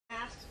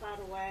By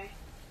the way.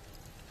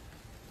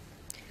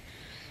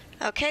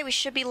 Okay, we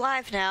should be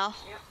live now.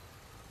 Yep.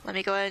 Let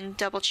me go ahead and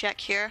double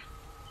check here.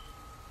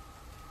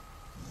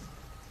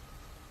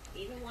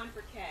 Even one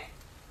for K,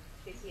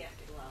 in case he has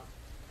to glow.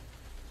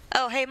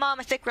 Oh, hey Mom,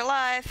 I think we're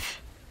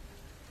live.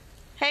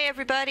 Hey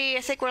everybody,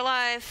 I think we're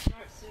live.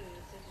 Start soon. It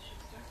says it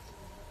should start soon.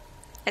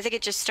 I think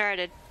it just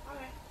started.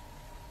 Okay.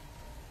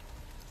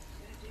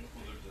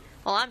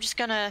 Well, I'm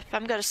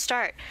gonna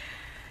start.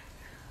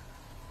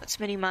 Let's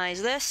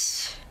minimize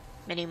this,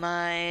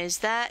 minimize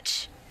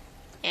that,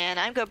 and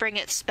I'm gonna bring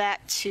it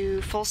back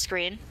to full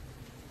screen.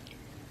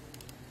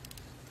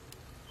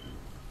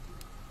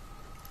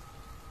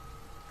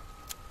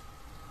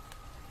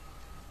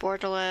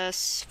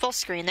 Borderless, full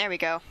screen, there we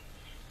go.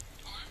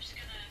 Well, I'm just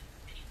gonna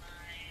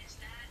minimize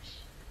that,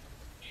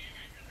 and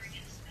I'm gonna bring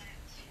it back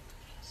to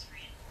full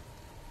screen.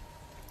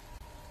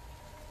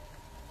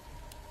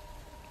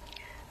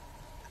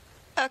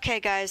 Okay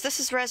guys, this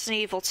is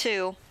Resident Evil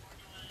 2.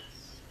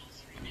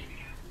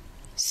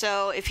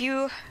 So if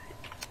you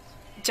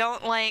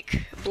don't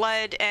like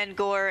blood and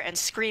gore and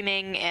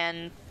screaming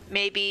and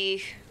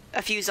maybe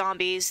a few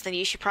zombies, then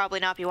you should probably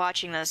not be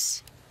watching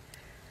this.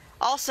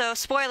 Also,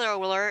 spoiler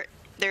alert,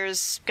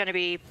 there's gonna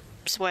be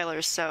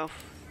spoilers, so...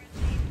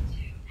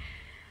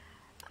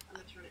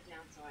 Let's run it down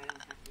so I don't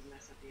have to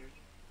mess up here.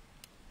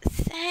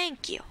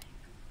 Thank you.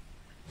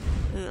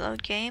 Ooh,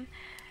 load game.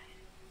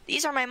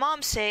 These are my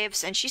mom's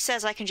saves, and she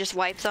says I can just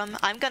wipe them.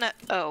 I'm gonna...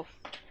 Oh.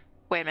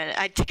 Wait a minute,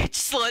 I think I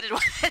just loaded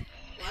one. What?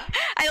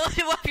 I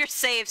loaded one of your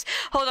saves.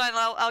 Hold on,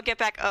 I'll get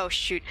back. Oh,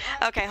 shoot.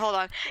 Okay, hold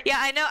on. Yeah,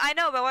 I know,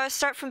 but I want to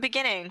start from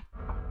beginning.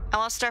 I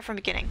want to start from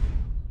beginning.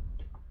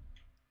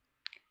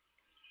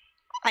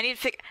 I need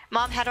to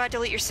Mom, how do I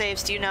delete your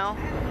saves? Do you know?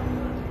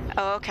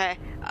 Oh, okay.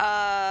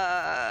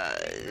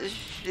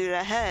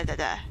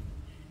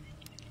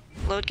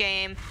 Load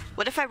game.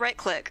 What if I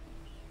right-click?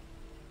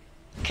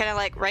 Can I,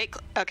 like,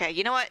 right-click? Okay,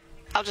 you know what?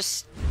 I'll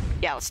just...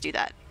 Yeah, let's do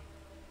that.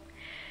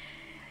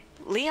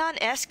 Leon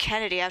S.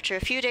 Kennedy. After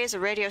a few days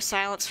of radio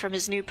silence from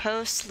his new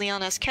post,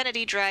 Leon S.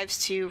 Kennedy drives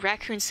to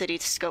Raccoon City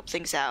to scope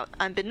things out.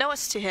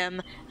 Unbeknownst to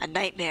him, a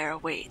nightmare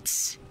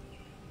awaits.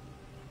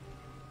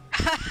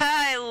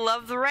 I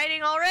love the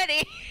writing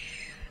already!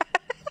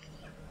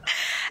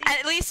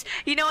 At least,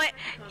 you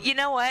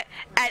know what?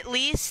 At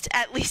least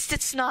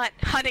it's not,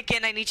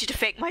 Hunnigan, I need you to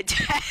fake my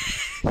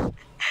death.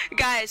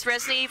 Guys,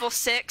 Resident Evil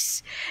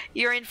 6,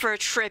 you're in for a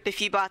trip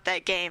if you bought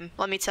that game,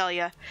 let me tell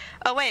you.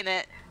 Oh, wait a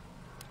minute.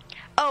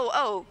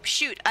 Oh,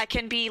 shoot, I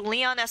can be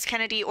Leon S.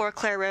 Kennedy or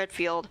Claire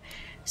Redfield.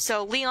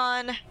 So,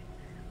 Leon,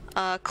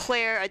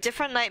 Claire, a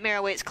different nightmare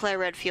awaits Claire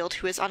Redfield,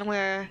 who is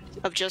unaware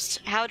of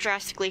just how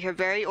drastically her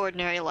very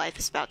ordinary life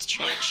is about to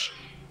change.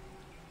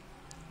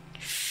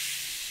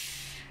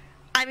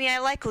 I mean, I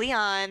like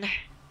Leon,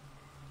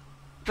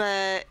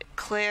 but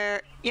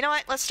Claire... You know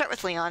what? Let's start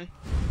with Leon.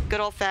 Good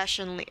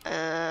old-fashioned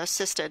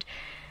assisted.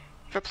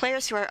 For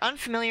players who are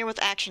unfamiliar with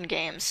action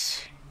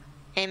games,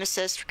 aim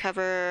assist,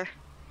 recover...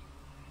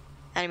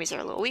 Enemies are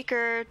a little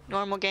weaker,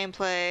 normal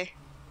gameplay.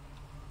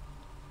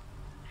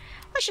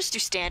 Let's just do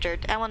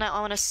standard. I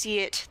wanna see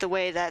it the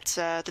way that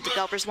the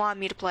developers want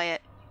me to play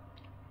it.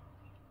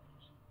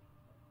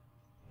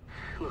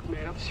 Look,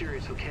 man, I'm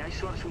serious, okay? I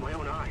saw this with my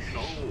own eyes.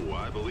 Oh,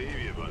 I believe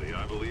you, buddy.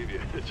 I believe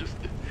you. Just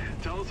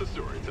tell us a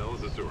story. Tell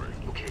us a story.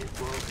 Okay,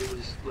 well, it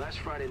was last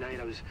Friday night.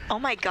 I was... Oh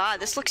my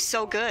god, this looks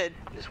so good.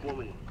 This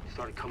woman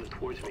started coming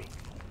towards me.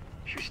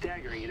 She was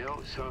staggering, you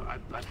know, so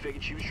I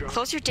figured she was drunk.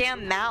 Close your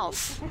damn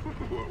mouth.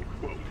 Whoa.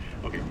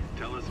 Okay,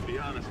 tell us, be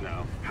honest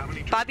now. How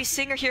many... Bobby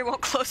Singer here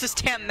won't close his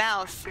damn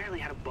mouth. I barely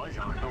had a buzz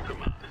on. Oh,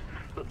 come on.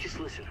 Look, just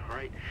listen, all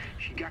right?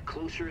 She got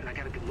closer, and I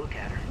got a good look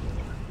at her.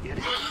 You had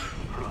to see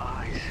her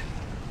eyes,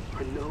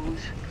 her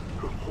nose,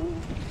 her whole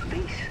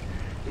face.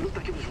 It looked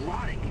like it was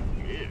rotting.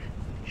 Yeah.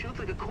 She looked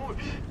like a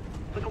corpse.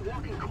 Like a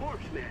walking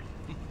corpse, man.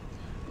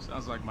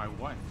 Sounds like my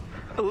wife.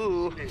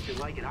 Ooh. Didn't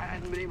like it. I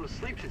haven't been able to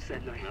sleep since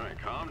that night. All right,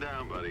 calm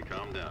down, buddy.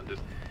 Calm down.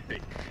 Just, hey,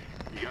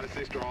 you gotta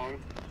stay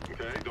strong,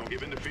 okay? Don't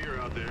give in to fear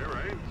out there,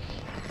 right?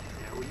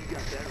 Yeah, well, you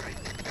got that right.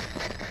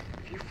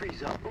 If you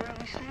freeze up around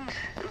these things,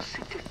 it'll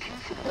sink their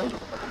teeth in you.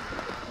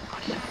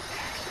 I should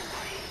attack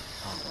somebody.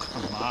 Oh,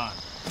 come on.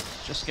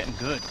 It's just getting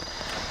good.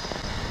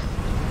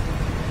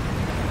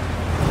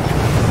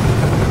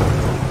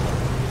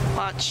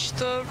 Watch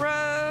the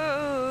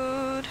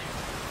road.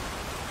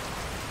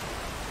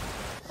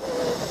 I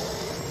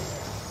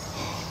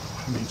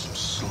need some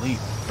sleep.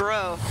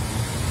 Bro.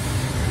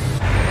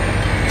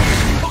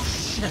 Oh,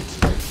 shit!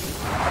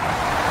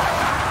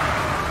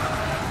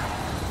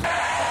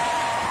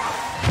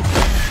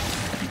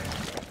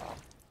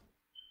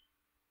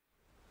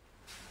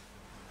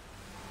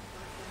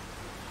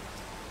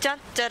 Dun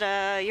da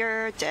da,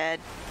 you're dead.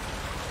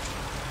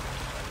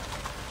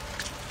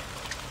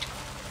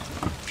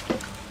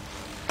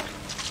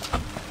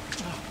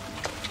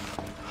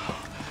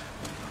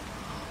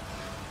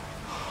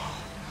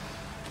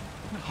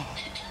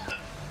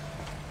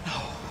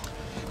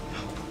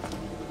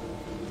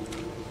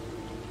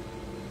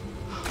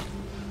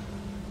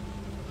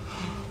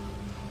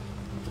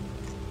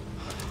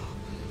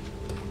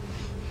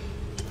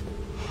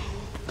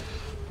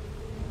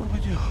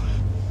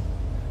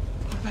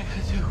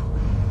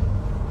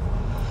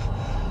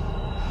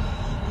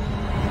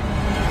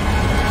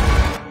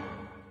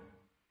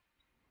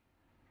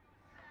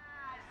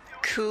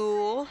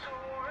 Cool.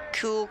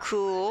 Cool,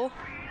 cool.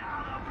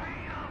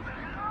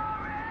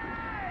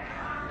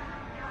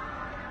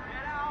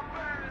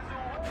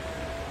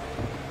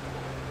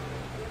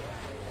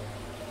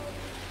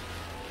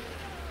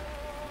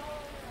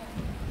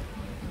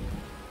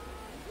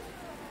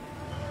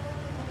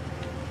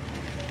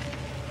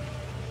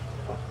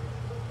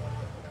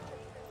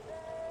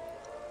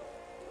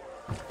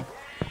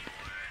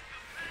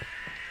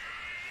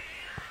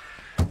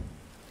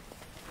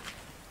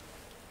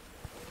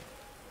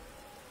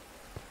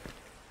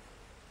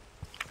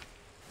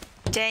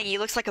 Dang, he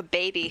looks like a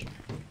baby.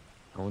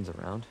 No one's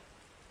around.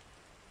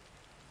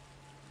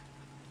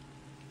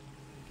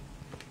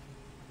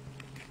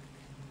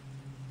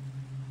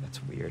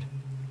 That's weird.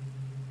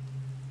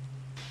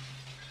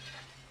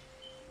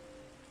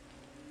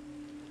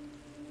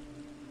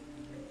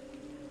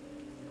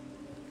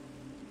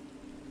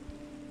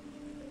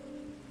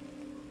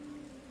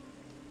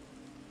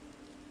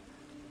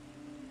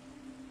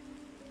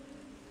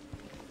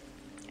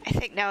 I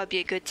think now would be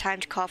a good time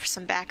to call for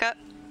some backup.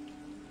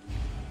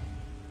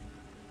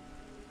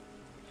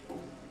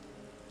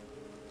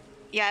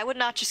 Yeah, I would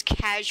not just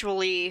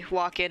casually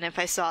walk in if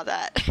I saw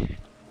that.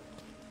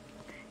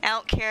 I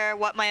don't care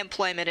what my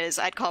employment is,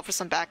 I'd call for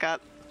some backup.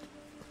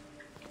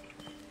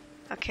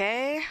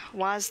 Okay,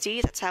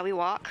 WASD, that's how we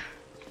walk.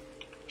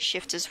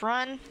 Shift is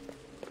run.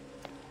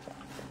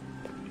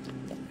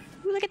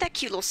 Ooh, look at that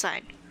cute little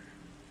sign.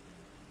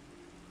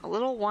 A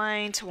little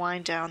wine to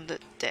wind down the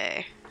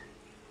day.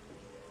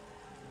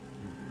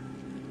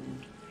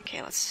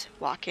 Okay, let's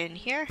walk in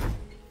here.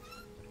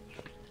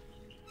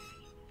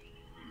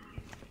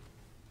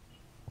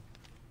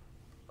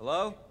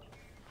 Hello?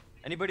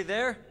 Anybody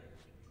there?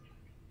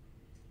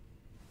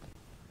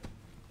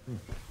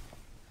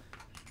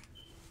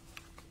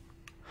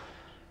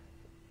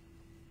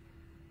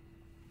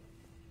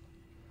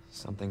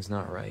 Something's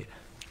not right.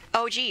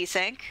 Oh, gee, you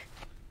think?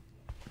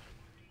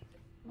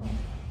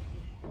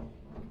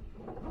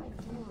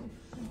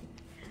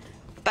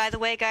 By the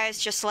way, guys,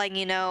 just letting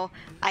you know,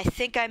 I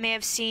think I may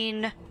have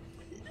seen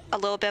a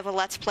little bit of a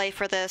Let's Play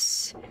for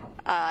this.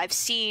 I've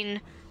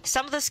seen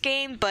some of this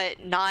game,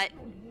 but not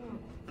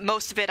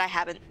most of it I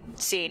haven't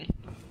seen.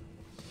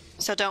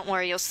 So don't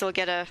worry, you'll still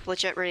get a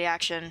legit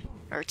reaction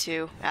or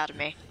two out of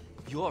me.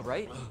 You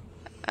alright?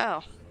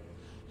 Oh.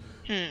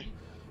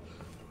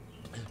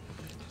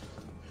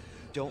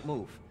 Don't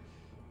move.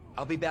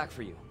 I'll be back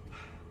for you.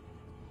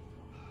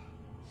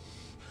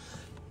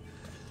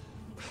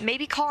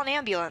 Maybe call an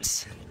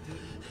ambulance.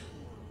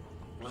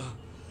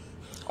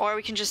 Or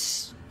we can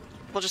just...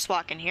 we'll just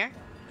walk in here.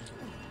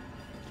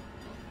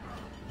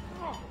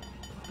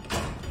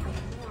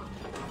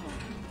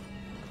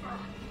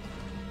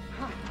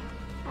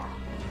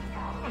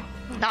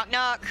 Knock,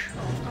 knock.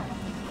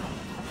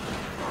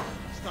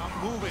 Stop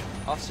moving.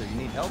 Officer, you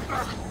need help?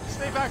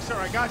 Stay back, sir.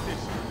 I got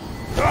this.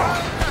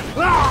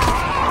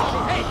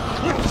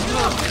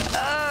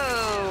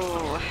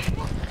 Oh.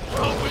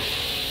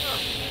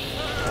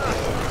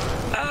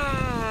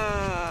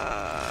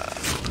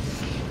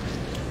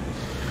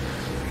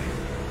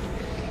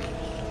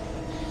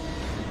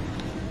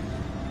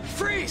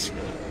 Freeze!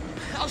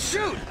 I'll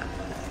shoot!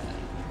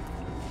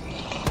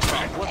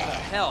 What the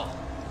hell?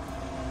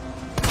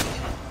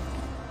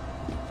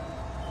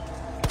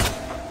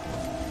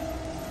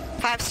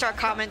 Five-star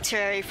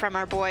commentary from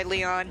our boy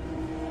Leon.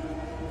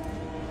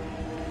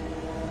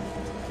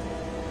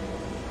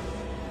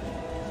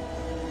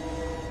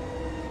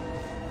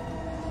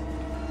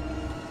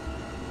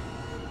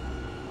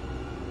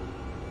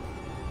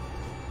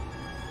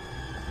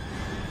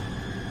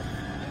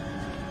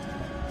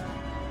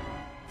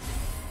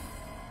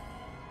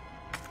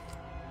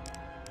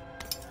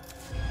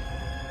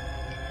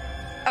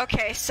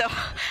 Okay, so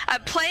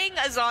I'm playing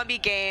a zombie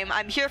game.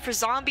 I'm here for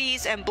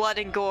zombies and blood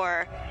and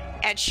gore.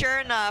 And sure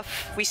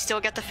enough, we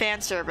still get the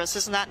fan service.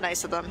 Isn't that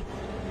nice of them?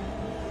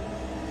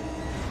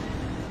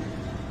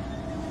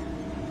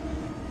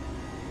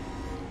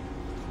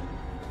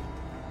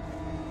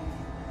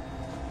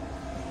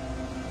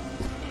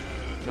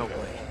 No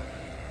way.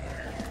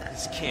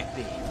 This can't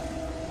be.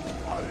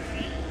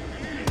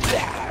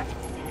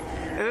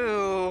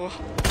 Ooh.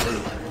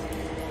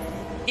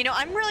 You know,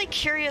 I'm really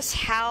curious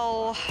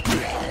how...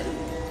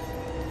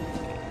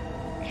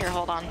 Here,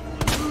 hold on.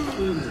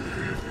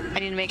 I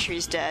need to make sure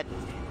he's dead.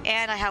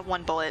 And I have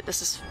one bullet.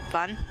 This is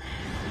fun.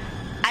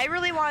 I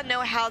really want to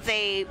know how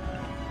the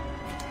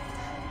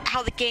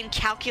game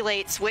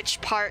calculates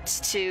which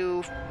parts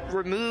to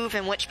remove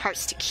and which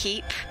parts to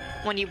keep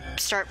when you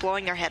start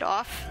blowing their head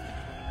off.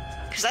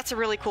 Because that's a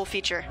really cool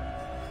feature.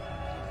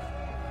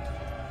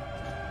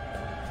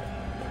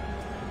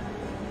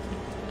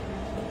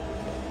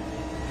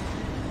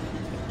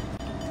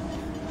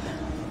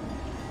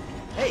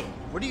 Hey,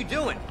 what are you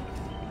doing?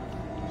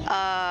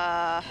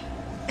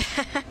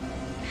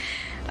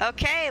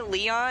 Okay,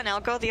 Leon, I'll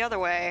go the other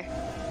way.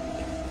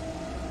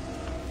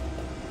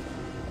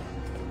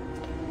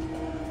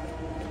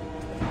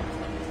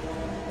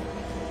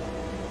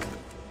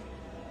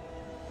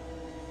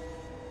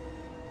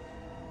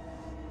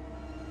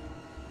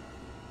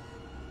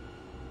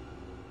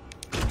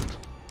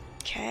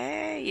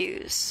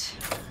 use?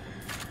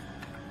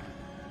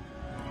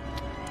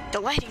 The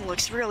lighting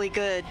looks really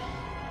good.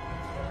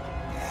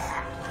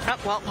 Oh,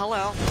 well,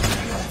 hello.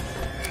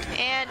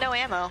 And no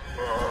ammo.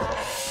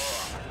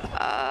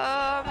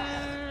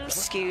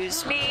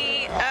 Excuse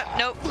me.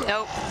 Nope,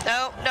 nope,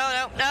 no, no,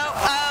 no, no.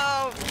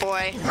 Oh,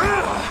 boy.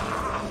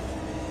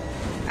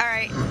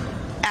 Alright.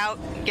 Out.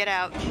 Get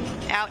out.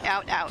 Out,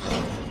 out, out.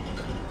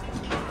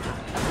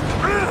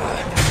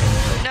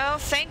 No,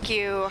 thank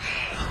you.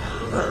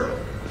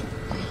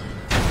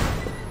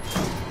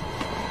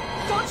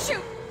 Don't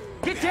shoot!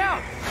 Get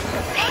down!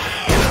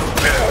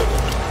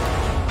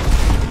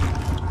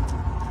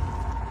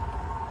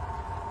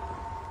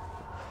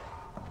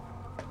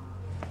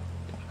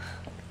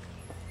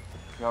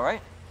 You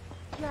alright?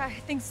 Yeah, I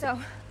think so.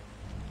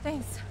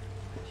 Thanks.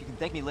 You can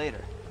thank me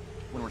later,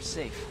 when we're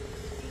safe.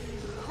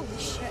 Holy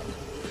shit.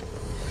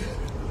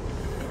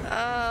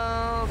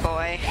 Oh,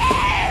 boy.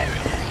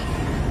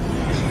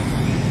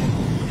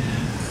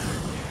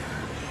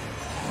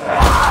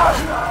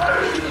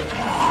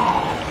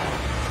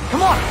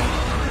 Come on!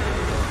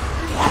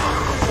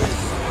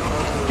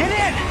 Get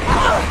in!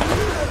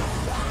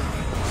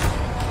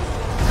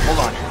 Hold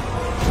on.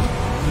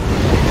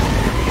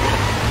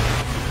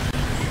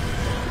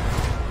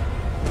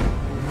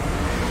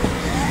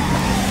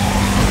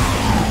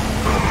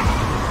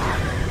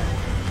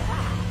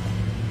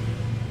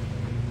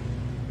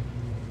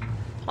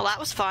 Well, that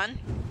was fun. What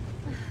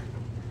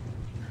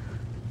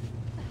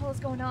the hell is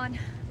going on?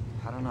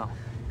 I don't know.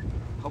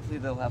 Hopefully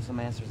they'll have some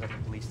answers at the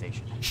police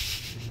station.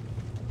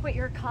 Wait,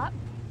 you're a cop?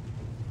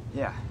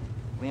 Yeah,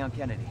 Leon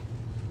Kennedy.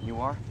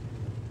 You are?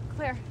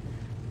 Claire.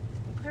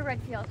 Claire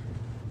Redfield.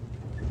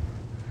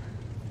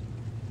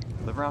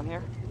 Live around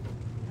here?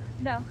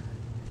 No. I'm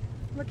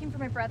looking for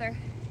my brother.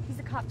 He's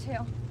a cop too.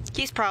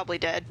 He's probably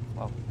dead.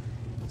 Well,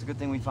 it's a good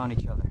thing we found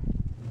each other.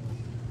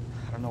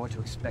 I don't know what to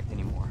expect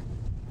anymore.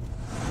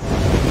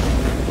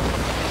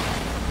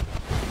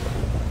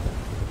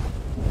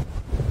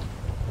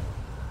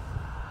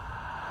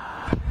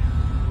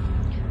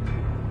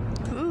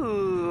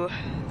 Ooh.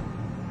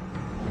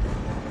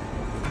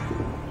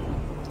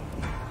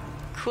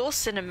 Cool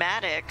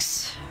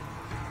cinematics.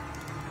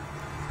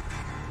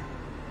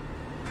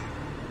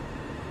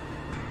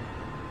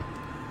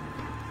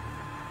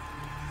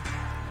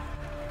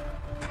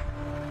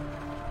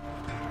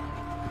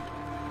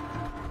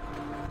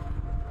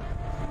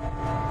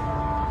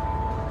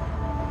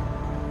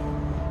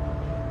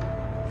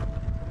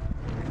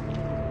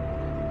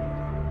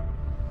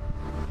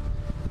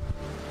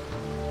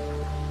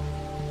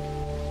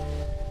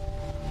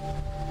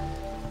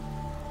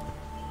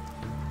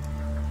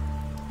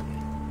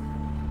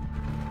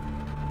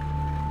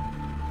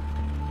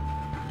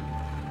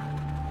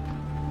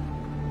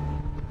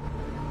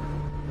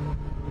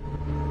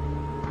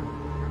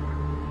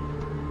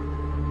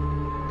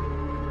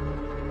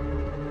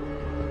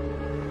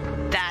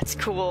 That's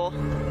cool.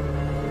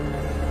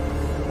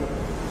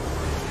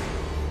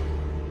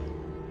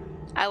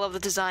 I love the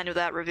design of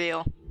that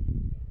reveal.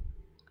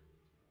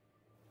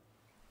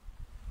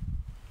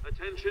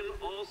 Attention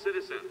all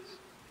citizens.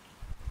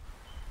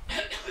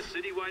 A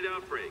citywide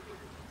outbreak.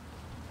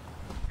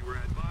 You are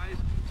advised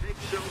to take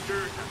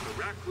shelter at the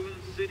Raccoon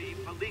City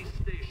Police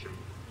Station.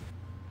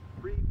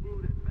 Free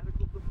food and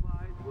medical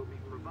supplies will be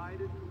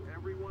provided to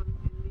everyone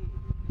in need.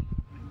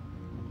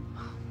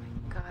 Oh my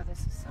god,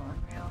 this is so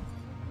unreal.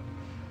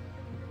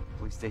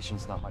 Police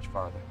station's not much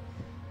farther.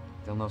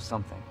 They'll know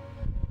something.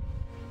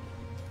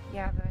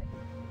 Yeah, but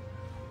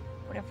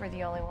what if we're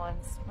the only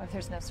ones? What if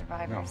there's no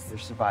survivors? No,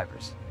 there's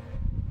survivors.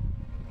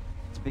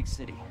 It's a big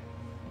city.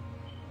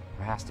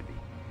 There has to be.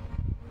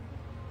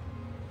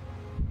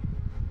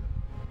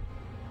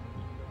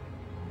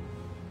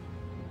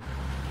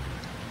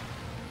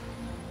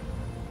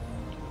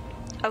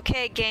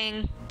 Okay,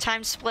 gang,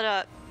 time to split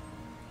up.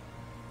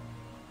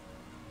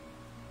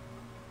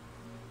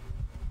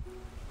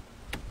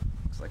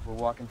 Looks like we're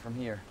walking from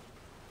here.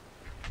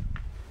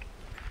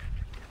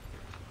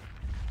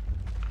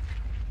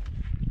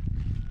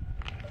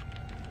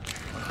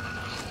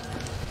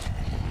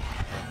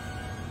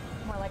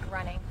 More like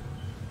running.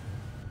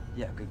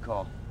 Yeah, good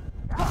call.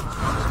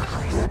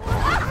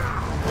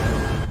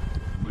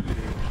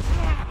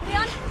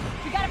 Leon,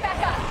 we gotta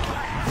back up.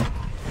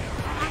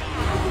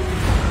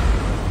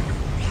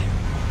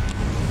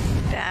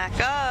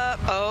 Back up.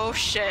 Oh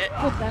shit.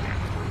 What the?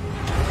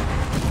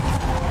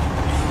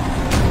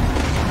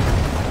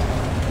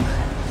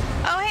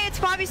 Oh hey, it's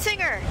Bobby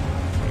Singer.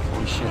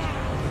 Holy shit.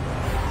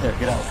 There,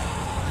 get out.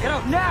 Get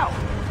out now!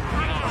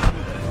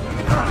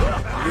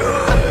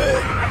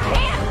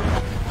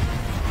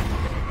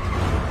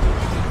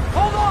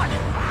 Hold on!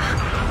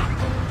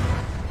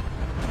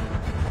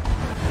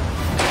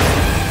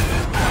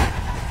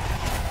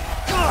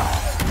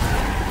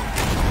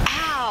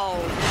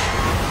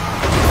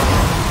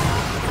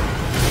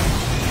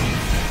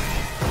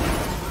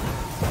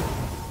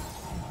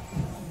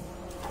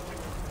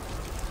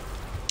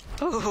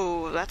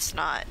 Ooh, that's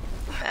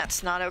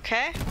not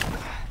okay.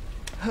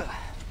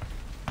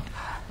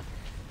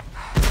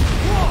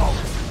 Whoa!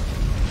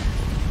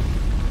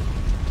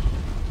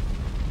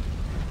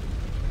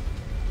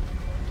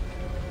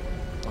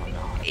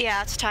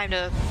 Yeah, it's time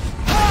to...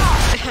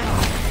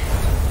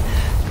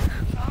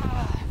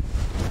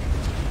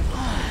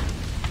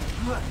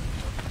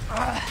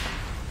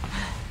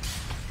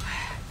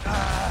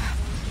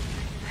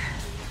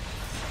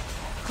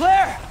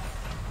 Claire!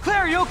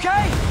 Claire, you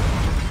okay?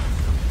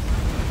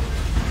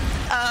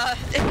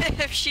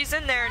 If she's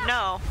in there,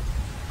 no.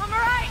 I'm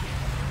alright!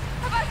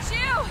 How about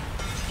you?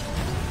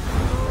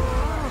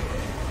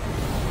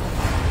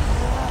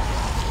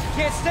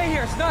 Can't stay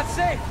here, it's not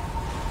safe.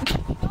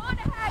 Go on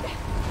ahead.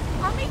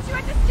 I'll meet you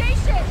at the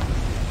station.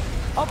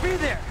 I'll be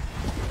there.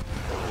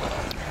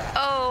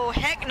 Oh,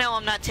 heck no,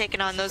 I'm not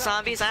taking on those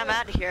zombies. I'm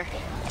out of here.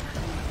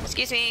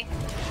 Excuse me.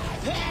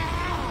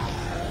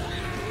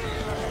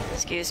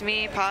 Excuse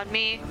me, pardon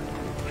me.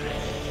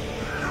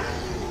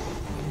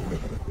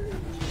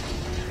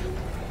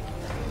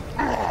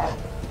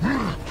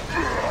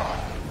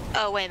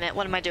 Oh, wait a minute,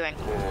 what am I doing?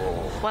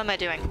 What am I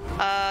doing?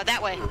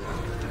 That way.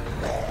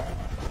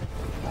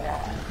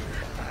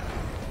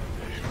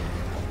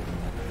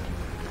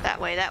 That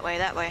way, that way,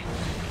 that way.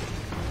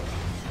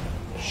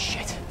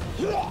 Shit.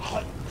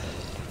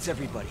 It's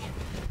everybody.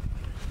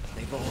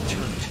 They've all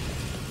turned.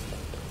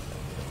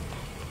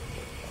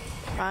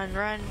 Run,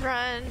 run,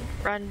 run,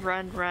 run,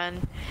 run,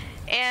 run.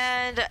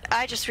 And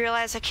I just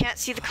realized I can't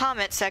see the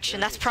comment section.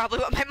 That's probably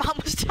what my mom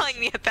was telling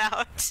me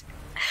about.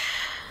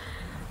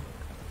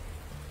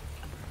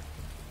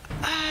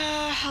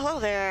 Hello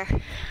there.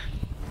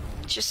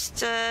 Just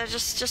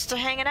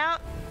hanging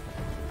out?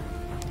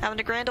 Having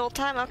a grand old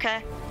time?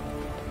 Okay.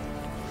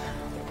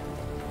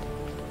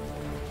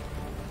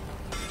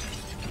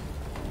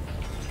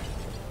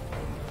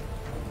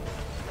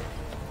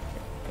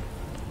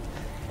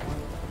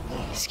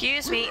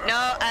 Excuse me.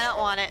 No, I don't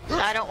want it.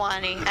 I don't want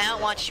any. I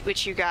don't want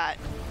what you got.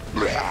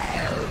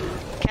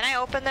 Can I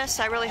open this?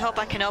 I really hope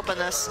I can open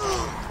this.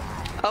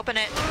 Open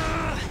it.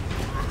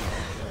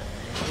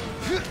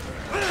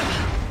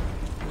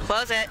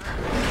 Close it.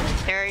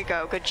 There you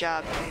go. Good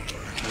job.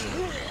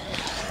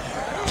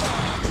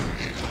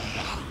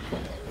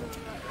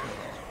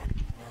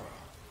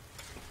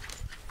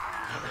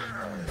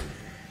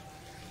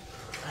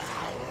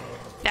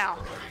 Now,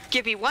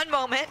 give me one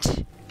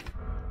moment.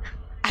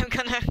 I'm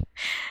gonna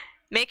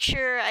make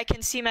sure I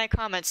can see my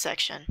comments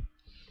section.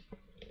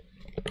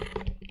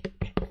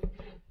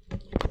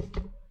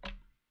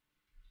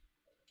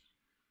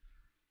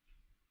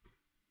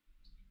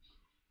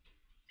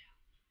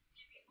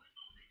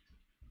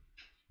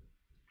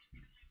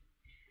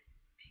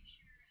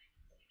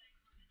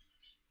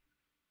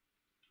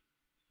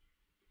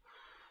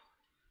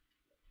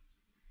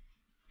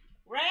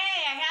 Ray,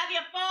 I have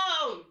your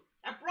phone.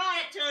 I brought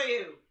it to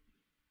you.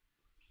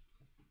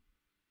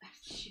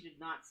 She did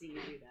not see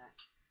me do that.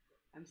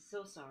 I'm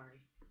so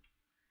sorry.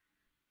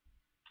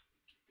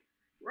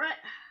 Ray,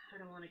 I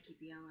don't want to keep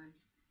yelling.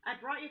 I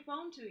brought your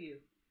phone to you.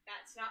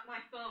 That's not my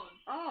phone.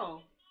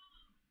 Oh.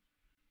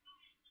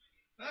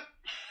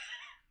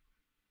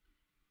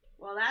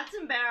 Well, that's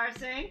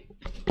embarrassing.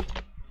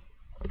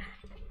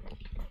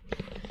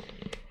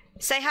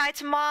 Say hi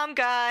to Mom,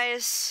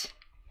 guys.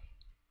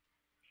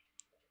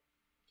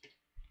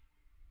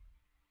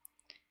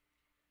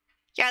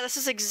 Yeah, this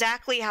is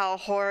exactly how a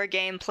horror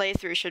game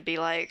playthrough should be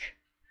like.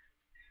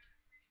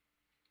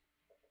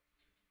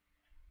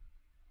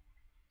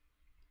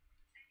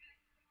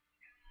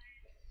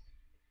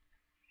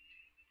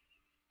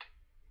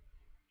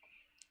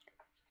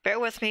 Bear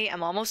with me,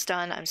 I'm almost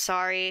done. I'm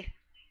sorry.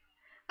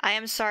 I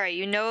am sorry.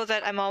 You know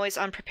that I'm always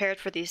unprepared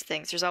for these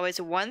things. There's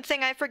always one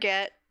thing I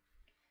forget.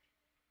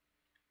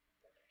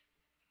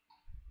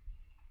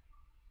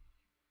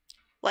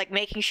 Like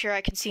making sure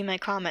I can see my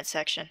comment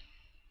section.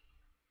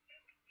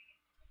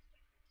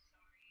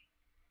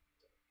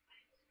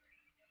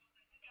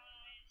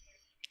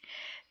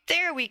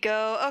 There we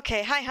go.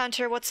 Okay, hi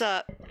Hunter, what's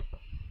up?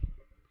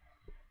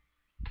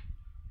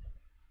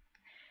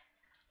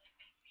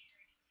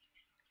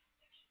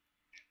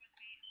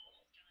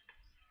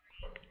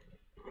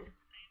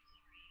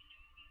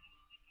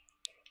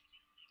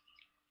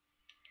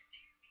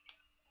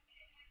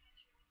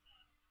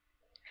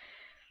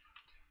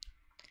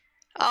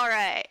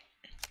 Alright.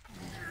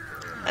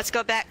 Let's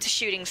go back to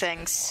shooting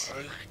things.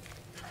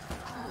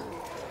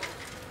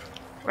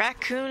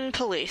 Raccoon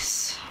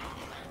Police.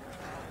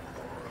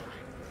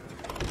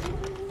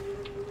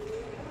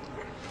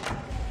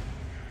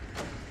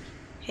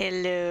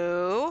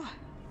 Hello?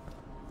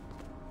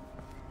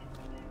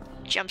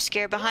 Jump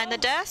scare behind the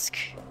desk?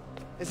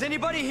 Is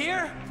anybody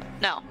here?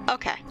 No.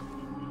 Okay.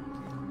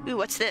 Ooh,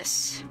 what's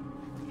this?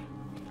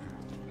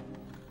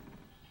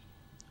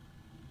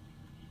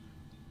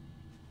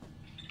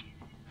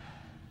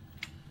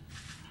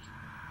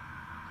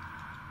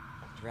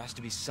 There has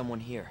to be someone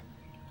here.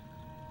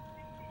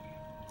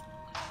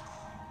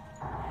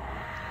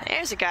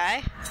 There's a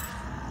guy.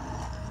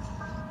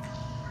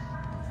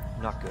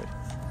 Not good.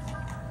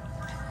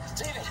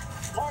 David,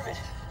 Marvin,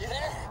 you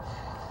there?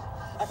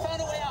 I found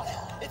a way out.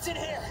 It's in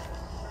here.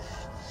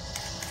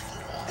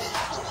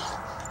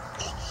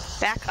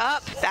 Back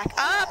up, back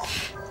up.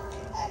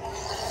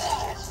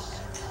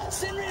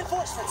 Send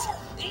reinforcements.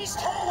 East,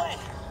 turn away.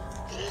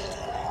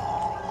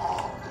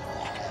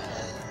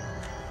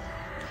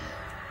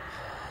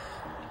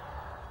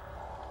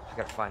 I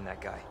gotta find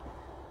that guy.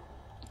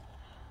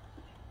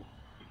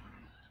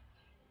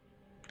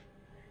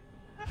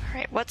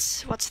 Alright,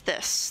 what's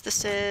this?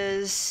 This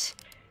is...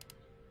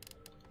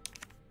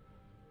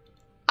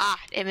 Ah,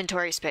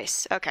 inventory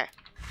space. Okay.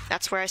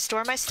 That's where I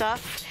store my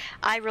stuff.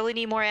 I really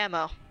need more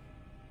ammo.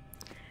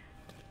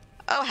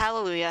 Oh,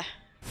 hallelujah.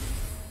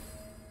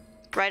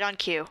 Right on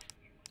cue.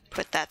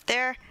 Put that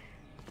there.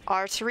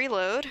 R to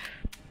reload.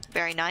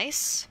 Very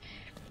nice.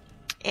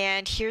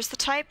 And here's the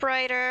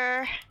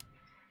typewriter.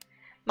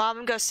 Mom,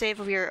 I'm gonna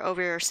save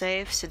over your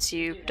save since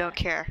you don't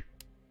care.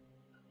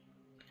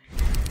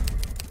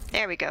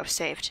 There we go,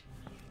 saved.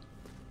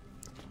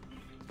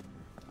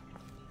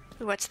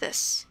 Ooh, what's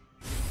this?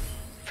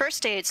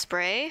 First aid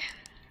spray.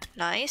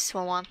 Nice,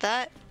 we'll want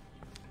that.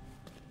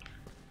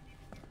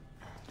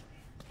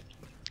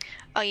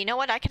 Oh, you know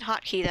what? I can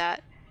hotkey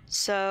that.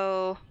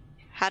 So,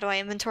 how do I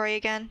inventory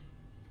again?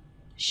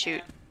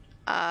 Shoot.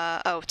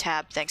 Oh,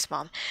 tab. Thanks,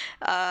 Mom.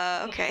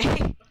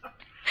 Okay.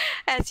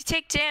 As you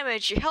take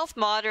damage, your health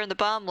monitor in the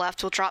bottom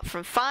left will drop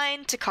from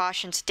fine to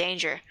caution to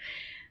danger.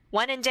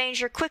 When in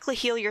danger, quickly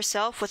heal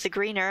yourself with the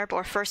green herb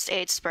or first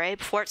aid spray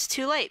before it's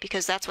too late,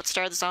 because that's what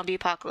started the zombie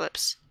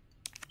apocalypse.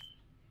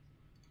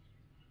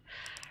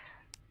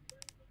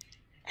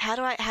 How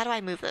do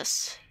I move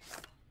this?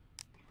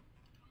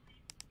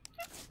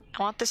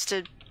 I want this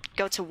to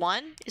go to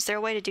 1? Is there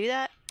a way to do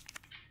that?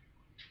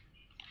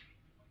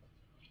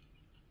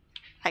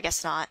 I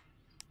guess not.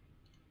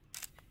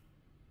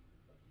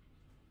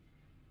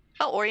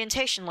 Oh,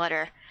 orientation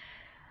letter.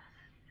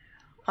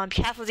 On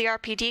behalf of the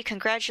RPD,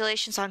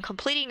 congratulations on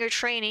completing your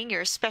training.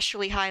 Your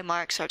especially high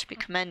marks are to be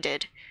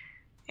commended.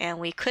 And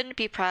we couldn't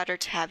be prouder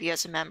to have you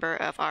as a member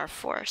of our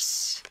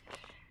force.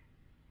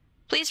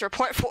 Please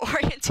report for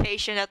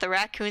orientation at the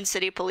Raccoon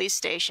City Police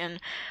Station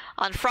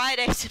on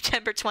Friday,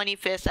 September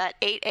 25th at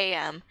 8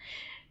 a.m.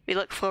 We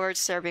look forward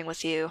to serving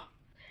with you.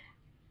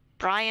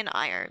 Brian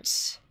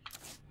Irons.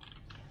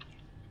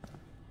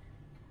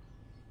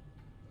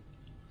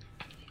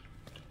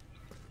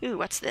 Ooh,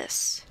 what's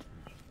this?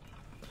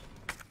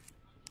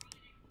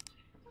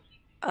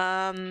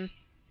 Well,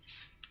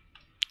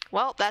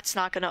 that's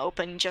not gonna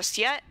open just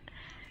yet.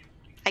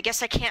 I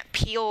guess I can't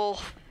peel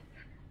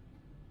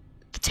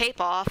the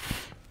tape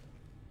off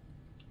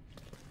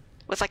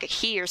with like a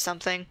key or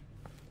something.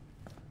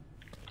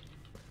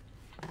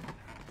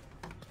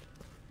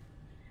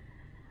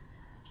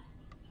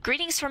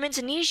 Greetings from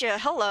Indonesia.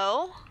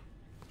 Hello.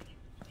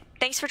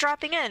 Thanks for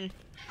dropping in.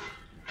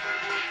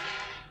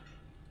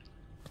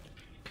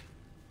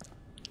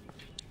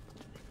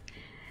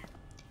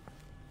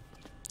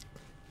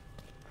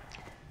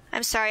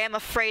 I'm sorry, I'm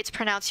afraid to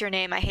pronounce your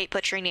name. I hate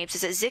butchering names.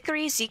 Is it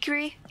Zikri?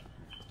 Zikri?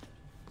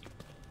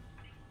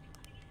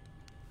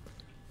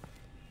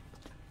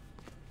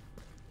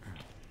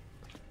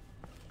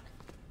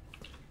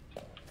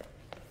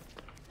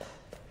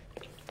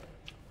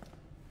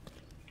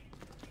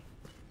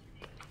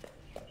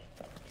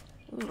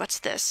 Ooh, what's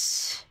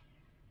this?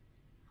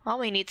 Well,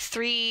 we need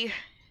 3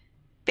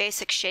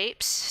 basic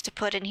shapes to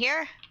put in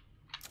here.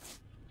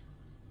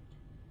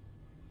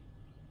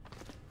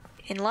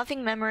 In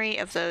loving memory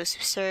of those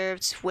who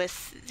served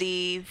with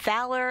the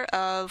valor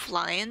of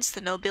lions, the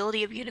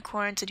nobility of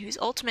unicorns, and whose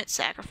ultimate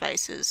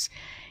sacrifices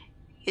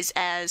is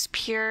as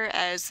pure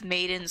as the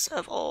maidens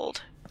of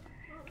old.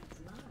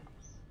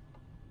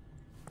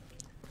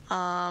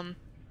 Hi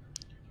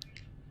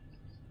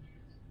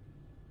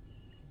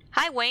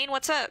Wayne,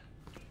 what's up?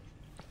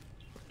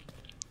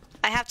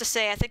 I have to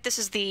say, I think this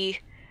is the...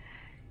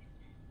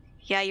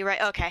 Yeah, you're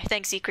right. Okay,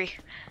 thanks, Zikri.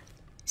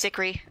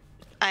 Zikri.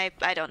 I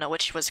don't know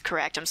which was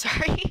correct, I'm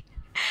sorry.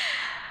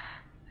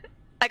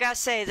 I gotta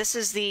say, this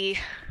is the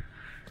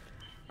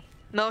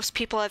most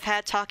people I've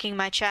had talking in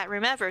my chat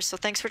room ever, so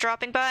thanks for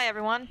dropping by,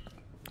 everyone.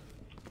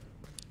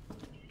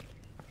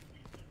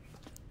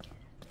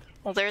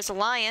 Well, there's a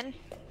lion.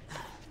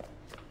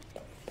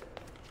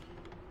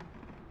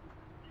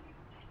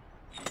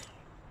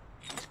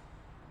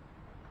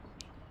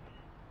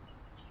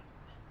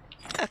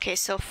 Okay,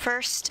 so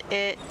first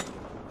it...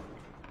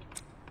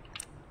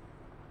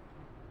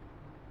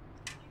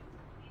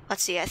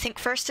 Let's see, I think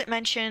first it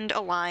mentioned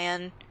a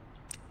lion,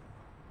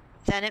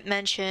 then it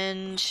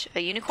mentioned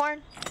a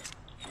unicorn.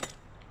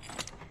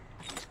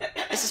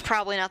 This is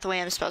probably not the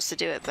way I'm supposed to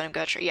do it, but I'm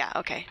gonna try. Yeah,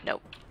 okay,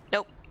 nope.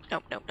 Nope,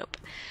 nope, nope, nope.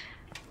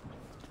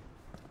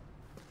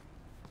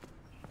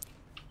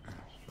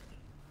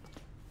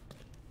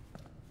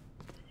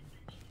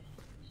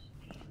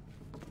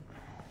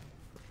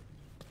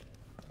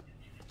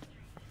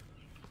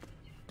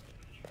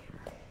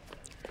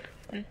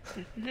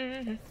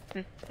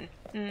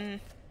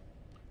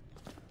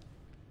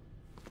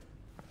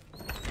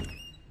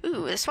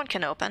 Ooh, this one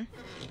can open.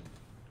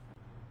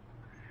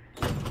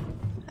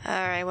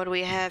 Alright, what do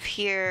we have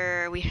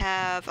here? We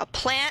have a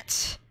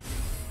plant.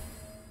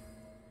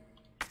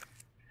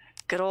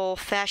 Good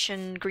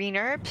old-fashioned green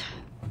herb.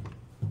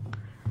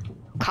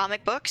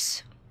 Comic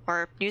books.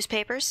 Or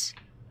newspapers.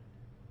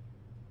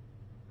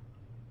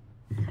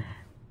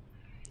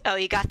 Oh,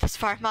 you got this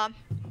far, Mom?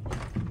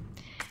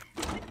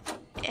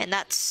 And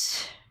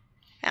that's...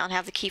 I don't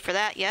have the key for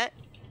that yet.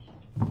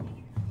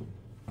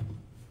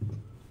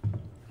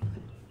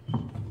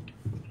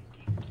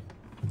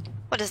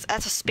 What is...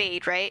 That's a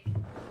spade, right?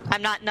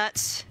 I'm not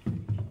nuts.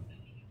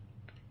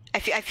 I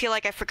feel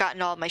like I've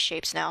forgotten all of my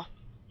shapes now.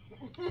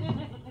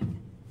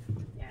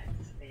 Yeah,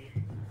 it's a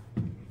spade.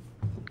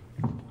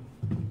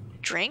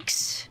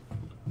 Drinks?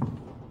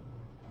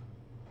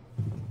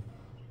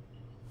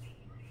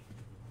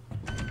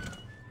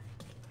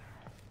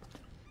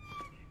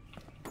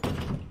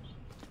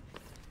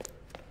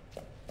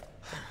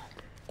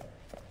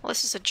 Well,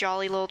 this is a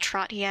jolly little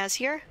trot he has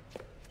here.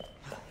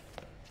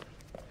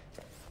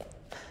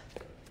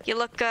 You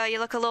look a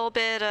little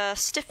bit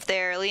stiff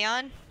there,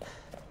 Leon.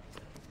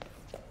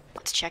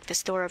 Let's check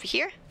this door over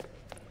here.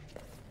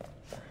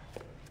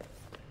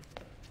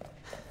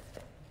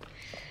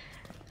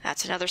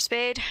 That's another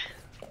spade.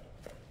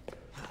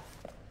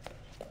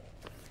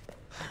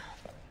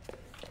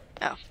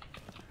 Oh.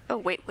 Oh,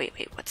 wait,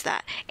 what's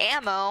that?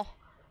 Ammo?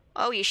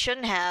 Oh, you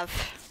shouldn't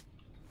have.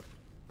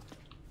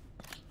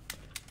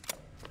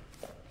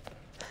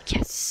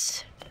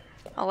 Yes.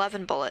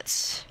 11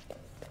 bullets.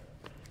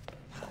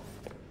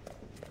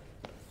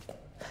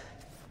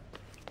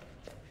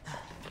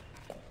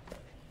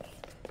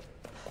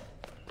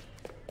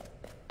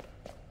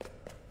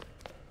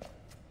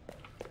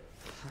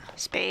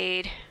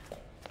 Spade.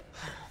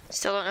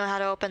 Still don't know how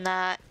to open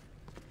that.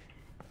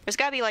 There's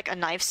gotta be like a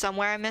knife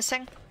somewhere I'm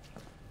missing.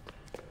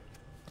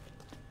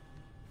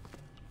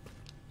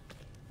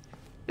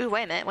 Ooh,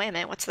 wait a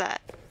minute, what's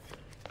that?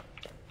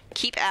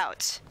 Keep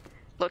out.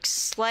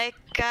 Looks like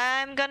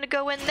I'm gonna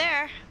go in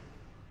there.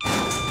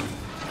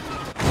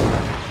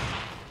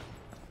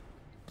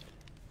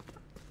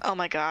 Oh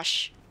my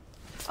gosh.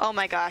 Oh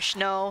my gosh,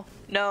 no.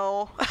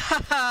 No.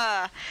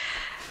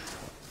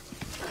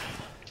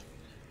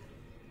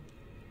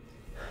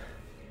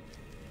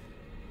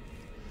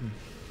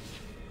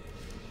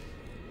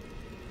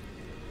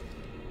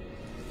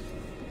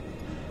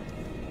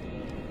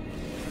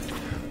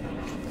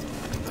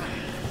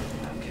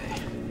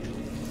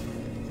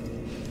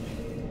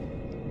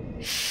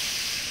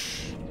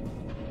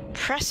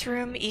 Press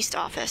room, east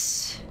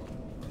office.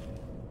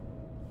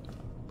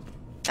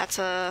 That's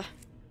I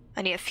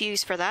need a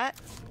fuse for that.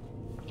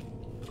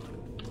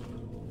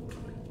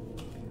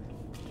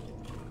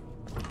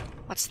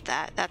 What's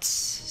that? That's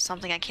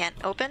something I can't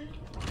open.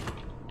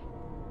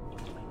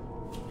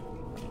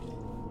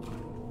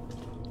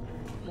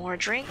 More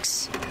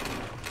drinks.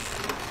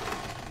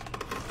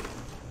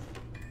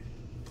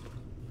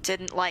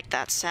 Didn't like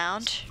that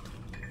sound.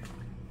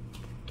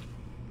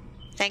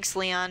 Thanks,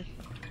 Leon.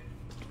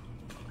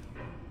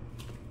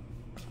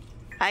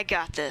 I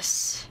got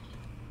this.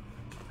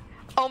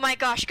 Oh my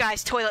gosh,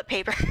 guys, toilet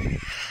paper.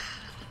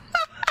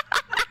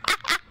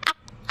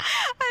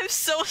 I'm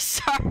so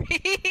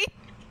sorry.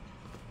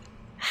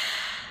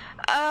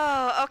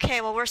 Oh,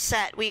 okay, well, we're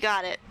set. We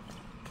got it.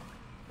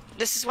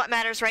 This is what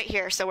matters right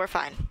here, so we're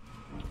fine.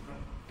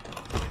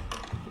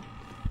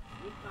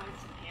 We find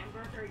some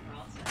hamburger, you're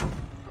all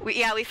set.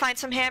 Yeah, we find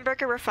some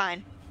hamburger, we're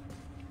fine.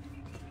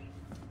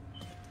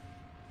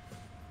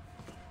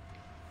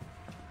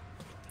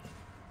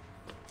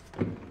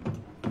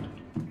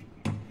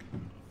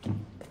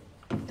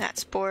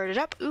 That's boarded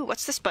up. Ooh,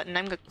 what's this button?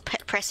 I'm gonna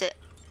press it.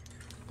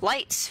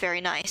 Lights, very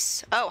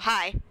nice. Oh,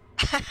 hi.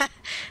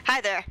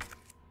 Hi there.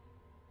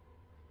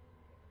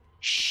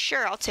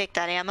 Sure, I'll take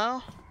that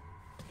ammo.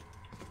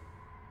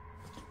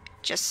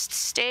 Just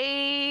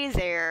stay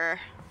there.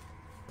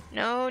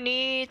 No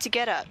need to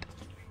get up.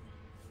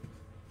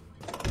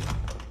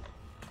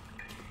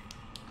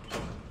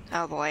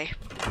 Oh boy.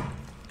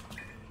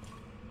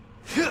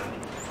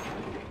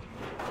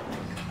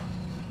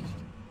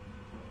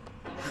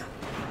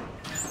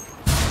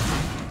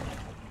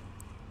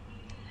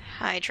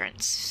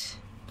 Hydrants.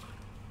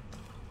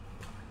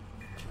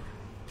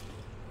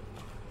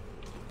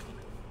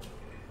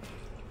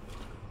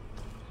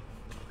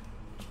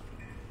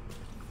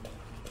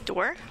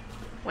 Door?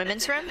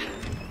 Women's room?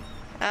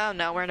 Oh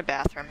no, we're in a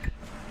bathroom.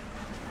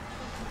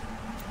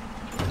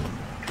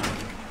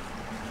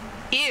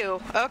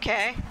 Ew,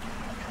 okay.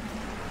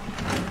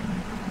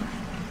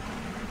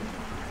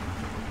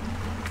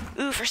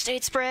 Ooh, first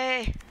aid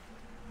spray.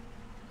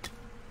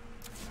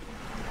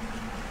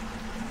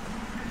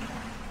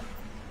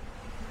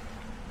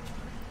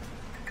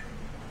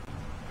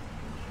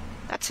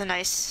 That's a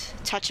nice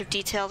touch of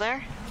detail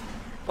there.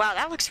 Wow,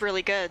 that looks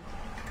really good.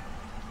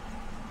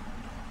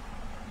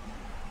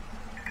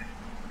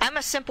 I'm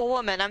a simple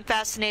woman. I'm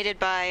fascinated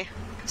by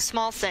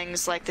small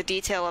things like the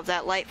detail of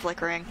that light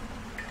flickering.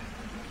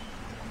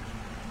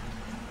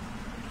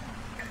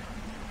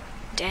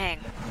 Dang.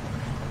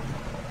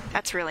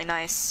 That's really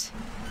nice.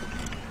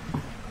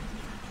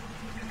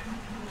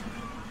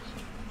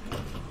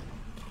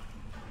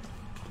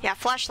 Yeah,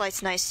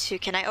 flashlight's nice too.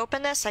 Can I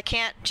open this? I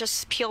can't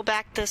just peel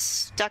back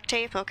this duct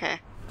tape? Okay.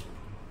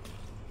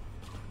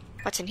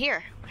 What's in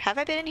here? Have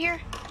I been in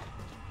here?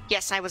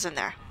 Yes, I was in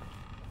there.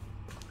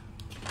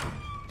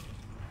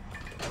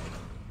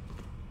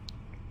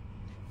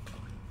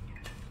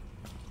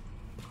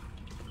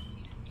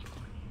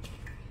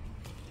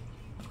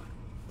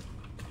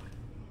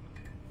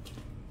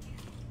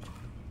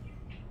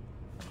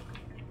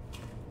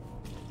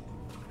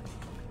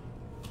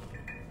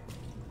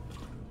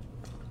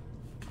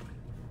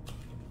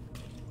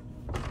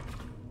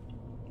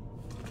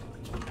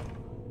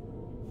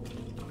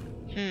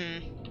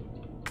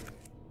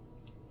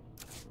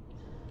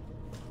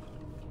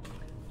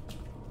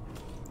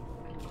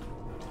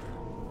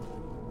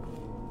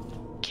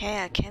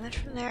 Okay, I came in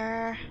from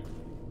there.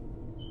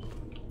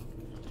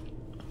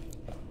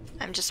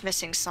 I'm just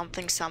missing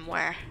something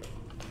somewhere.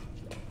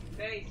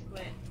 Face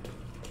quit.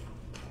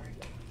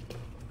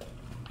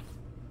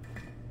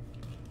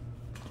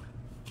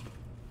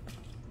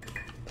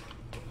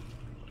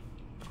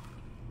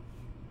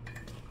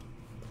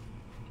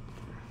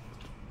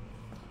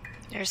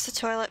 There's the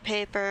toilet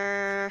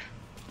paper.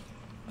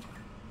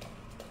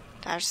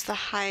 There's the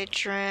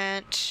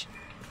hydrant.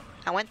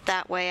 I went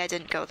that way, I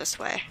didn't go this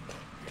way.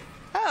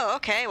 Oh,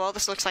 okay, well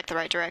this looks like the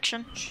right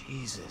direction.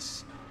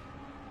 Jesus.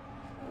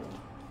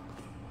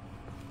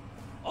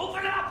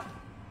 Open up!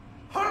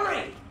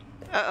 Hurry!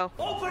 Uh-oh.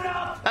 Open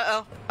up!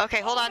 Uh-oh.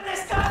 Okay, hold on. Open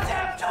this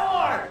goddamn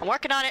door! I'm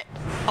working on it.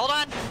 Hold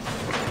on.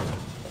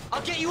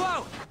 I'll get you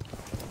out!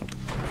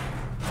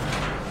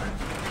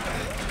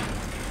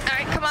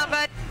 Alright, come on,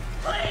 bud.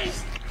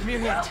 Please! Give me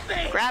your hand. Help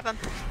me! Grab him.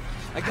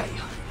 I got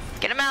you.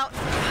 Get him out.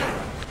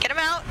 Get him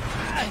out.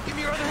 Give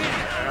me your other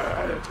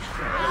hand.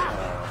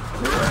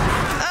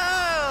 Oh!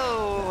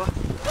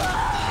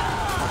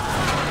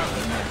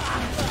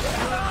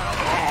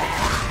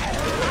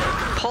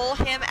 Pull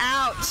him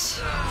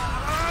out.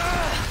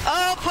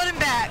 Oh, put him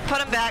back.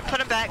 Put him back.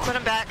 Put him back. Put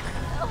him back.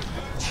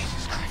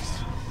 Jesus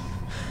Christ.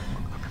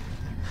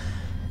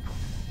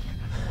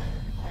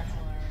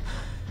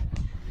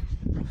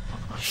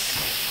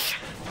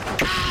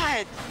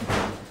 God.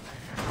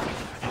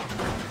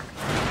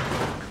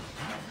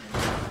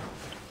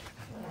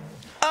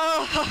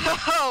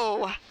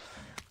 Oh.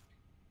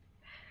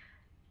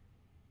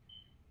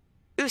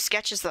 Ooh,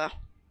 sketches though.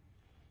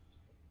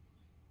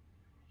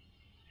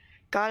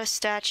 Got a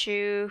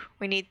statue.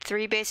 We need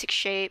 3 basic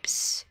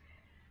shapes.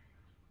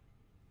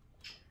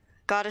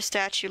 Got a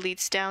statue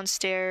leads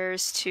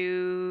downstairs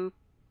to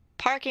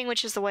parking,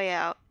 which is the way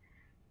out.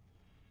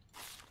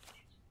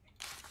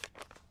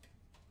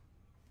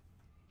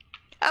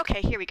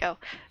 Okay, here we go.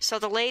 So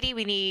the lady,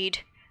 we need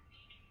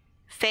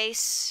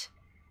face,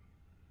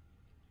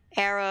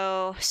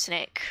 arrow,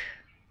 snake.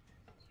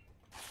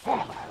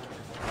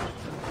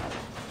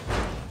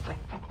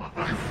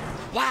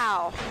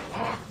 Wow.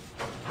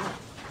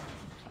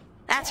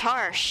 That's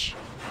harsh.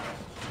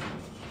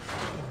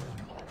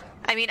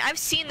 I mean, I've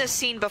seen this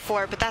scene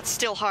before, but that's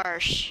still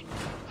harsh.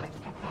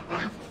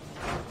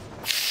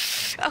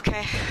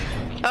 Okay.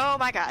 Oh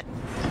my god.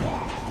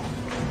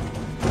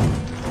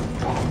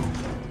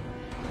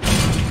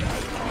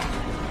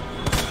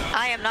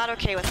 I am not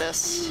okay with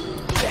this.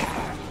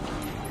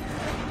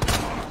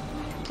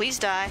 Please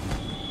die.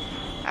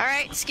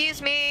 Alright,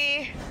 excuse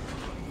me.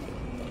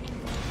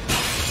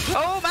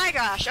 Oh my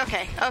gosh.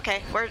 Okay,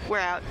 okay. We're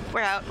out.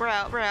 We're out. We're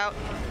out. We're out.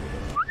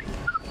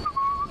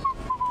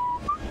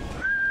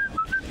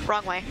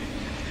 Wrong way.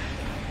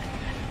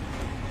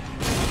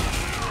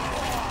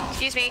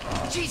 Excuse me.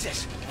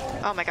 Jesus.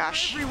 Oh my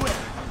gosh. Everywhere.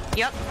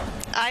 Yep.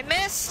 I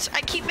missed.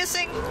 I keep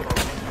missing.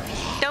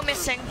 No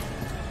missing.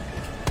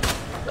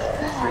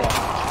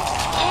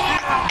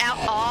 Out.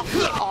 Off.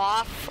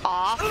 Off.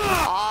 Off.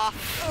 Off.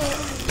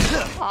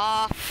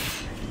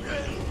 Off.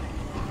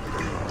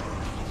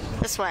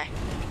 This way.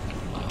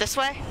 This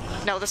way?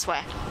 No, this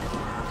way.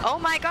 Oh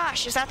my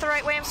gosh, is that the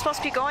right way I'm supposed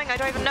to be going? I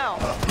don't even know.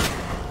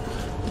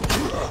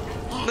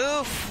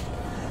 Move.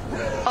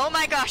 Oh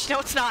my gosh, no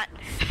it's not.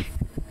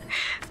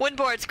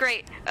 Windboard's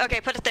great. Okay,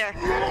 put it there.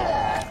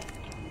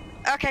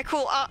 Okay,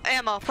 cool.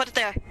 Ammo, put it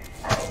there.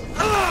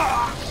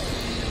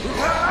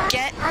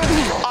 Get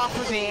off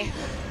of me.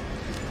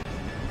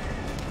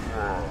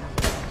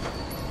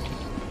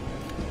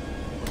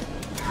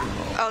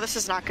 Oh, this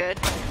is not good.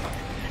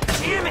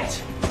 Damn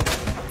it!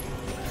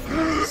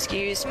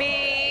 Excuse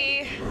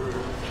me.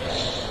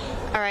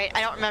 Alright,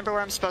 I don't remember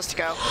where I'm supposed to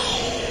go.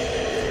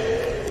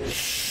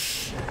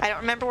 I don't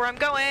remember where I'm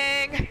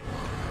going.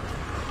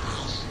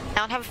 I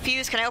don't have a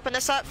fuse. Can I open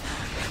this up?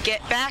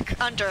 Get back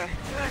under.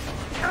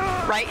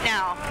 Right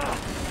now.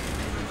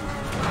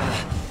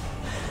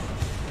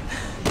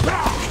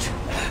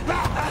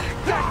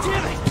 God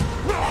damn it!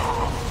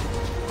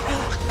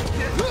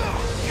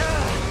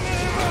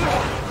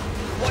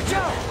 Watch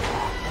out!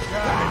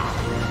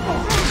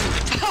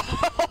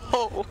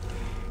 Oh.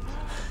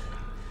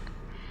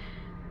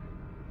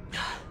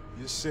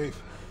 You're safe.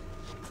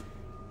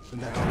 For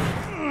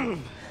now.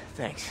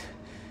 Thanks.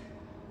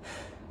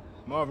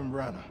 Marvin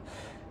Browner.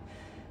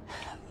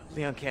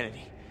 Leon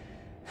Kennedy.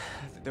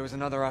 There was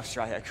another off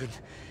strike. I couldn't.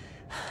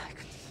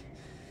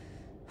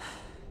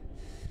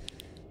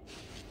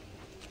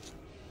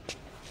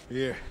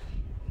 Here.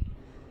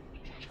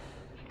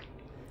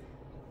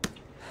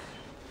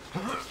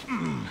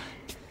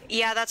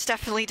 Yeah, that's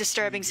definitely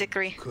disturbing,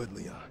 Zikri. Good,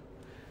 Leon.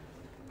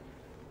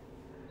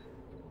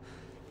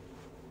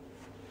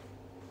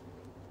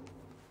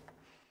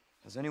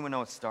 Does anyone know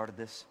what started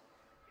this?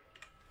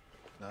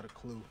 Not a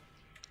clue.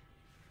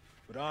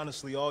 But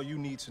honestly, all you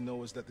need to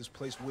know is that this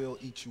place will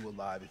eat you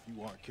alive if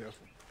you aren't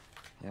careful.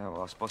 Yeah, well,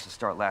 I was supposed to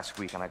start last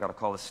week, and I got a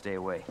call to stay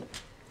away.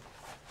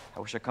 I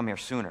wish I'd come here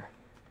sooner.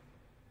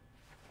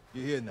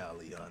 You're here now,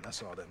 Leon.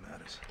 That's all that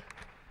matters.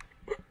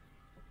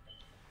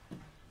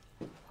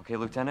 Okay,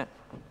 Lieutenant?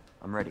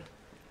 I'm ready.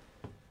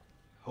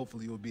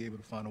 Hopefully you'll be able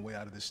to find a way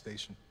out of this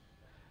station.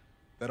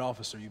 That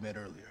officer you met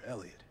earlier,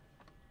 Elliot.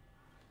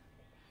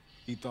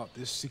 He thought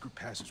this secret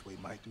passageway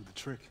might do the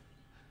trick.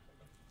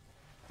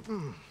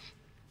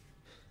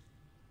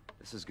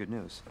 This is good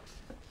news.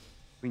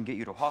 We can get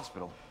you to a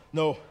hospital.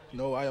 No,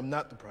 I am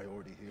not the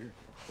priority here.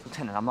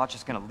 Lieutenant, I'm not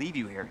just gonna leave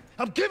you here.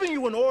 I'm giving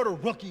you an order,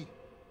 rookie.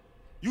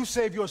 You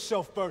save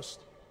yourself first.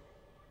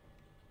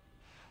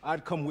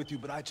 I'd come with you,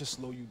 but I'd just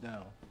slow you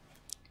down.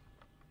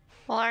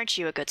 Well, aren't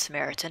you a good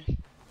Samaritan?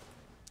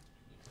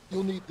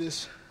 You'll need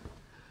this.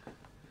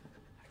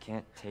 I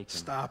can't take him.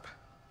 Stop.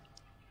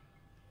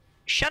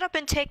 Shut up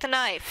and take the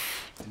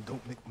knife. And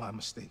don't make my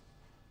mistake.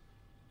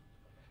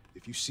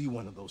 If you see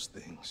one of those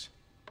things,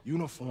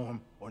 uniform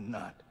or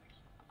not,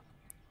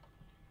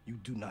 you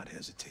do not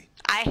hesitate.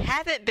 I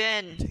haven't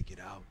been. Take it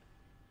out.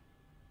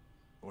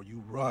 Or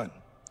you run.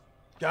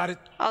 Got it?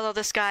 Although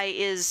this guy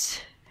is...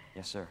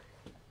 Yes, sir.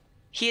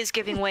 He is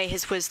giving away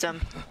his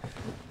wisdom.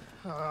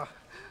 Washing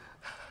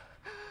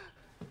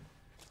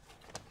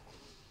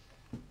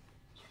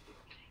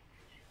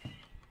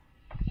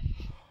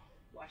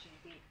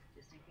your feet,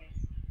 just in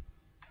case.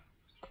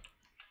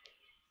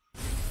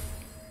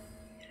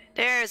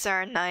 There's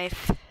our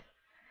knife.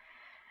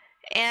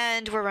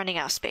 And we're running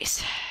out of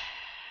space.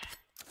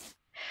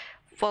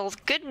 Well, the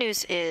good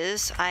news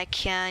is I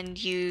can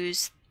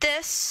use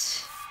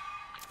this,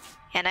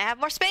 and I have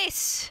more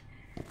space.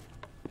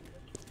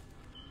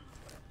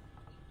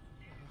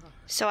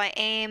 So I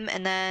aim,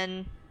 and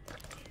then...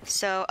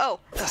 So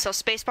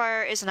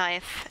spacebar is a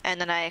knife,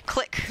 and then I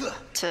click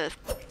to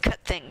cut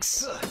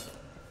things.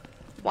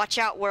 Watch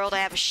out, world, I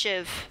have a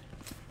shiv.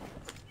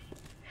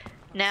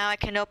 Now I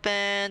can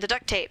open the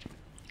duct tape,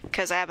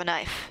 because I have a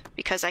knife,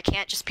 because I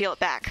can't just peel it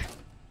back.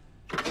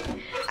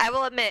 I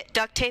will admit,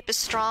 duct tape is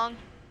strong,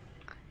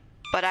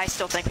 but I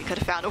still think we could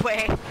have found a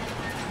way.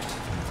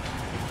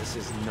 This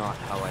is not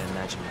how I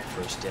imagined my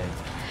first day.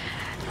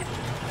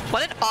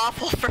 What an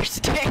awful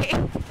first day.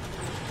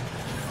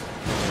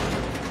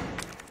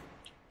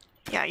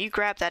 Yeah, you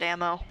grab that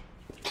ammo.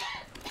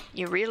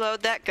 You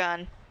reload that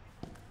gun.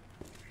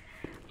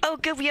 Oh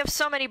good, we have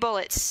so many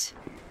bullets.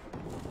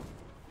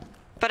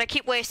 But I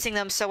keep wasting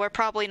them, so we're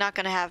probably not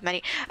gonna have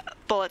many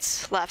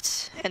bullets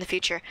left in the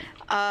future.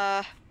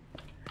 Oh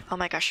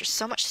my gosh, there's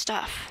so much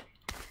stuff.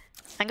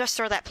 I'm gonna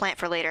store that plant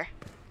for later.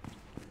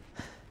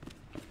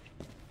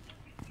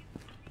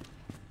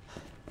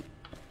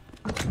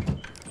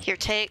 Here,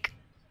 take...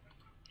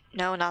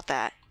 No, not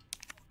that.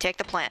 Take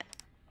the plant.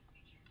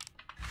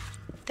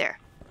 There.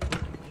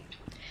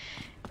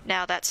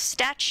 Now that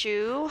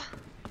statue...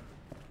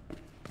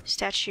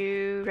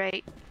 Statue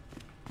right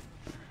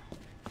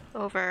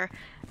over...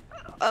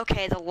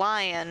 Okay, the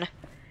lion.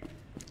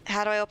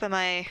 How do I open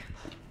my...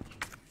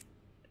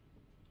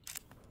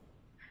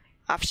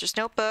 Officer's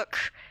notebook.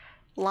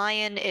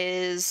 Lion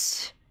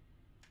is...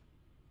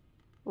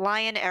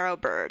 Lion, arrow,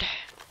 bird.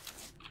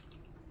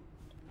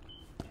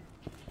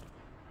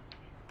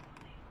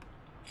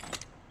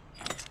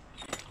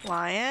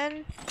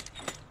 Lion.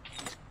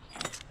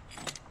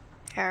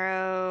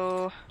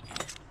 Arrow.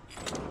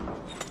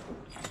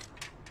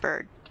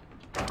 Bird.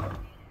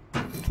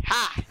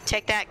 Ha!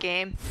 Take that,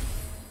 game.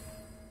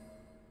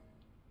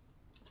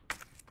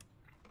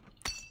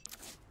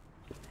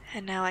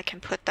 And now I can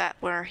put that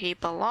where he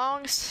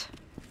belongs.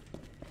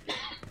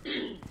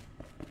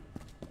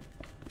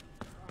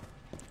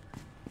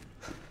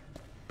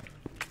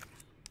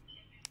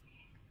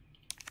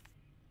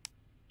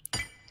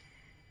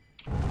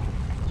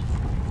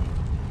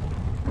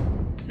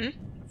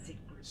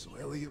 So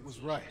Elliot was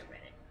right.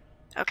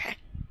 Okay.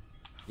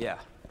 Yeah,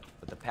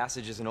 but the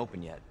passage isn't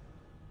open yet.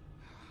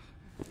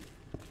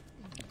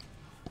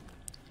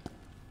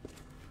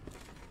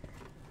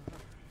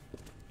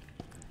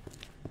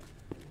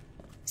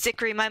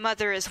 Zikri, my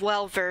mother is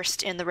well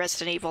versed in the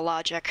Resident Evil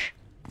logic.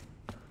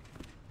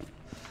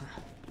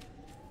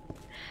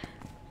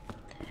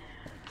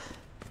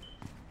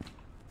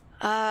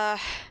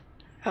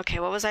 Okay,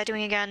 what was I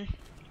doing again?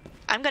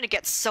 I'm gonna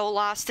get so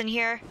lost in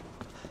here.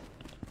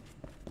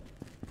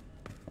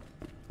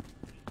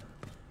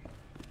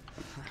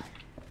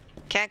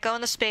 Can't go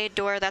in the spade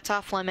door, that's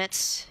off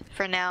limits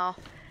for now.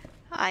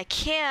 I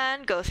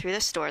can go through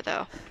this door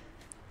though.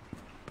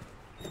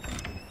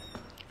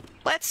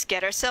 Let's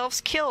get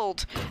ourselves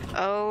killed.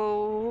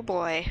 Oh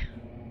boy.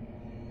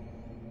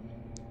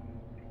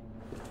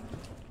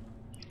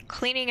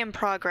 Cleaning in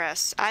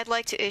progress. I'd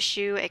like to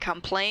issue a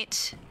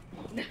complaint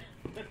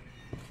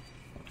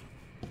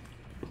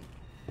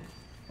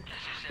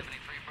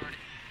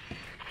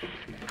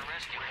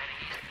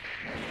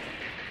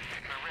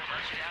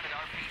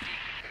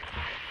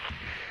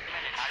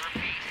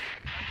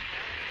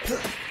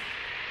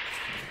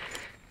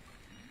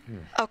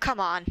Oh,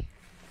 come on.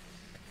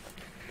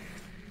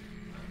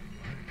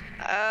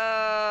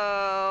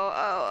 Oh.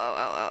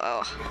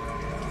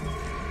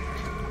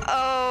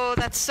 Oh,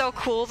 that's so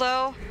cool,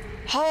 though.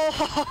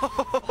 Oh.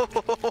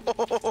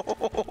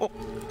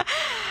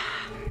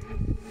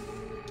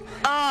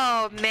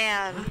 Oh,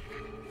 man.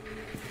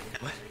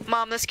 What?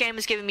 Mom, this game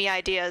is giving me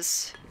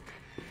ideas.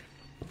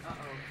 Uh-oh.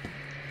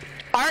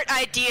 Art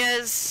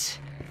ideas.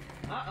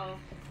 Uh-oh.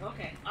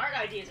 Okay. Art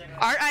ideas are good.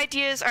 Art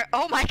ideas are.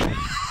 Oh my god.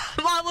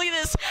 Mom, look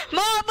at this.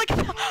 Mom, look at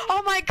that.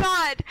 Oh my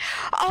god.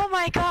 Oh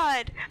my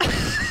god.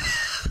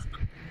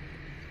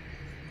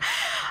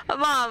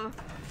 Mom.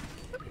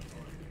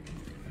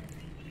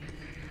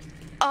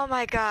 Oh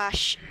my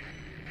gosh.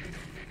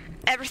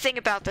 Everything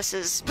about this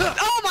is.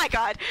 Oh my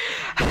god.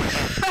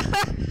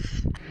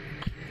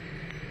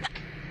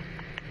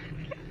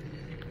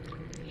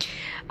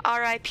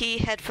 RIP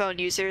headphone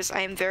users,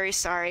 I am very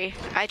sorry.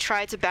 I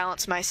tried to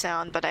balance my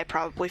sound, but I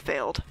probably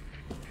failed.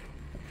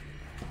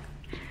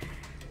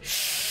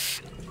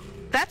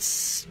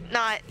 That's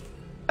not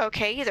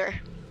okay either.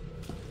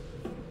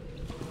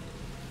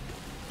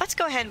 Let's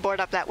go ahead and board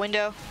up that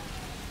window.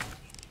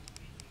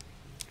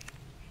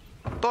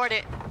 Board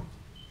it.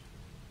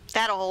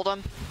 That'll hold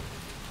them.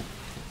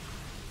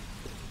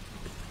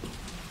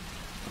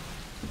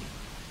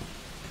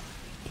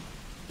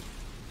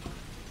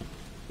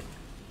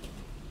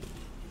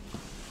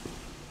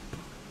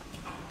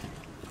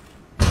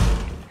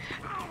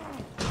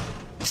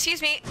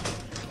 Excuse me.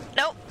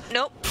 Nope,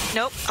 nope,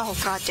 nope. Oh,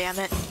 god damn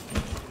it.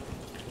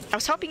 I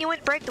was hoping you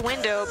wouldn't break the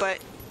window, but,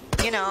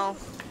 you know,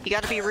 you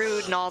gotta be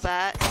rude and all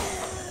that.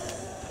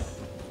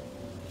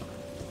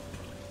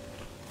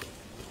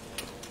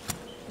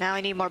 Now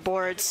I need more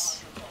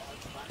boards.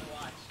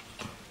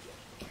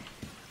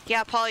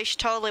 Yeah, Paul, you should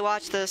totally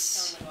watch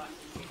this.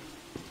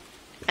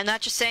 I'm not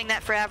just saying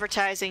that for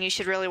advertising, you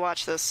should really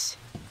watch this.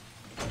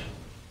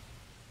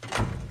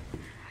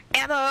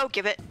 Ammo!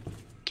 Give it.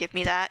 Give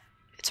me that.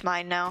 It's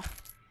mine now.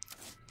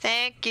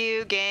 Thank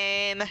you,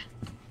 game.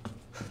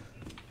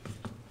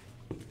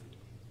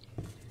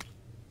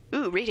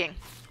 Ooh, reading.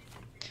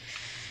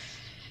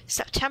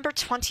 September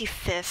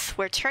 25th.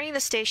 We're turning the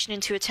station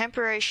into a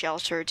temporary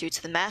shelter due to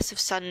the massive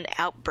sudden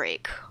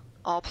outbreak.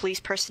 All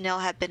police personnel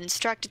have been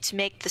instructed to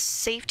make the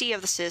safety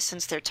of the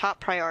citizens their top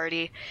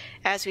priority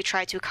as we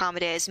try to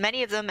accommodate as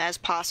many of them as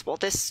possible.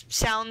 This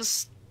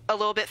sounds a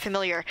little bit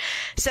familiar.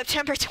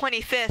 September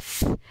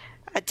 25th.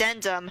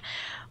 Addendum.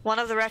 One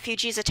of the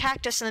refugees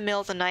attacked us in the middle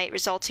of the night,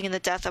 resulting in the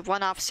death of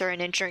one officer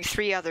and injuring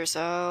 3 others.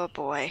 Oh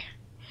boy.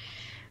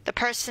 The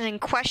person in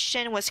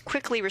question was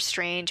quickly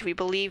restrained. We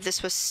believe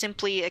this was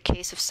simply a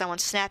case of someone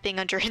snapping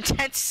under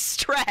intense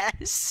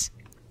stress.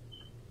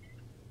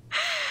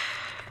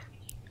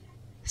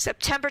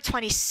 September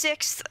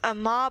 26th, a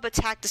mob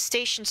attacked the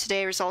station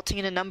today, resulting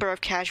in a number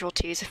of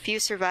casualties. A few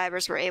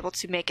survivors were able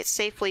to make it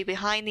safely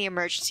behind the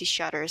emergency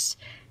shutters,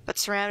 but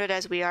surrounded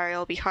as we are, it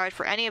will be hard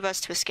for any of us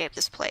to escape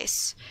this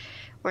place.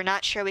 We're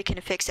not sure we can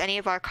fix any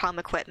of our comm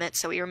equipment,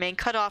 so we remain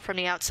cut off from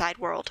the outside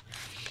world.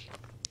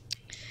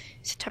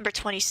 September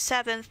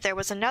 27th, there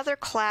was another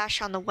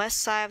clash on the west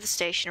side of the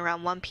station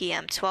around 1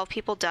 p.m. 12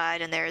 people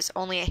died, and there is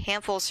only a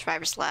handful of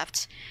survivors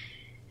left.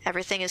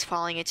 Everything is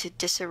falling into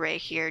disarray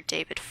here,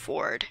 David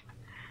Ford.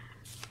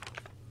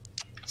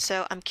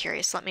 So, I'm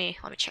curious. Let me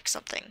check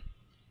something.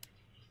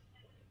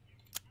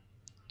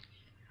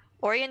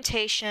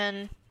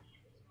 Orientation.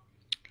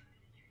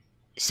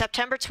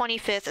 September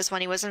 25th is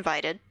when he was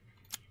invited.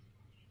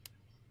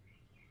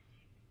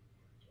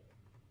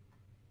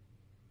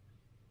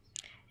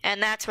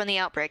 And that's when the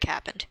outbreak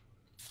happened.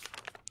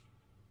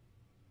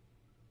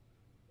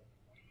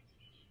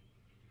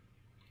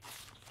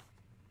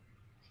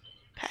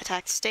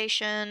 Attacked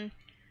station.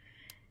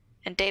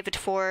 And David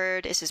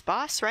Ford is his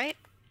boss, right?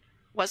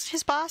 Was it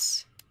his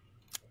boss?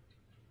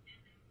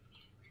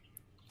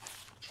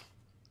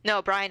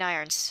 No, Brian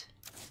Irons.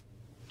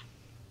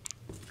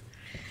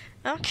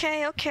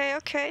 Okay.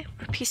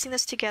 We're piecing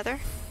this together.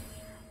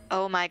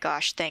 Oh my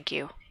gosh, thank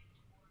you.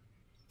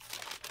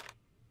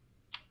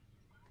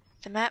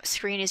 The map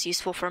screen is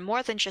useful for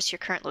more than just your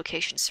current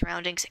location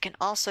surroundings. It can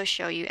also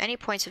show you any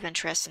points of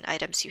interest and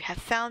items you have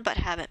found but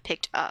haven't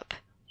picked up.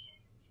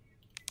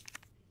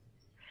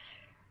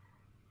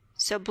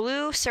 So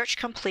blue, search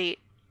complete,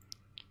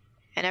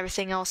 and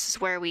everything else is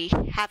where we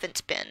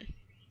haven't been.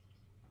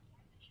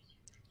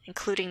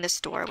 Including this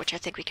door, which I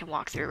think we can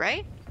walk through,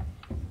 right?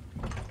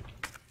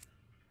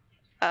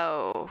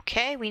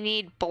 Okay, we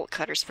need bolt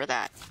cutters for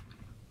that.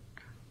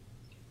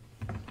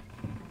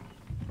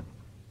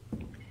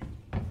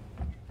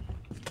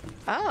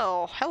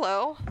 Oh,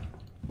 hello.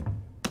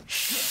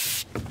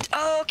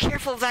 Oh,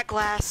 careful of that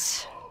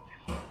glass.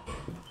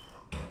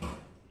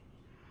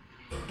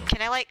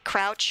 Can I, like,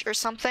 crouch or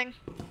something?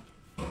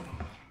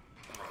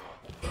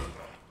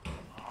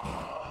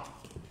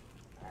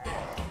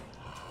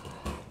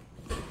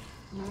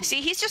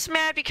 See, he's just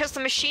mad because the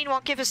machine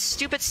won't give his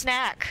stupid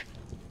snack.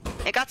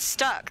 It got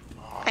stuck.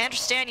 I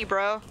understand you,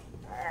 bro.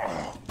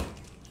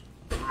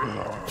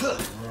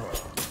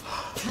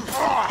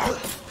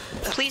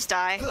 Please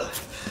die.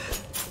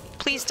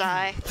 Please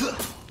die.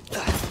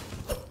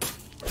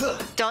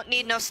 Don't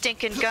need no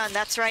stinking gun.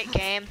 That's right,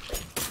 game.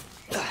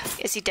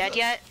 Is he dead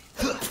yet?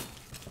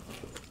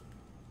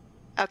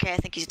 Okay, I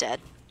think he's dead.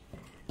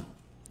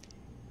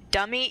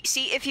 Dummy.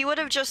 See, if you would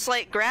have just,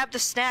 like, grabbed the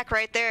snack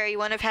right there, you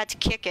wouldn't have had to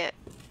kick it.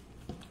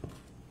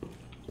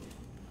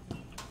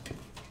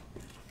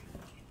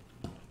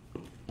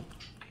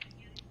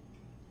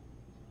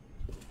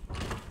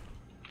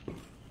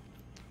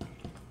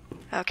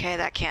 Okay,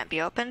 that can't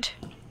be opened.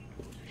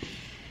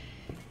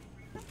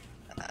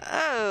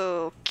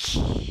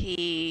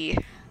 Okay.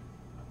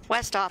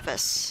 West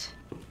office.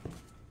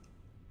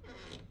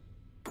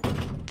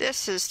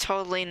 This is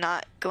totally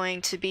not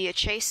going to be a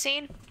chase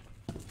scene.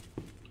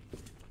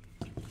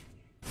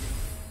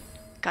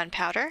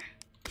 Gunpowder.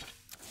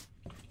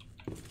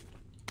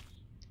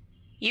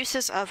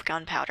 Uses of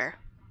gunpowder.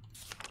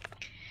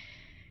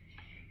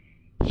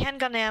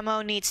 Handgun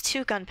ammo needs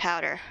 2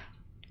 gunpowder.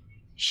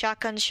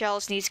 Shotgun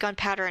shells needs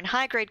gunpowder and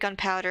high-grade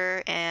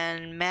gunpowder,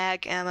 and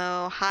mag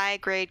ammo,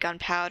 high-grade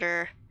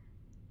gunpowder,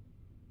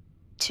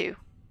 2.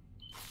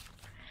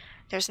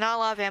 There's not a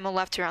lot of ammo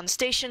left around the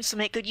station, so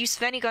make good use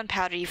of any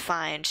gunpowder you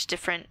find.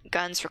 Different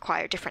guns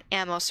require different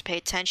ammo, so pay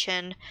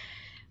attention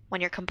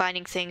when you're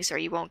combining things or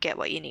you won't get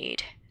what you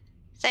need.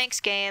 Thanks,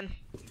 game.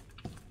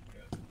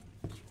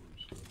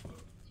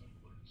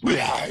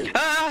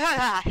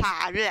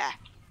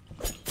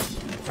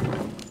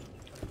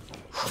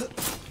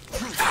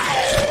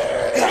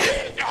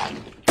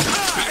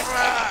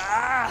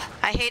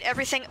 I hate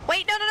everything.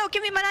 Wait, no,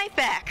 give me my knife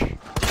back.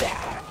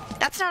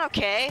 That's not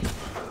okay.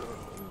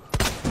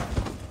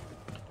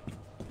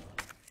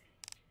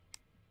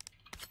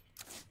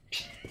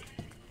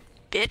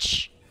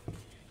 Bitch.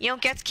 You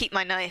don't get to keep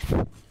my knife.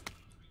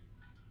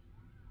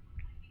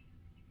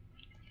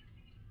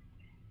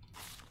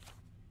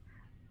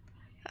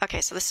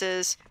 Okay, so this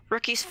is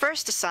Rookie's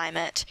first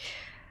assignment.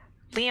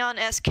 Leon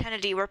S.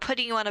 Kennedy, we're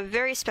putting you on a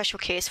very special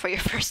case for your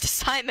first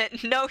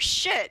assignment. No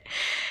shit!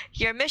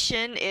 Your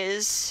mission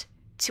is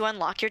to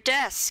unlock your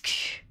desk.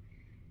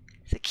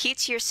 The key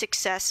to your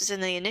success is in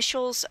the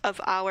initials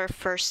of our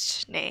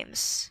first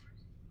names.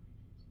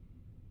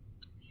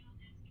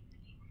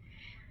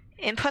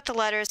 Input the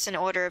letters in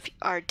order of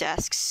our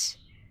desks.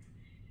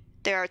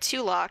 There are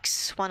 2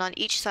 locks, one on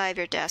each side of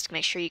your desk.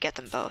 Make sure you get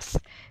them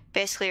both.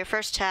 Basically, your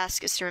first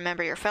task is to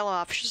remember your fellow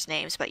officers'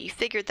 names, but you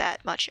figured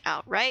that much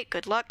out, right?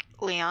 Good luck,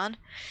 Leon.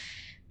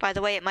 By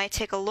the way, it might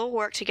take a little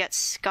work to get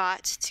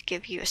Scott to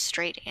give you a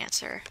straight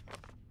answer.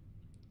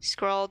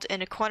 Scrawled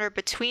in a corner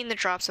between the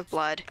drops of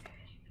blood.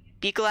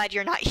 Be glad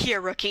you're not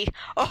here, Rookie.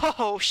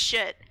 Oh,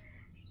 shit.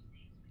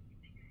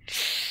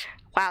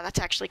 Wow, that's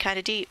actually kind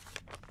of deep.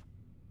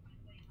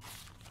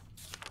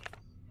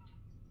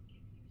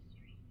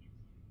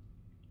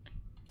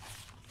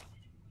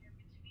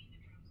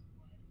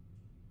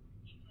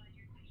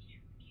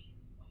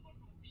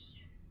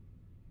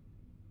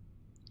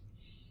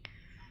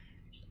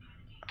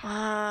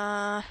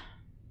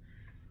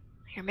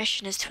 Your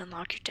mission is to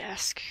unlock your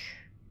desk.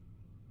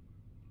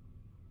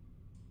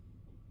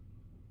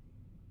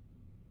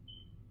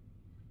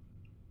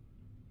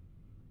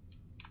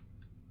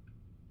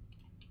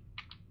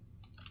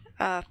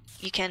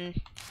 You can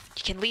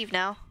leave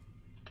now.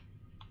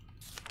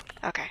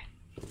 Okay.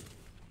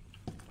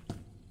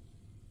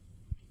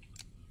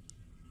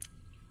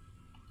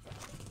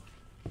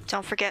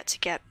 Don't forget to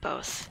get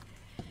both.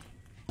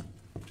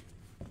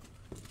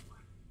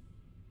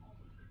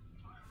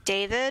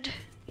 David.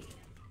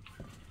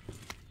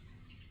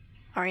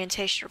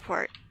 Orientation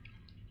report.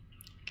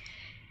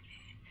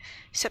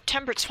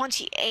 September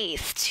 28th,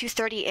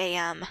 2:30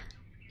 a.m.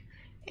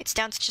 It's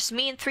down to just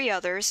me and 3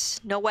 others.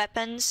 No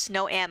weapons,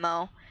 no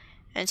ammo,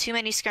 and too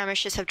many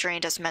skirmishes have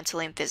drained us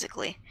mentally and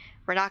physically.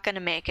 We're not going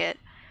to make it.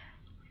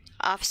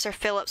 Officer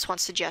Phillips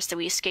once suggested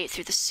we escape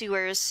through the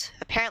sewers.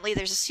 Apparently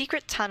there's a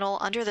secret tunnel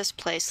under this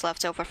place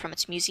left over from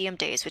its museum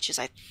days, which is,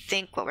 I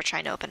think, what we're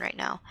trying to open right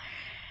now.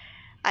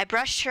 I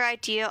brushed her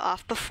idea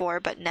off before,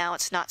 but now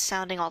it's not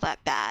sounding all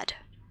that bad.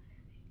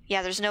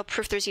 Yeah, there's no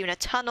proof there's even a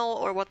tunnel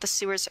or that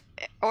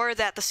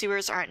the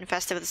sewers aren't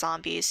infested with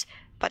zombies,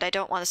 but I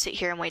don't want to sit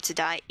here and wait to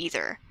die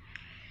either.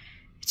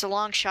 It's a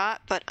long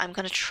shot, but I'm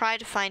going to try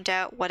to find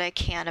out what I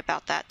can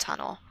about that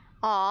tunnel.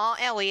 Aw,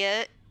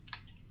 Elliot.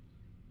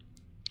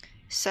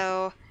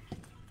 So,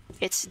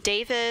 it's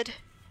David,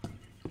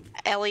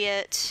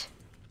 Elliot,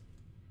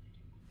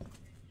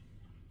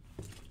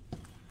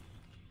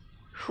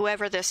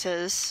 whoever this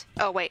is.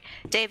 Oh, wait.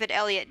 David,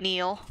 Elliot,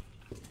 Neil.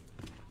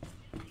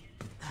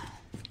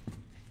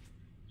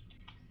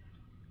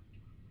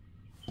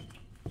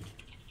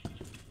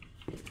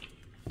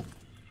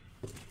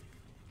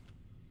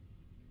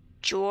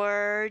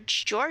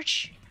 George,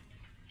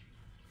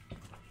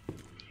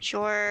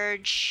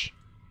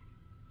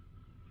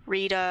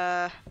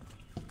 Rita,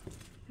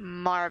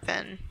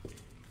 Marvin.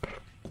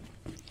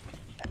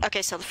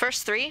 Okay, so the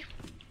first 3.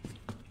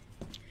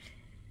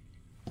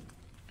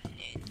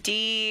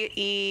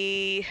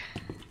 D-E-N.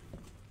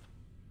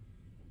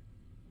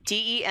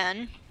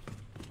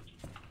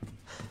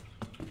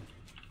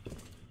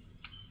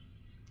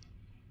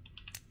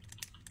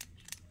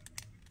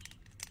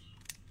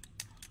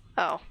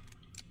 Oh.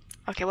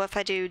 Okay, what if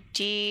I do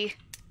D,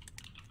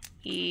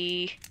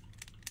 E,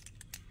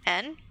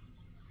 N?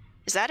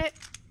 Is that it?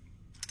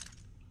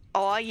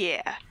 Oh,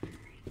 yeah.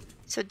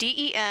 So D,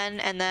 E, N,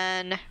 and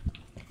then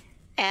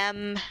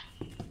M,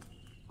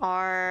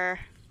 R,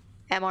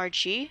 M, R,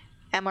 G?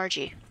 M, R,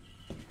 G.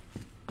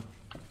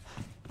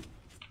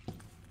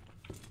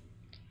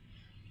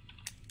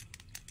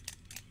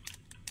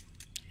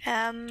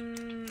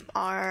 M,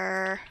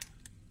 R,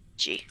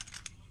 G.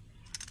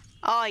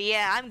 Oh,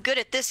 yeah, I'm good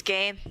at this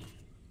game.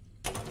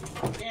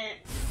 Yeah.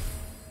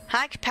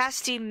 High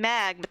capacity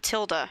mag,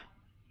 Matilda.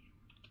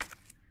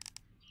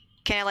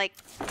 Can I, like,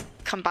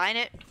 combine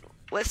it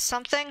with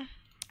something?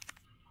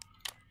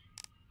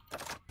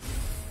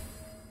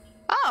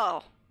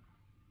 Oh!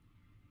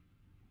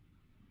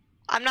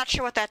 I'm not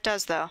sure what that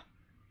does, though.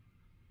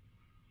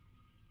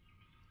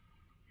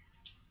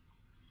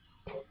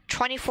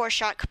 24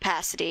 shot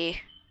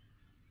capacity.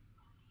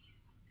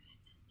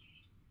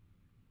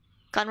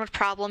 Gun with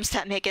problems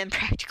that make it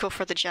impractical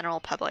for the general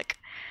public.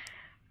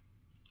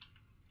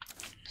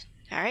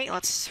 Alright,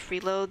 let's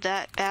reload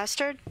that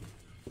bastard.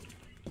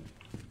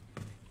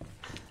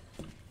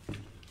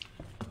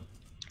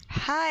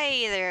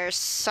 Hi there,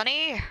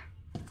 Sonny.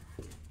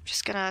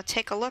 Just gonna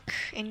take a look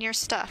in your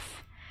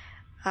stuff.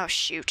 Oh,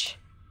 shoot.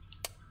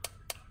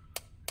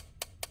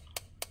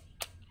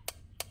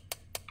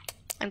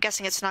 I'm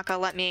guessing it's not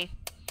gonna let me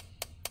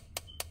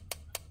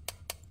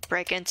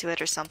break into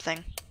it or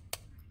something.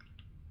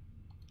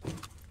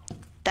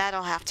 That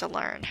I'll have to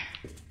learn.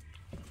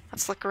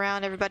 Let's look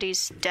around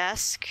everybody's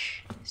desk,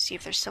 see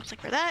if there's something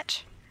for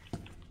that.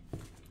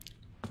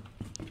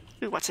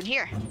 Ooh, what's in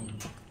here?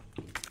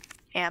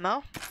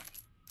 Ammo.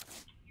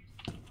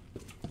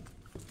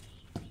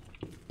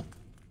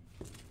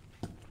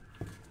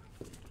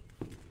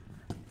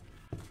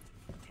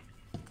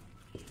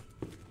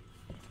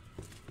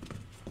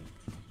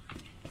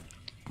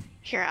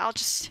 Here, I'll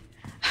just...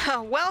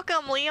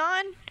 Welcome,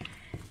 Leon!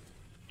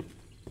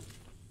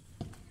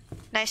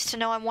 Nice to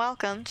know I'm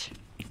welcomed.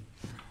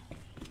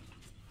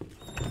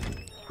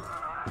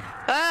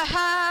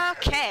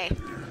 Okay.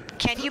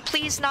 Can you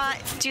please not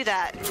do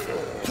that?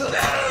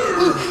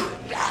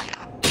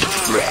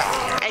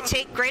 I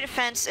take great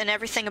offense in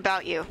everything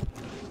about you.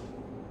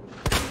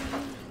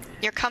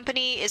 Your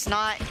company is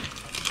not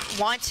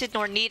wanted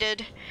nor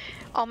needed.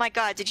 Oh my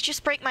god, did you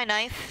just break my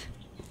knife?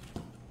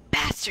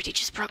 Bastard, he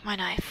just broke my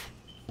knife.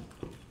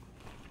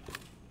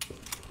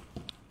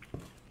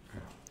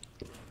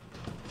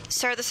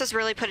 Sir, this has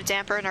really put a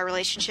damper in our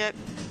relationship.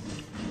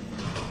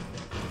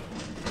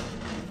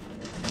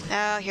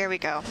 Oh, here we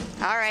go.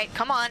 Alright,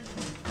 come on.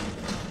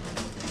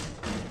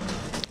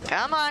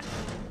 Come on.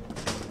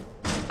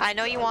 I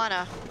know you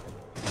wanna.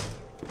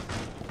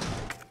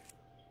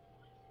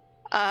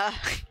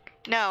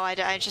 No,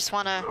 I just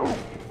wanna...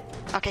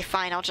 Okay,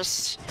 fine, I'll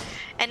just...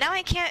 And now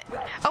I can't...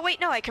 Oh, wait,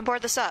 no, I can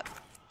board this up.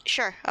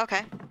 Sure,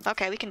 okay.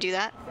 Okay, we can do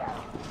that.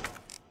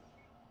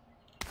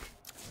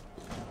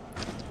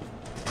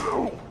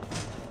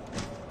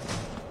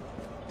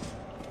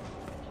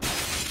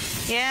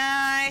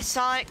 Yeah, I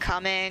saw it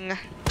coming.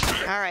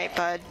 Alright,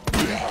 bud.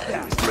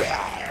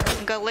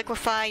 I'm gonna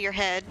liquefy your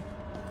head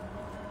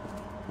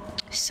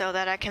so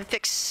that I can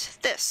fix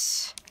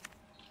this.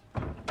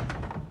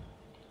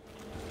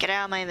 Get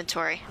out of my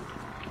inventory.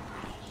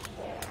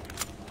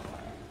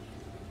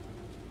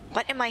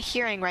 What am I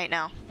hearing right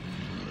now?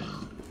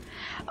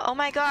 Oh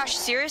my gosh,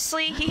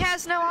 seriously? He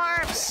has no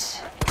arms!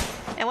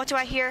 And what do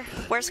I hear?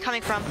 Where's it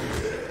coming from?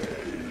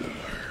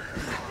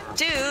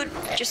 Dude,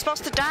 you're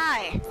supposed to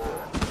die!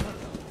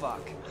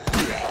 Fuck.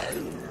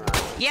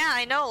 Yeah,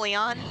 I know,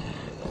 Leon.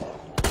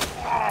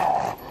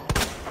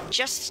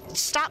 Just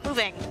stop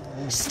moving.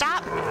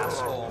 Stop.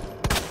 Asshole.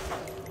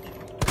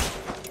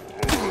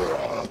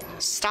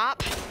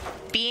 Stop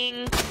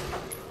being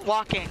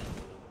walking.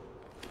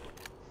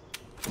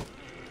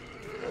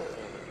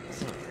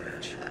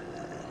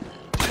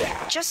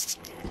 Just...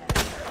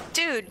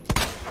 Dude.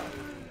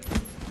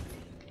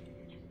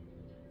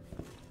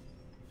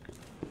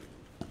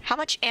 How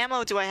much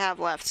ammo do I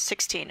have left?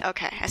 16.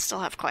 Okay, I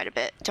still have quite a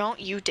bit. Don't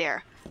you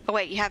dare. Oh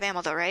wait, you have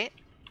ammo though, right?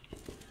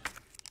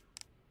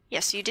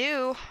 Yes, you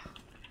do.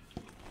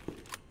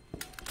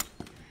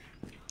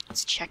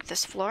 Let's check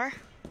this floor.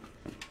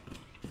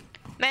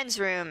 Men's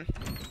room.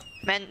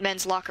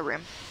 Men's locker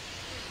room.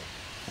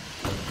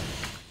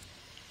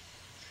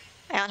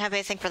 I don't have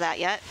anything for that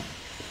yet.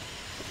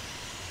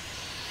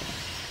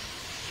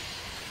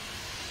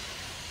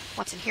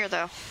 What's in here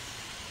though?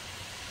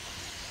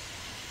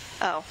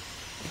 Oh.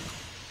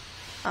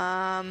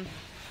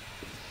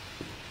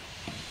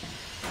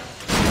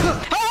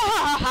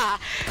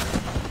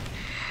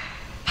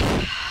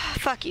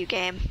 Fuck you,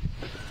 game.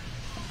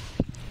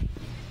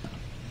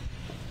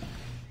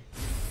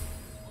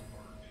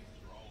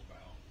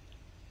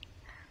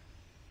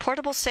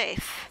 Portable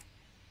safe.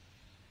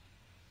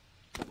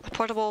 A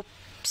portable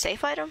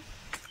safe item?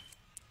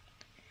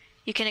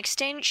 You can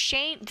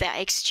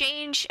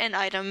exchange an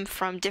item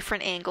from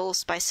different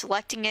angles by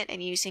selecting it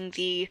and using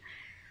the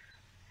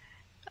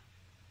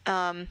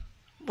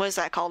what is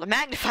that called? A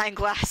magnifying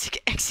glass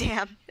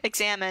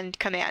examine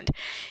command.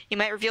 You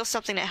might reveal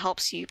something that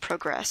helps you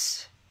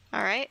progress.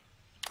 Alright.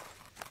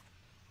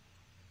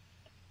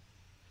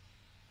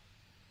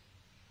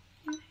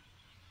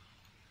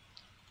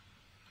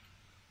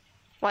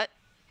 What?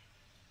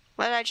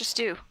 What did I just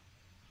do?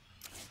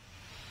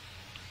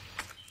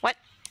 What?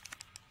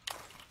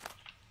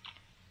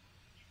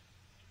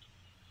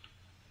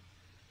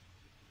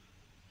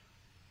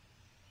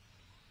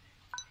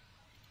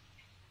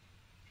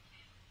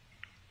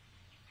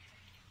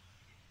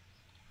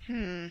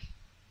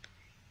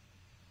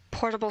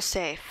 Portable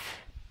safe.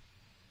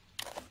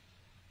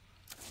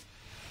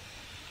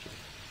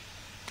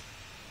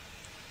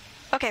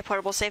 Okay,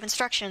 portable safe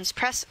instructions.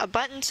 Press a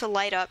button to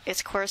light up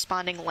its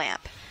corresponding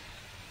lamp.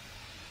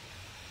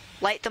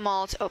 Light them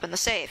all to open the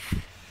safe.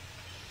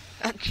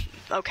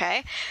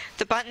 Okay.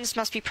 The buttons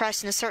must be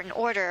pressed in a certain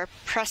order.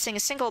 Pressing a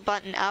single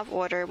button out of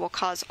order will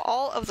cause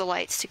all of the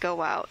lights to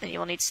go out, and you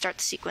will need to start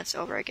the sequence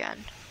over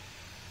again.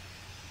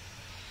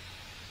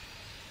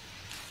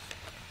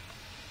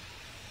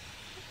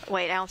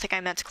 Wait, I don't think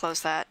I meant to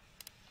close that.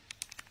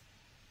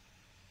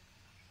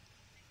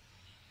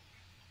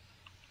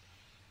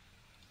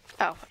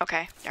 Oh,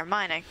 okay. Never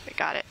mind, I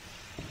got it.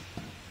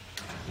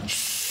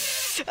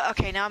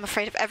 Okay, now I'm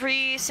afraid of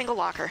every single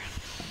locker.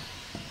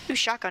 Ooh,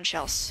 shotgun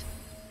shells.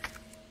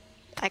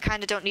 I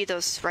kinda don't need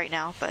those right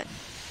now, but...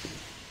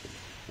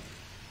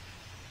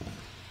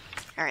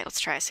 Alright, let's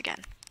try this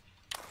again.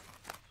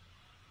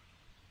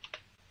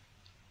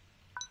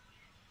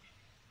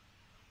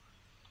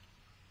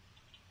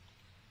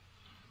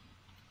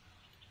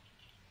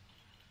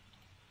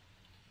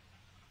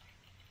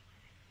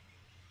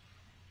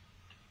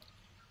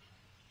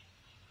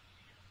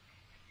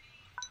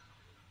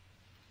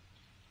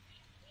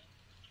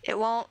 It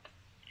won't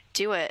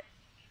do it.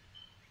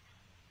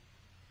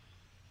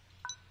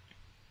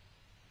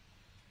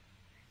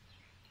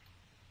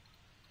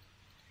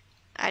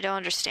 I don't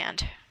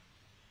understand.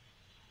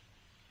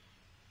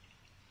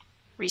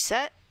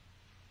 Reset?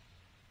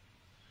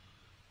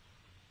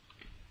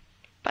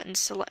 Button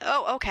select.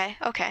 Oh, okay,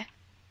 okay.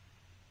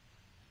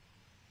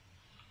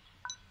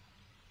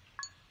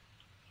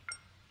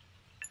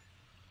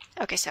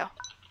 Okay, so.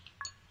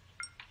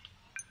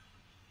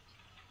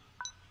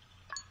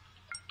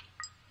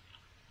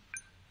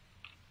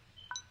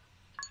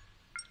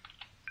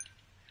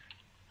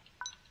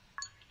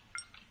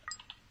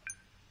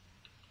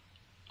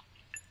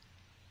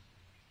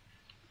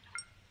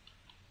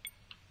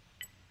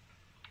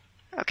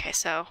 Okay,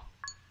 so.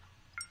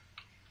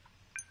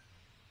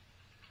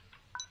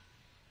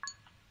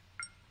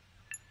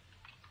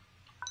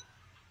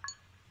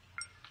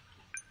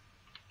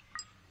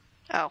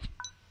 Oh.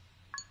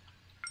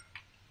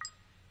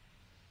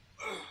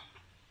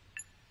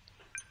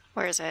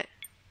 Where is it?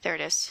 There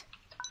it is.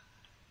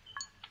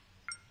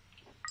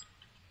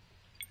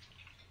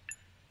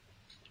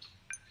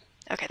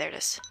 Okay, there it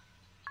is.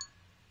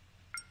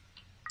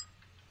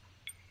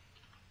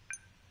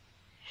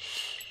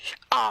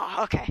 Oh,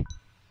 okay.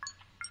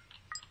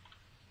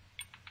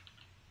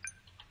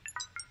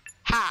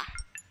 Ha!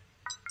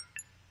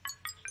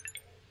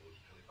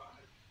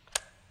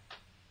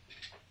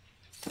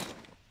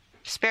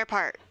 Spare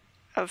part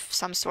of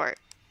some sort.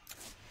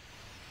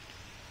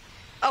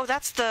 Oh,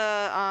 that's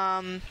the,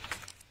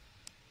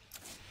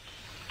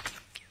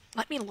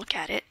 let me look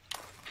at it.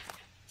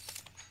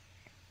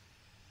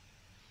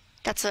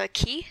 That's a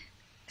key?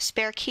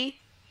 Spare key?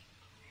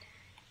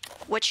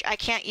 Which I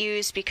can't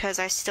use because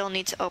I still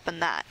need to open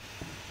that.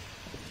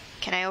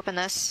 Can I open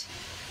this?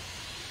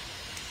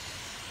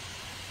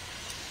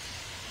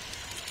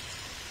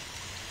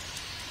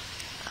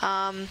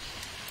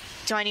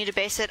 Do I need to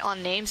base it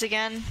on names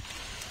again?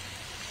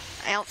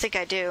 I don't think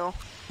I do.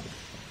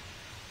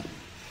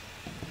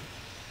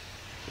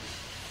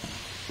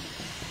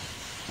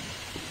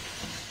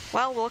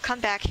 Well, we'll come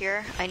back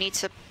here. I need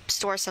to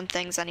store some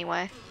things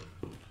anyway.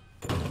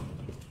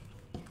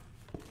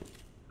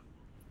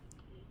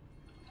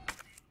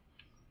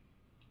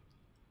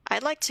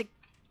 I'd like to...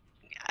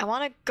 I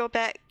want to go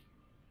back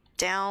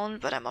down,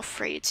 but I'm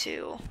afraid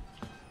to.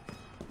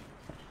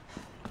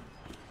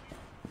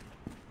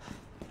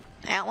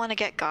 I don't want to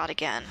get got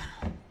again.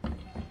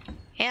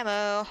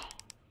 Ammo!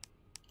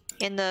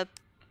 In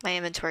my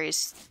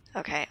inventories.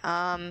 Okay,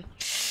 I'll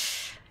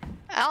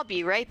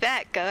be right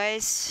back,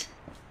 guys.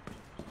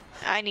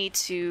 I need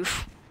to...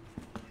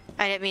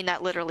 I didn't mean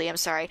that literally, I'm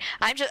sorry.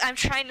 I'm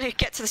trying to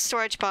get to the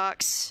storage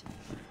box.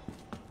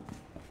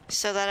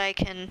 So that I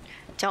can...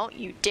 Don't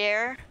you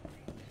dare.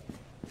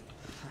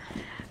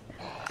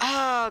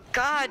 Oh,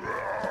 God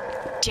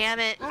damn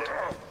it.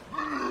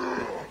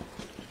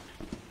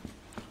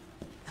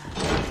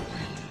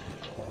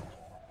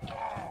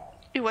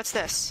 Ooh, what's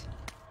this?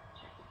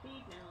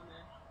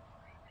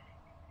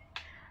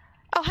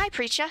 Oh, hi,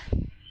 Preacher.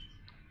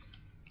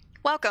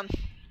 Welcome.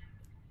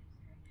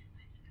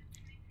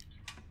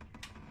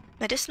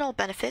 Medicinal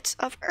benefits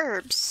of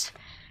herbs.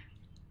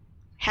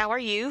 How are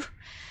you?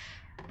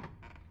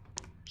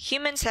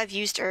 Humans have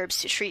used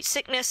herbs to treat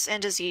sickness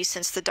and disease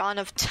since the dawn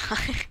of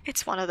time.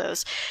 It's one of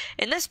those.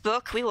 In this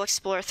book, we will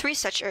explore 3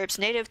 such herbs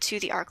native to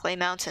the Arklay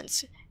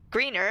Mountains.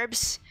 Green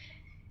herbs,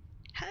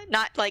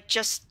 not like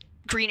just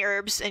green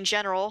herbs in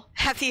general,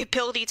 have the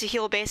ability to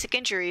heal basic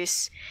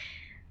injuries,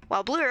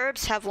 while blue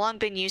herbs have long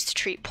been used to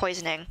treat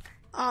poisoning.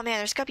 Oh man,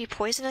 there's gotta be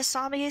poisonous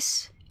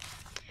zombies?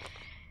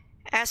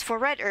 As for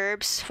red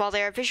herbs, while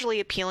they are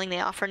visually appealing,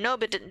 they offer no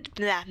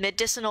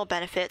medicinal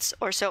benefits,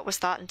 or so it was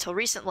thought until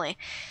recently.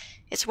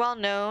 It's well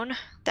known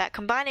that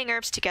combining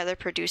herbs together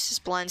produces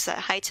blends that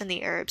heighten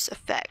the herb's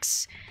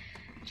effects,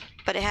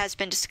 but it has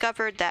been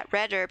discovered that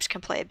red herbs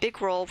can play a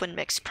big role when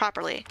mixed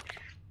properly.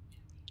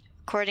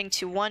 According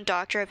to one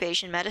doctor of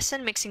Asian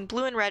medicine, mixing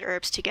blue and red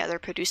herbs together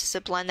produces a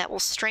blend that will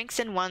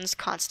strengthen one's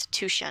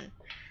constitution.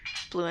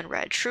 Blue and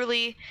red.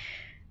 Truly,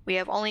 we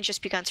have only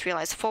just begun to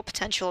realize the full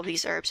potential of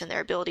these herbs and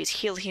their ability to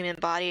heal the human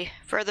body.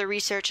 Further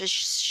research is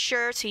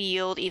sure to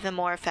yield even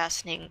more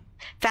fascinating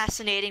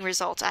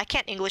results. I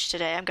can't English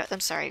today. I'm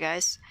sorry,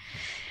 guys.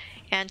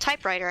 And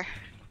typewriter.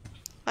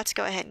 Let's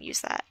go ahead and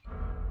use that.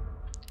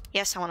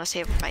 Yes, I want to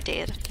save my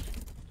data.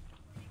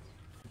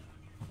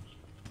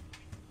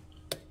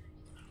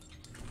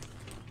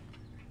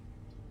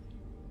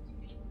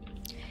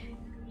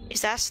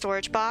 Is that a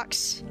storage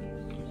box?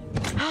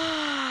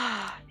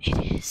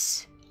 It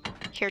is.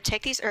 Here,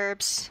 take these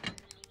herbs.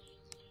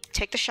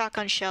 Take the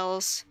shotgun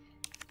shells.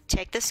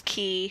 Take this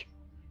key.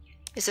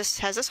 Has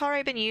this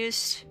already been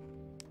used?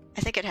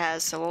 I think it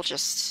has, so we'll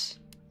just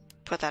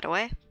put that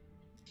away.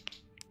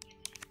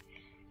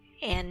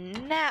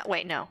 And now,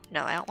 wait, no,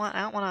 I don't want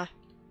to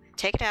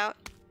take it out.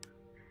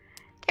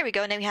 There we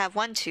go. Now we have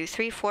 1, 2,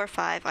 3, 4,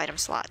 5 item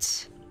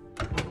slots.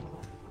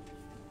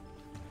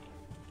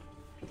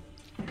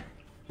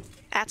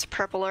 That's a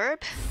purple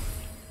herb.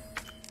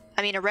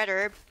 I mean a red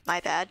herb, my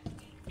bad.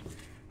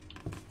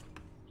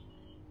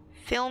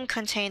 Film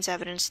contains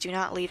evidence, do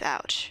not leave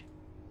out.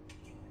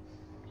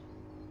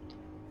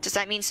 Does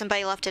that mean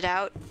somebody left it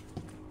out?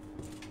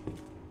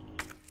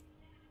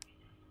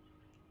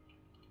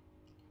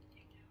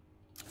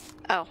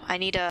 Oh, I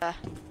need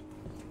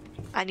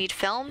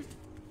film,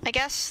 I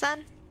guess,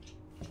 then?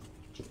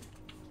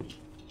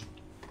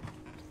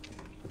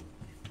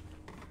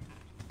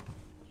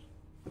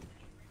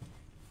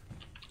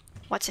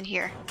 What's in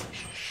here?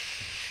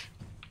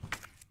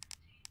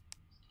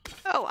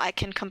 Oh, I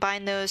can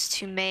combine those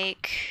to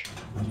make...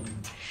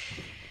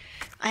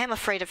 I am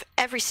afraid of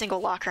every single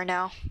locker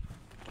now.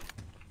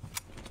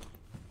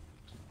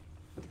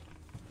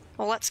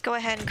 Well, let's go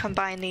ahead and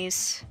combine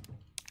these.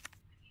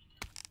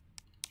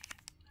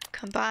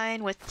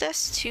 Combine with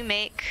this to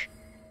make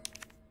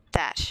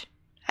that.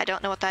 I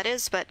don't know what that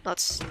is, but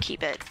let's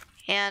keep it.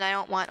 And I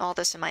don't want all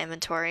this in my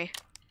inventory.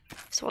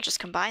 So we'll just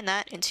combine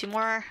that into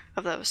more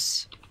of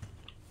those.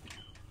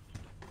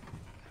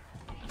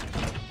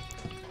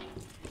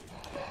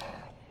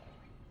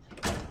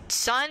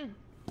 Son,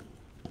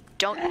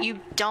 don't,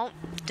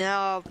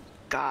 oh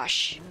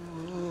gosh.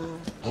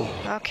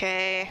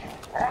 Okay.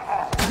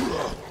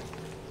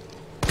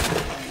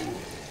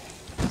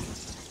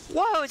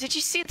 Whoa, did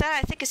you see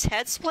that? I think his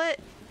head split.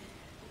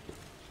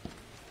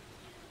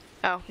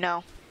 Oh,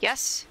 no.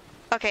 Yes?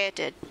 Okay, it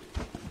did.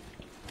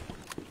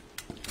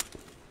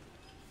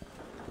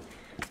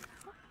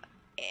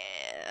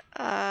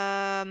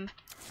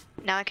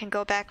 Now I can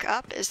go back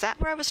up. Is that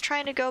where I was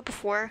trying to go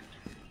before?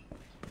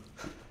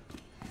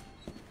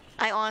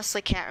 I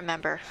honestly can't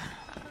remember.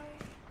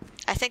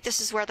 I think this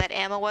is where that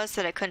ammo was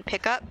that I couldn't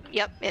pick up.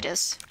 Yep, it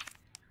is.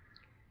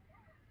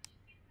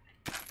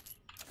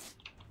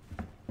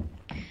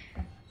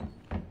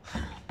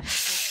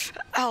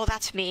 Oh,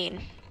 that's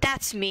mean.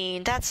 That's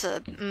mean. That's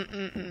a...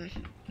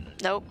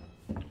 Nope.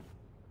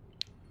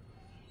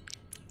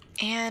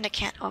 And I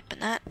can't open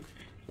that.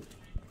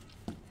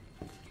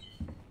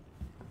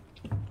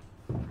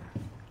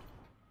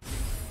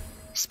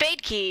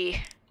 Spade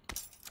key.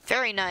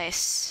 Very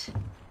nice.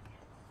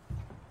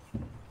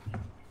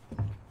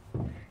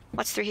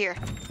 What's through here?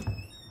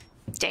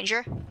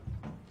 Danger?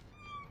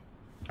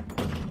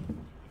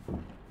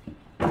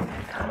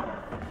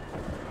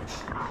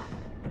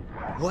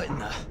 What in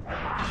the...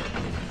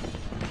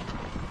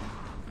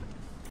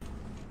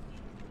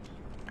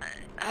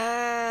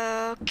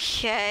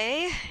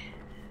 Okay.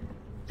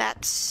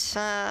 That's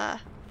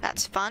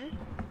fun.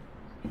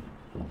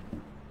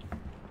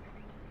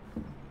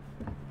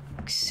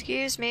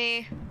 Excuse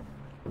me.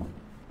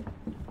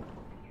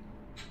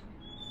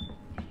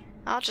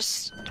 I'll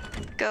just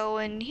go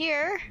in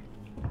here.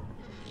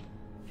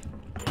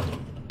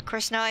 Of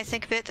course, now I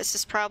think of it, this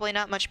is probably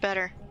not much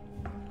better.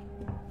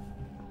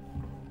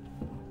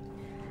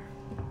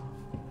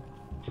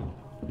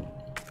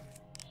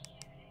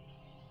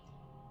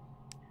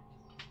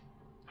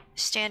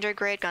 Standard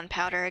grade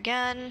gunpowder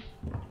again.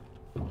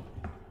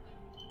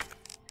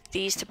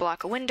 These to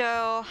block a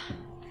window.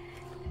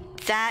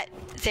 That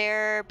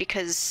there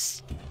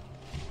because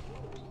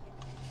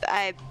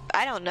I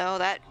don't know,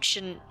 that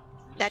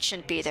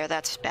shouldn't be there.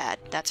 That's bad.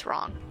 That's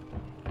wrong.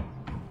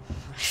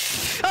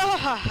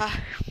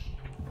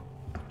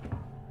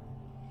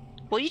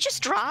 Will you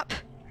just drop?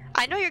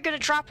 I know you're gonna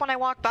drop when I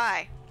walk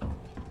by.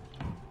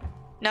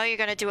 No, you're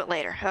gonna do it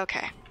later.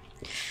 Okay.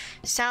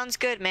 Sounds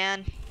good,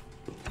 man.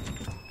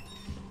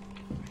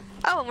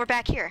 Oh, and we're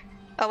back here.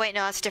 Oh wait,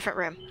 no, that's a different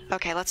room.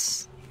 Okay,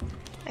 let's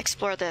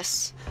explore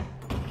this.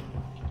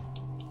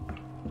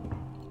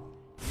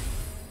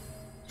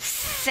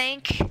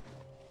 Thank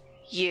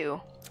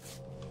you.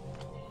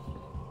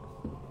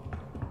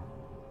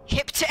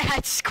 Hip to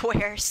add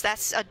squares.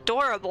 That's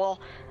adorable.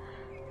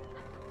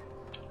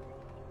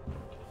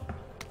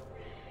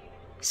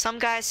 Some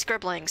guy's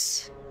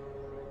scribblings.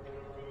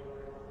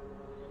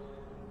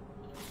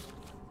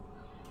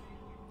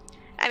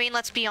 I mean,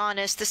 let's be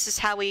honest, this is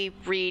how we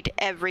read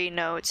every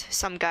note.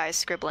 Some guy's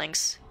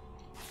scribblings.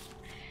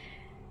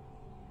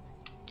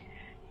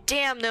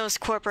 Damn those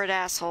corporate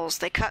assholes.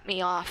 They cut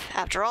me off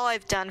after all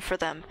I've done for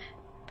them.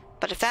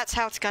 But if that's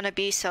how it's gonna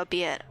be, so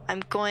be it.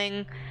 I'm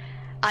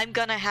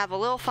gonna have a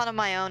little fun of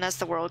my own as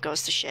the world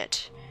goes to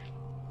shit.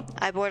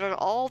 I boarded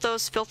all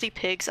those filthy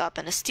pigs up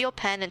in a steel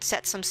pen and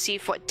set some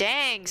C4.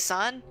 Dang,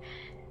 son!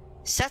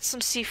 Set some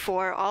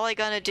C4. All I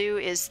gonna do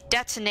is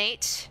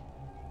detonate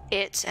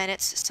it, and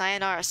it's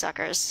sayonara,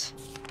 suckers.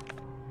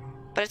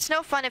 But it's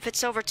no fun if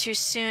it's over too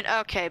soon.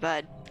 Okay,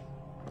 bud.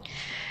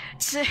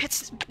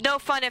 It's no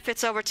fun if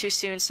it's over too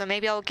soon, so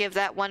maybe I'll give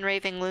that one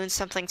raving loon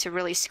something to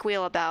really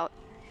squeal about.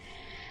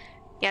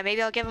 Yeah,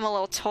 maybe I'll give him a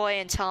little toy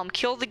and tell him,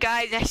 kill the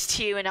guy next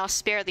to you and I'll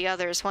spare the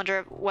others.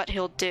 Wonder what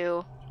he'll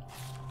do.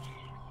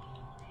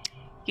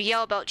 You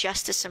yell about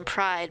justice and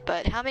pride,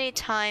 but how many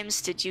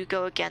times did you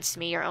go against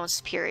me, your own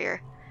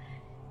superior?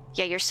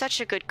 Yeah, you're such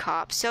a good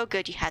cop. So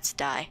good you had to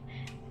die.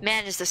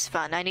 Man, is this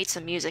fun. I need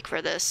some music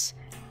for this.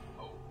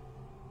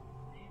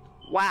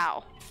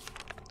 Wow.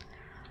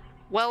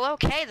 Well,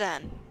 okay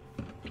then.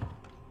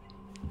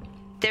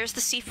 There's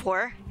the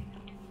C4.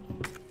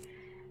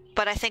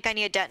 But I think I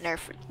need a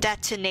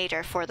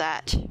detonator for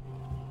that.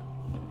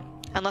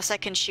 Unless I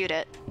can shoot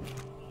it.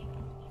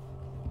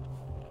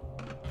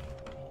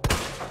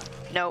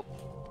 Nope.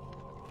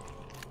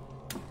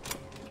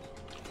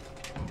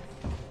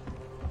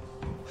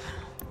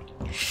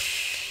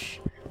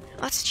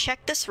 Let's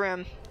check this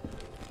room.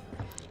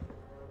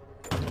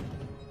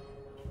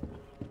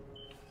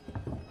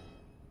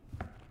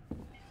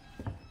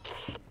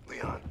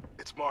 Leon,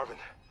 it's Marvin.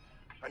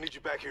 I need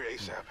you back here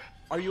ASAP.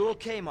 Are you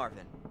okay,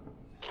 Marvin?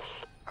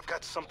 I've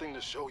got something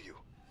to show you.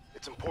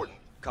 It's important.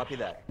 Copy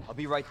that. I'll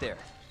be right there.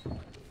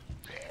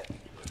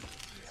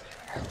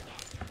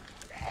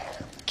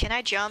 Can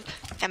I jump?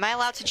 Am I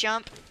allowed to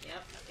jump?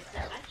 Yep.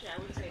 Actually, I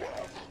would say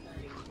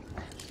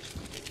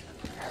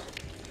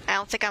I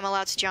don't think I'm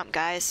allowed to jump,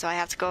 guys, so I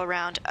have to go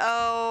around.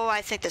 Oh,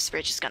 I think this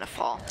bridge is gonna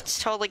fall.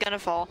 It's totally gonna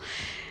fall.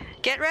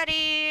 Get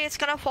ready! It's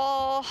gonna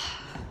fall!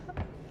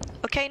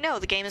 Okay, no,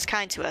 the game is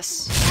kind to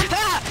us.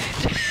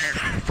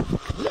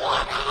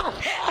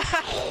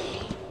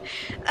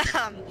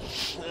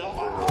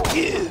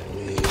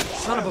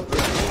 Son of a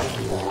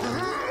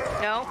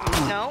bitch. No,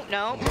 no,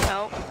 no,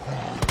 no.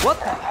 What?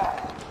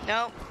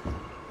 No.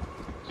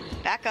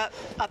 Back up.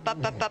 Up,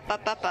 up, up, up,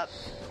 up, up, up.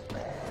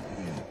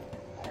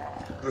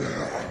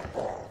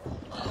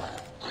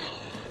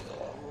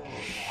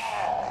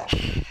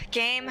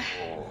 Game.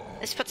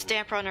 This puts a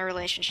damper on our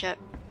relationship.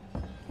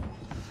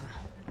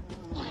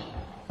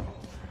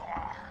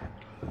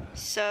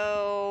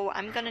 So,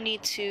 I'm gonna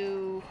need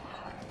to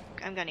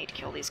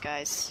kill these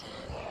guys.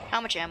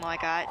 How much ammo I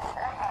got?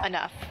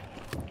 Enough.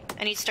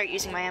 I need to start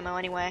using my ammo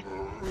anyway.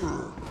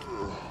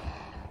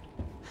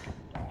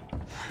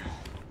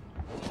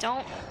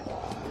 Don't,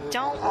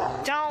 no,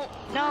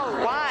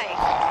 why?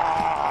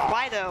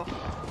 Why though?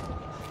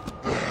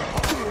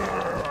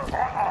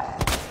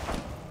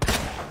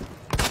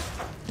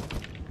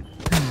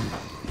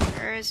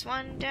 There's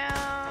one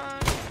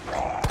down.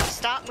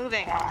 Stop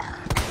moving.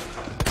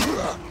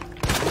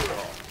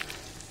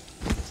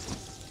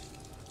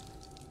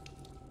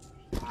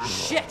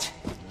 Shit!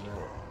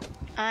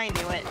 I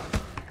knew it.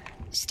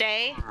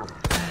 Stay.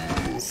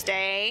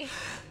 Stay.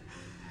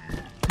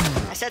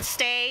 I said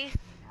stay.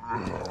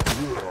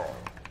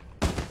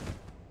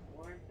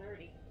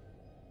 4:30.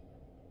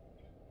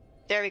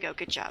 There we go,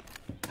 good job.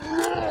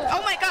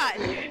 Oh my god!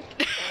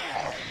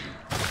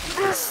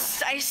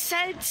 I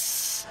said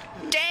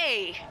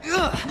stay!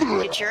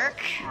 You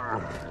jerk.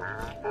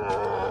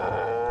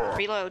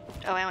 Reload.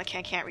 Oh, I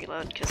can't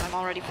reload because I'm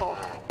already full.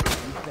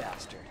 You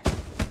bastard.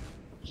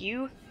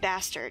 You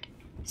bastard.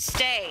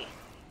 Stay!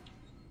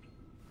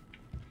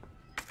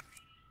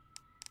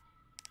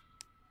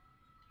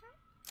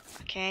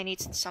 Okay, I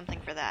need something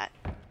for that.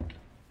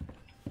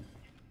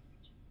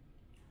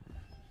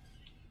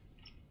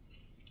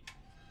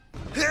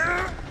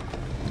 There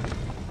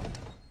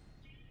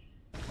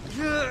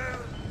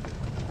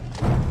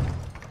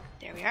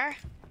we are.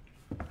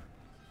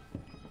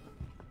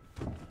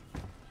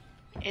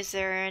 Is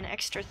there an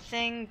extra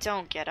thing?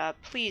 Don't get up.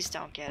 Please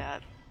don't get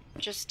up.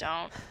 Just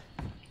don't.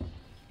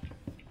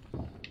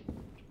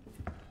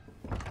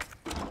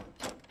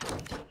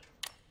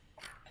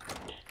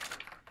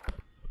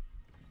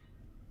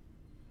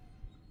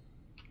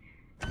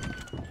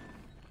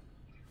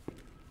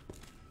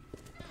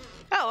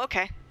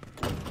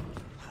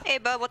 Hey,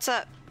 bud, what's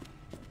up?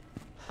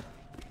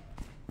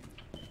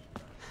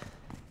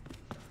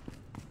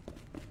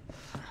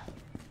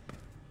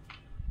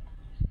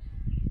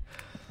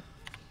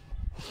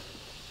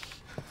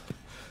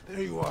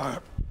 There you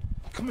are.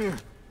 Come here.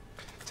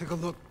 Take a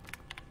look.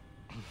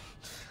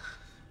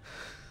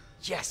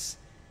 Yes!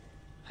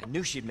 I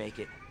knew she'd make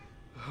it.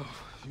 Oh,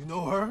 you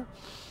know her?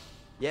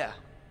 Yeah.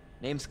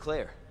 Name's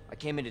Claire. I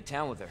came into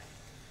town with her.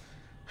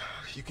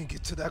 You can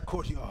get to that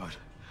courtyard.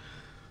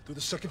 Through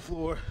the second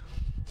floor.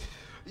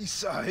 East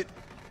side.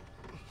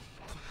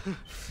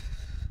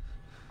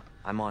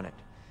 I'm on it.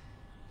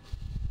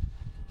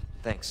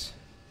 Thanks,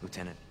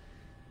 Lieutenant.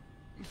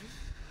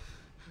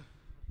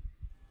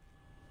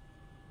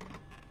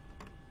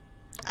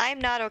 I'm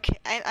not okay.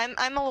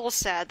 I'm a little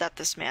sad that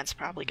this man's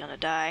probably gonna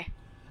die.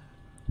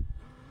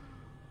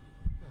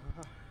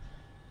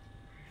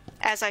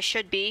 As I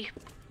should be.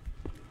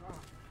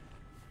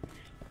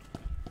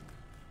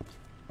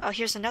 Oh,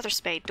 here's another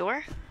spade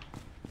door.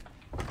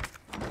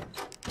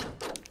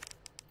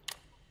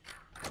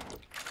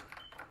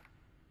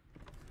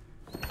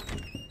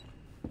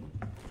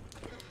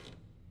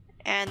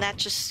 And that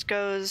just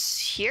goes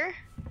here?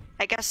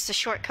 I guess it's a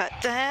shortcut.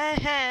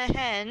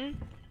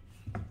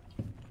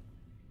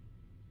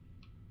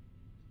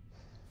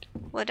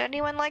 Would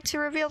anyone like to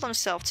reveal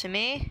themselves to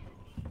me?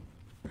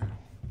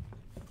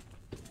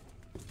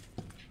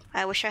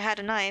 I wish I had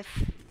a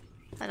knife.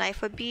 A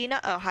knife would be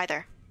oh, hi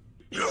there.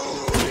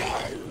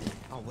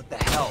 Oh, what the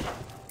hell?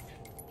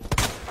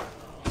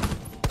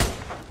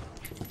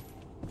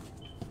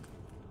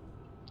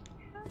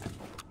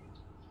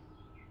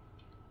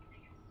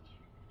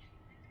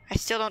 I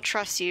still don't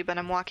trust you, but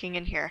I'm walking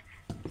in here.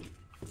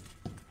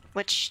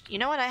 Which, you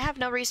know what? I have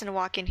no reason to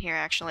walk in here,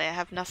 actually. I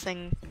have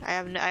nothing... I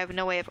have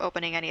no way of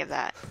opening any of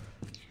that.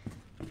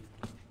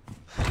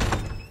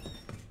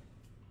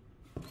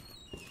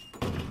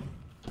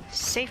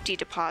 Safety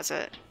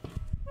deposit.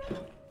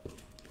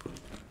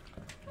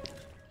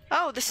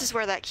 Oh, this is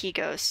where that key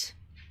goes.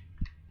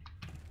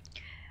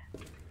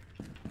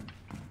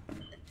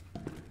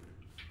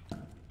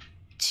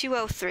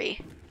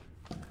 $203.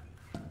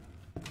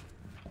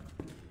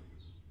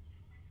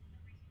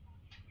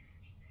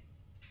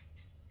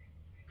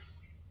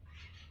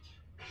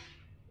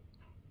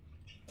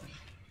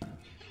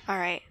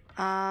 Alright,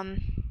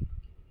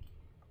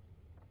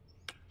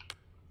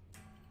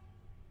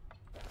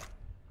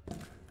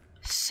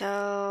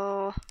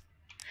 so...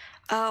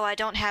 Oh, I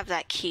don't have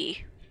that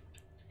key.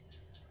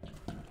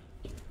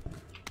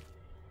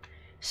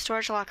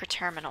 Storage locker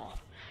terminal.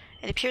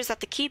 It appears that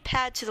the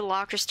keypad to the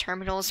locker's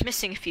terminal is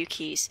missing a few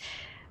keys.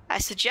 I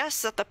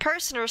suggest that the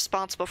person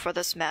responsible for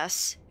this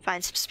mess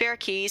find some spare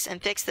keys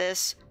and fix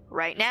this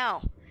right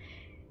now.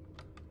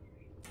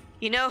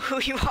 You know who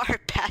you are,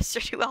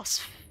 bastard. Who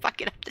else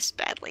fucking up this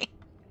badly?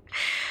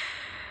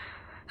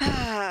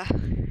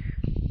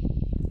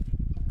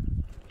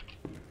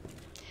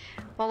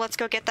 Well, let's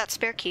go get that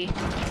spare key.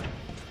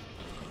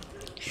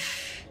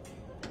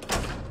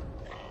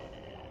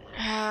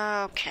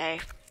 Okay.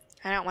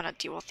 I don't want to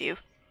deal with you.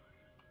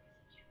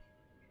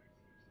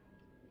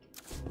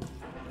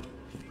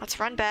 Let's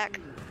run back.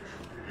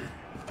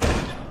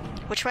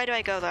 Which way do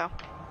I go, though?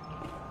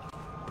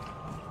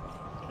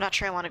 I'm not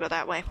sure I want to go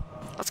that way.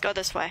 Let's go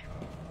this way.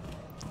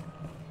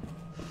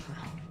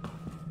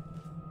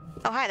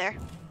 Oh, hi there.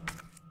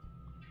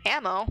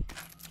 Ammo.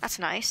 That's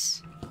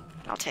nice.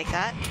 I'll take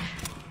that.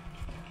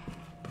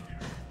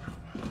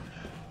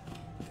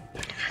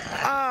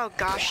 Oh,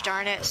 gosh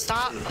darn it.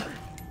 Stop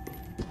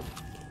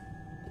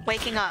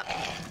waking up.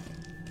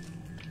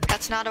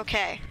 That's not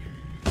okay.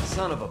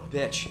 Son of a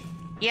bitch.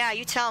 Yeah,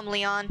 you tell him,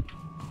 Leon.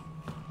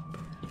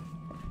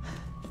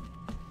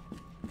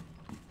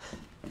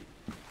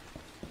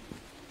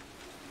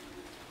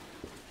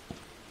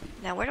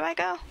 Now, where do I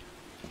go?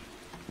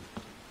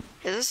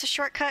 Is this a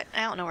shortcut?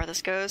 I don't know where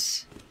this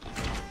goes.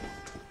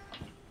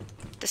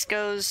 This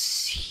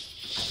goes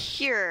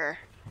here.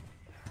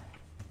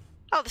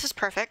 Oh, this is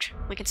perfect.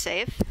 We can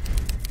save.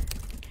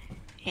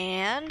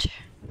 And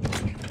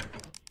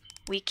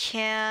we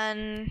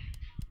can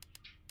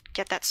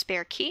get that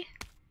spare key.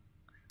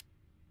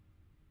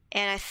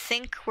 And I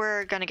think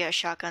we're gonna get a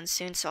shotgun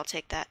soon, so I'll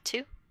take that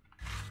too.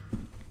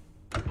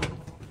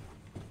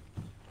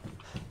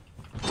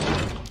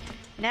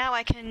 Now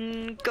I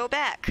can go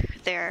back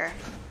there,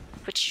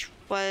 which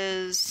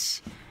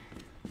was...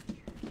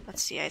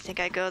 Let's see, I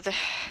think I go the...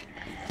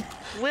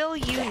 Will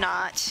you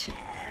not?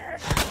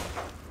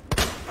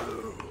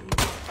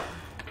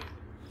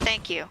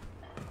 Thank you.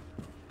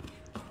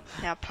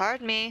 Now,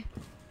 pardon me.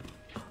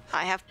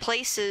 I have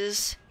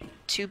places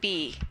to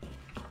be.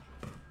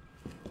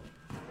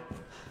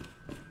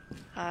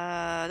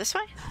 This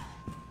way?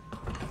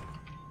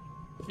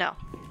 No.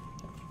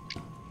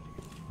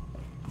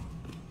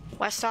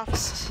 West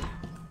office.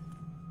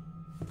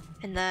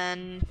 And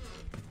then...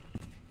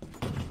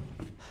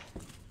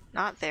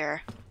 Not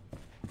there.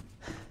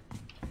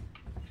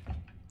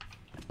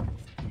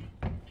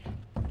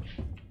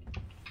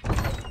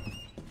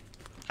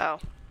 Oh.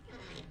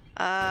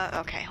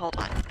 Okay, hold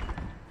on.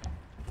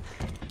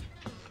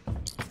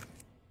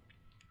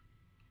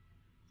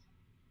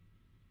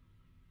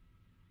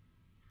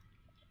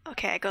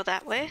 Okay, I go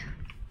that way.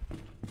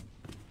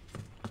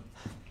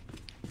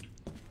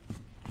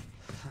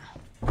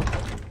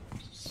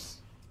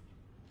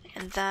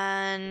 And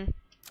then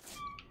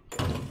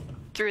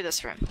through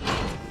this room.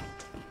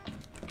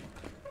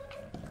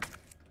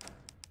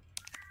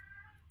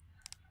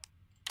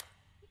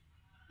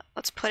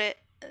 Let's put it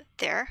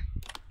there.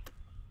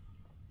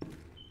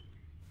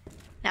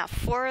 Now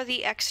for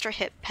the extra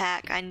hip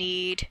pack, I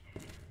need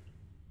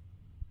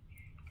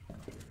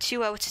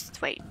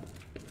 203.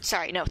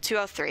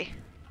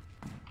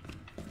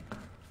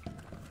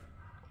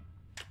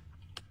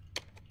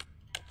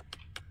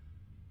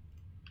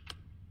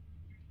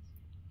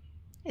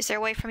 Is there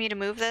a way for me to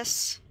move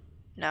this?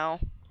 No.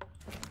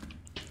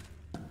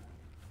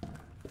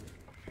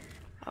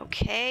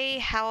 Okay,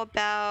 how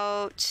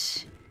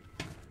about...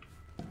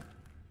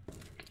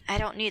 I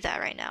don't need that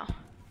right now.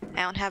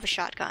 I don't have a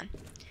shotgun.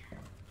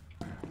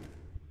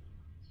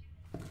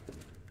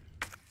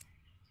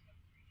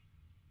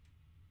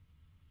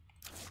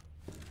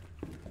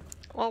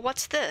 Well,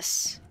 what's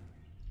this?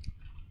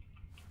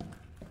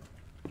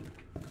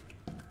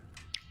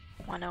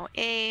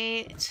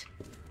 108...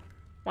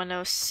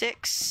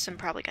 106. I'm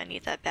probably gonna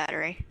need that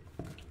battery.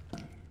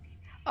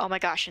 Oh my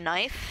gosh, a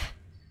knife?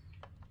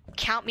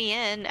 Count me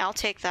in, I'll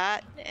take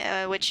that.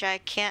 Which I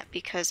can't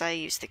because I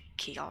used the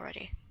key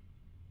already.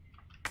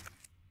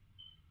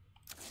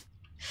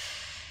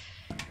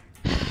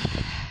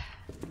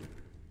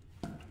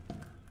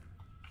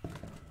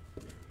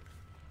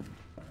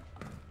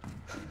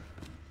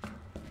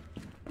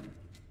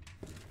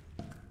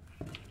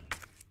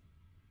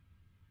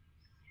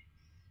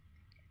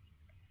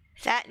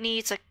 That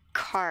needs a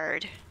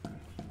card.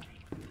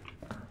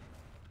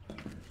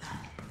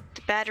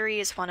 The battery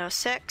is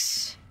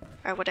 106,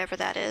 or whatever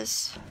that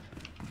is.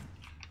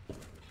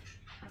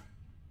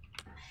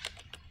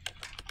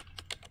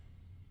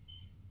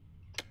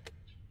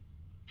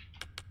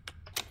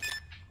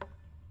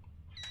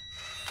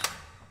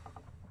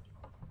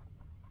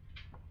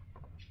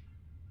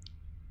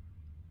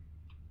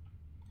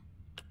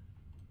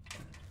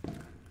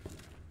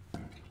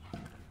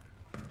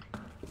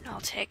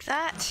 I'll take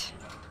that.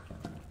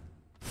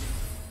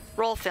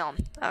 Roll film.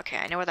 Okay,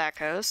 I know where that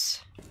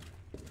goes.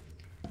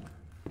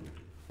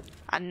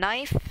 A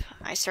knife,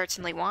 I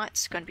certainly want.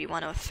 It's going to be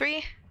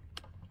 103.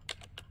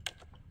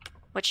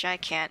 Which I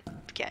can't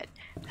get.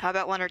 How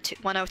about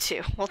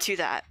 102? We'll do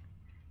that.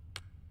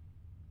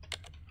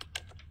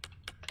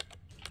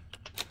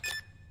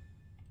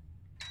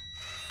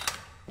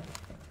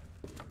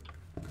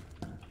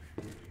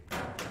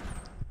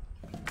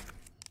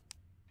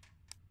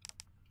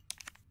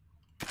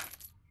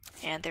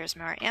 And there's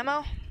more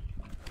ammo.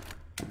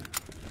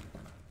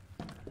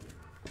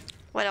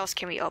 What else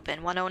can we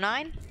open?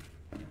 109?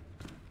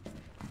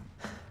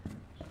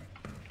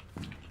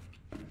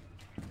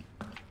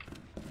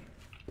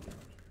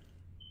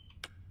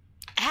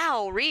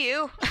 Ow,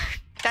 Ryu!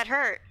 That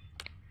hurt.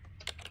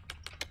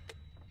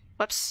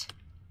 Whoops.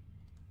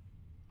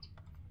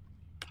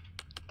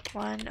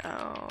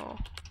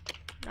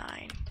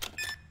 109.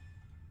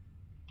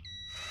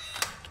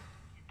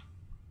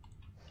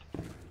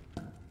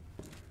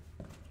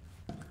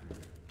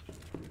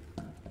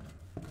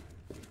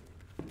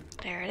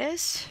 There it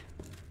is.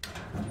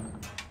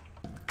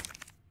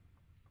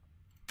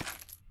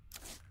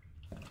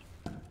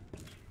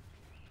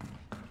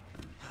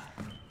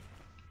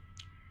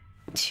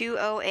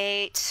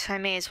 $208. I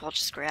may as well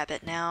just grab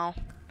it now.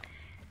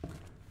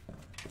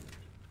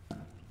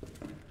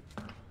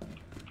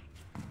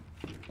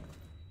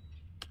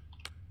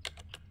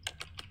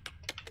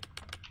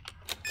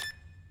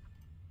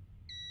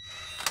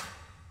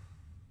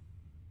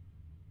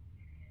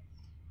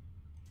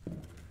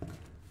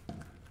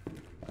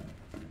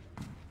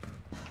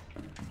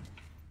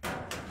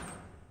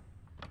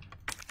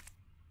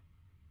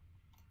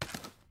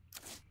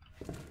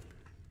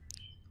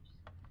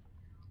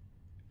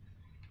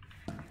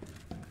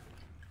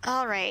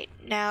 Alright,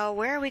 now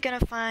where are we gonna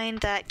find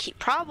that key?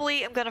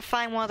 Probably I'm gonna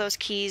find one of those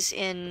keys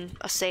in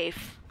a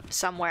safe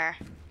somewhere.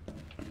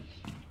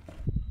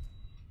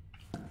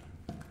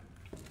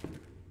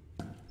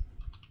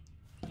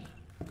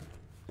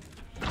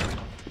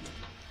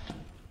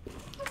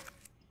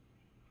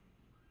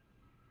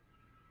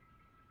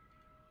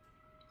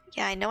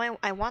 Yeah, I know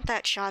I want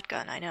that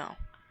shotgun, I know.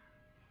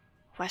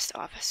 West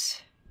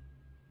office.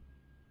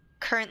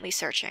 Currently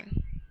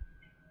searching.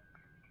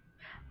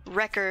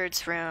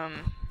 Records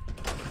room.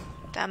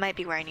 That might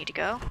be where I need to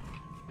go.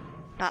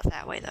 Not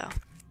that way, though.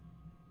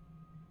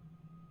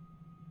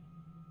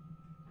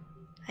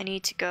 I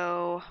need to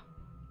go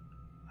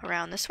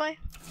around this way.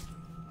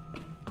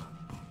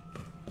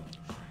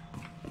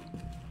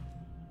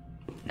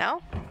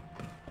 No?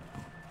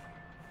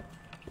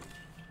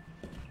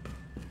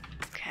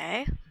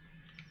 Okay.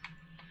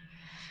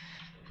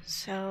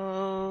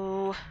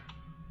 So...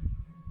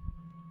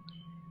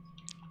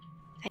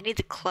 I need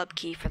the club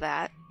key for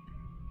that.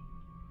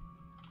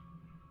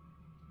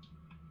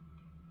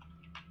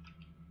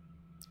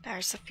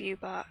 There's a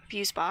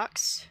fuse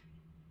box.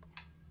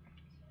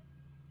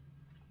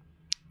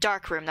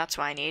 dark room, that's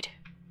what I need.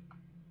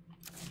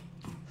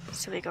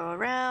 So we go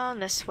around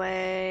this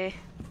way.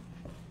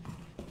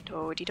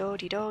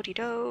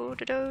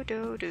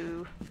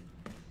 Do-de-do-de-do-de-do-de-do-de-do-do.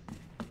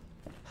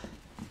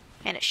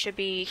 And it should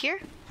be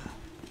here.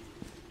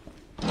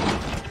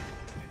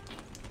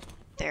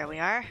 There we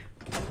are.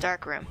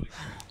 Dark room.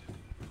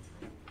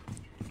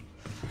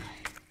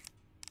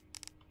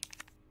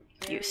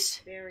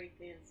 Use. Very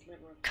thin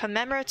sliver of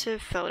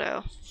Commemorative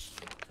photo.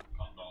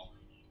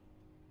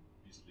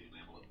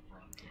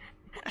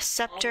 A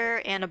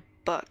scepter and a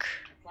book.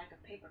 It's like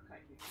a paper cut.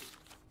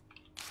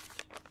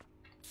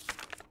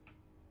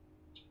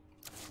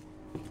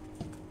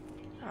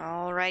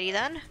 Alrighty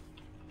then.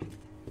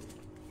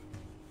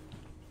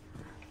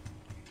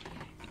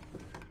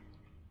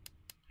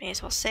 May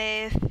as well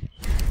save.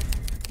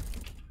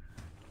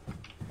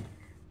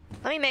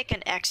 Let me make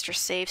an extra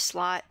save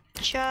slot,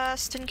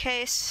 just in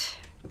case.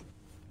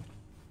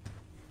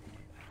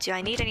 Do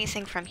I need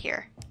anything from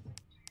here?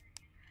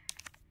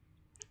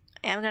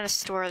 I'm gonna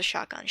store the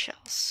shotgun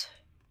shells.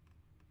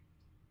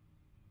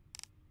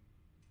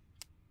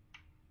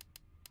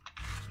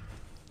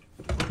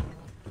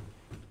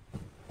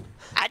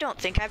 I don't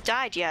think I've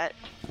died yet.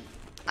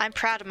 I'm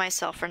proud of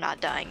myself for not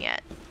dying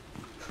yet.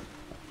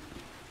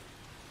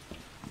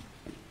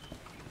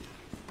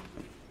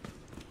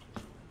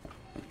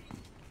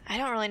 I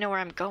don't really know where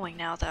I'm going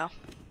now, though.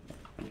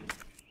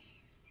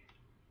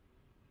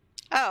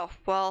 Oh,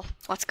 well,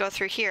 let's go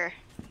through here.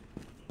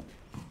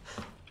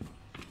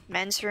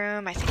 Men's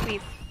room, I think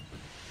we've...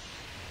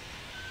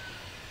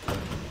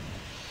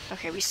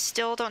 Okay, we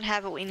still don't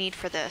have what we need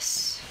for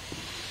this.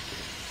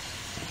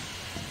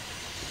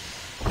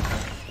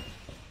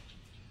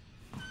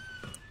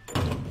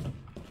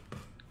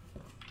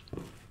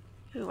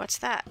 Ooh, what's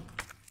that?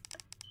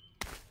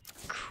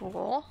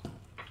 Cool.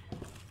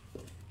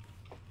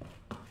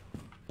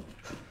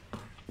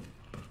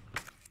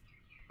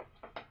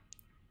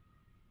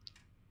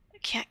 I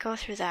can't go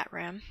through that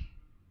room.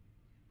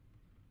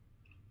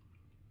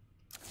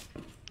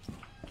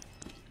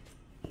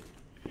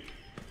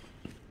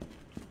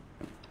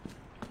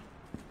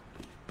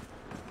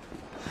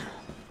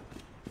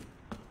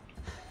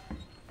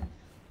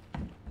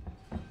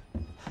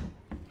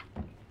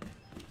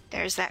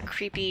 There's that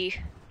creepy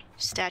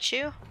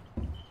statue.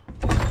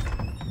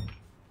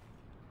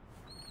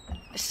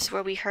 This is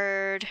where we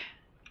heard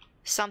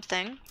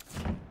something.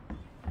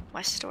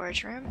 West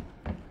storage room.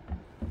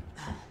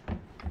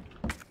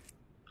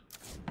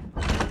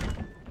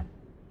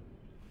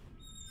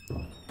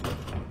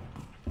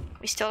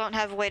 We still don't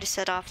have a way to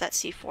set off that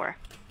C4.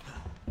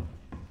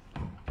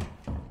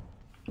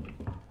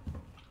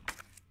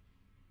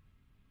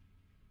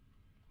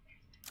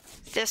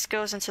 This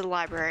goes into the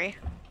library,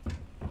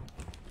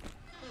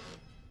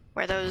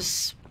 where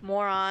those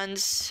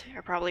morons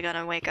are probably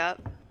gonna wake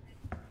up.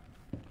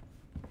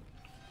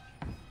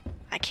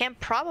 I can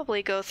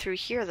probably go through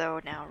here though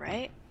now,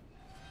 right?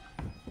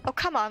 Oh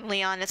come on,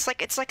 Leon! It's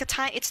like a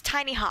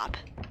tiny hop.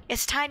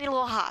 It's a tiny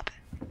little hop.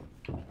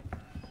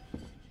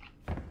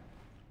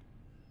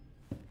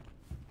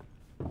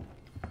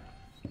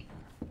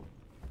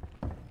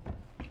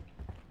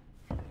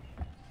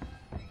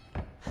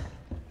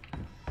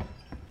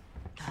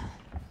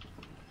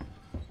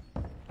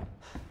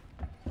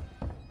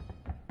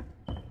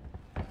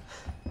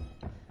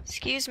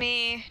 Excuse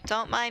me,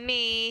 don't mind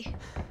me.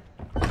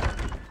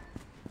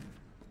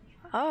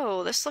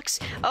 Oh, this looks...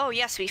 Oh,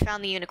 yes, we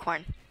found the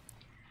unicorn.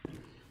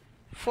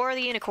 For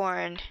the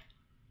unicorn,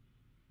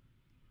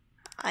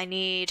 I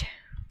need...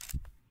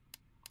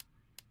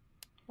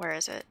 Where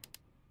is it?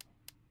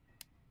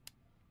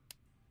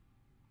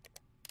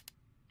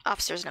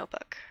 Officer's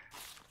notebook.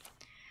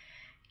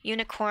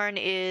 Unicorn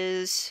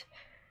is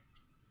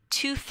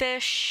 2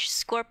 fish,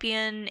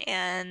 scorpion,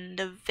 and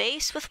a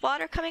vase with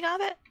water coming out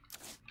of it?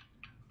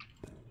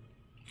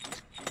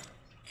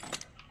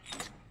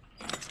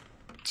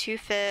 2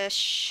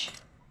 fish,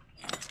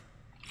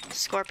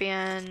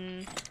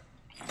 scorpion,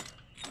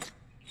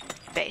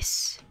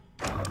 base.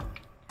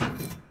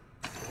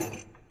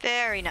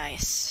 Very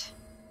nice.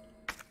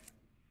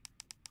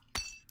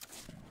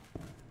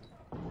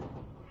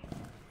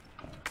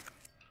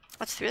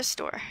 What's through this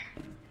door?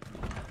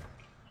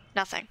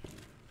 Nothing.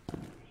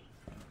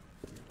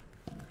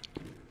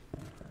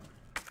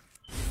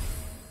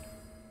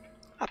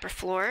 Upper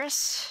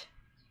floors.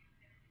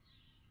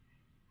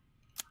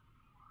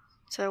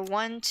 So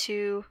 1,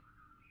 2,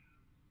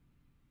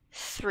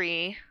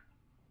 3.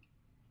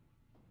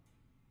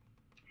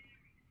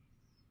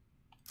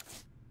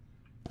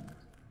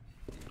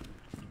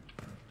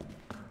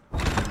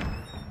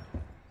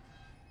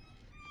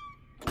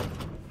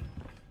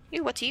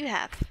 Ooh, what do you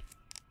have?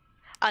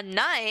 A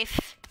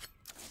knife?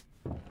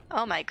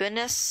 Oh my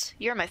goodness,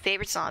 you're my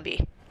favorite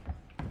zombie.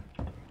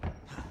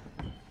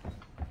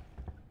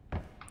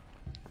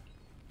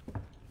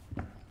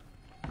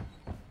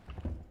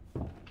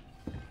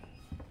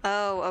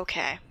 Oh,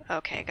 okay.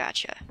 Okay,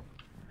 gotcha.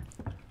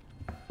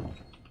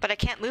 But I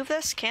can't move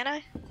this, can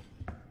I?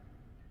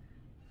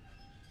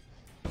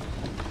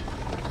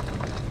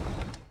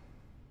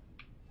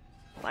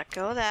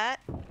 Go that.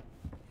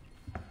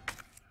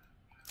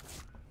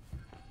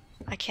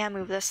 I can't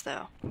move this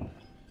though.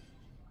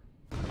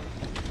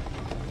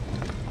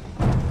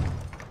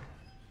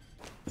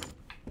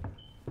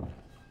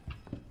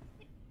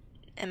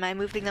 Am I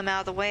moving them out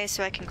of the way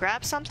so I can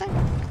grab something?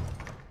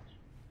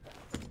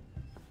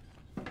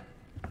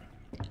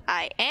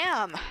 I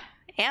am!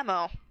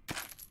 Ammo.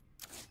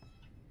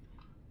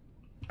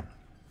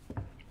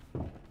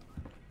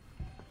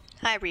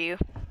 Hi, Ryu.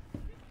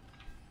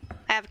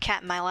 I have a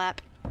cat in my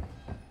lap.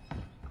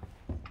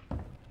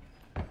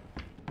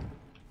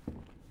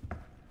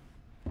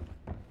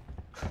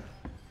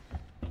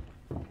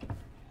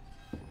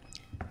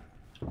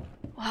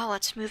 Well,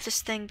 let's move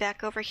this thing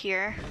back over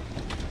here.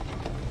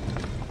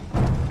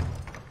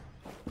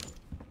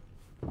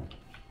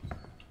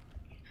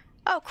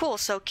 Oh, cool.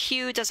 So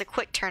Q does a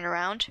quick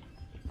turnaround.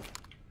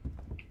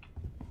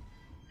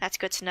 That's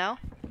good to know.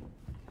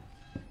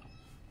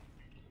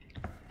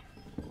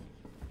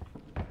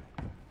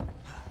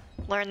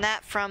 Learn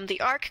that from the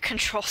arc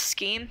control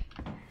scheme.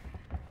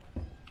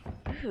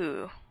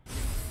 Ooh.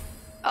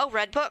 Oh,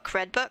 red book,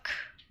 red book.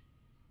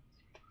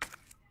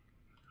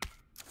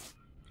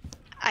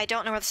 I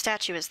don't know where the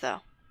statue is, though.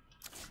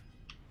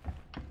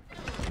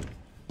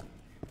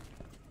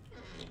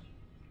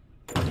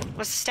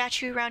 Was the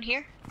statue around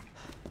here?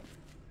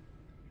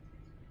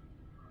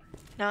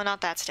 No,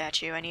 not that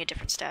statue. I need a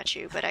different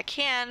statue. But I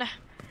can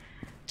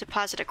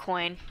deposit a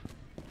coin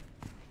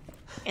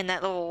in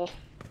that little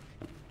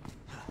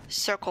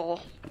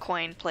circle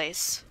coin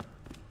place.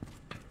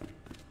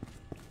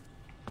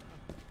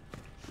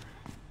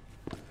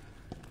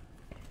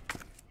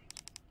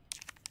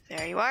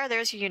 There you are.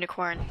 There's your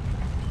unicorn.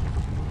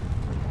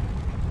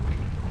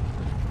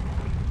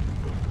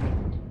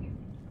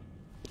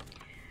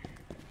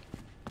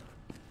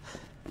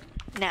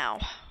 Now,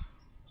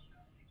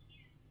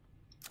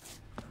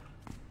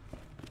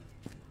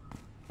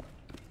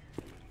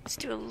 let's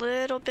do a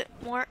little bit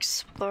more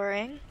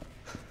exploring,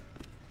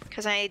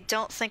 because I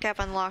don't think I've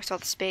unlocked all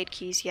the spade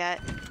keys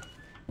yet.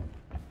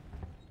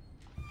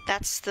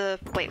 That's the...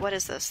 wait, what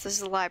is this? This is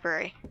the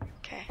library.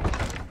 Okay.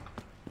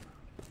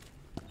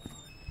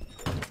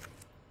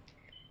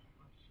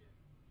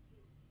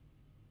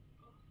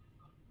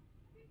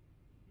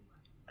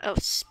 Oh,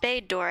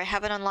 spade door. I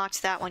haven't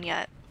unlocked that one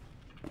yet.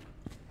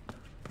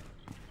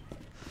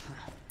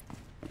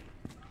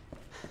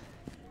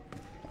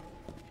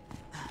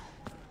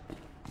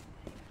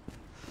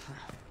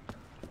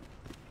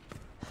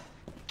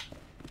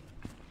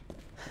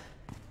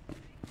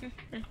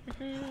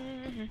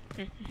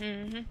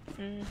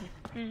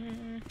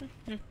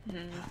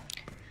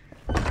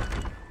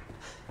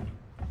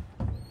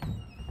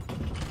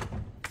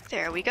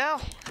 There we go.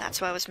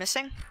 That's what I was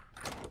missing.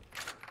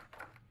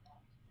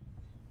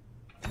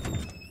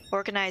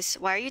 Organize.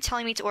 Why are you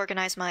telling me to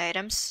organize my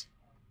items?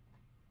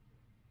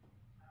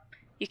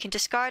 You can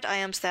discard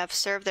items that have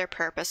served their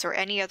purpose or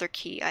any other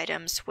key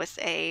items with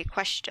a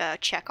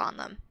check on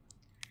them.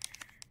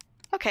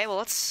 Okay, well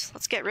let's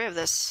get rid of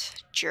this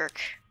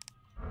jerk.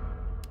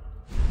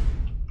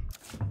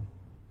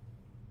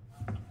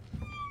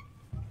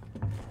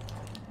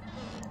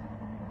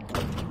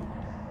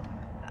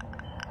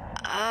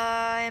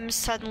 I'm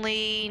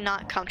suddenly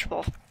not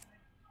comfortable.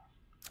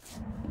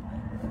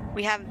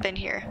 We haven't been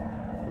here.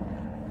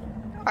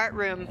 Art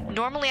room.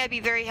 Normally I'd be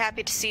very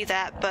happy to see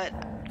that, but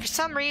for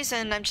some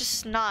reason I'm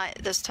just not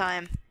this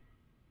time.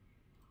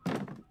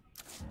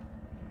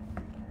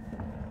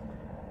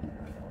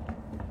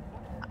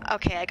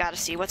 Okay, I gotta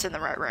see what's in the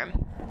art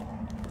room.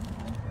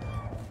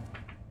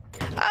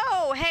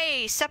 Oh,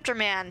 hey, Scepter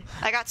Man.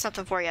 I got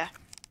something for you.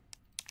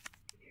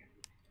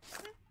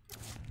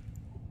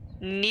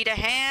 Need a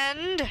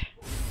hand?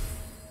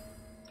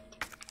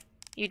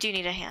 You do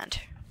need a hand.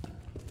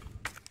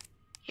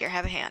 Here,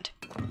 have a hand.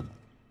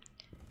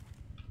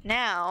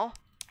 Now,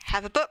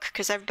 have a book,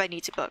 because everybody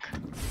needs a book.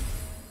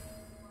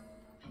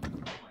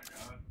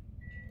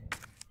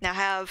 Now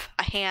have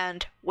a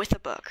hand with a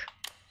book.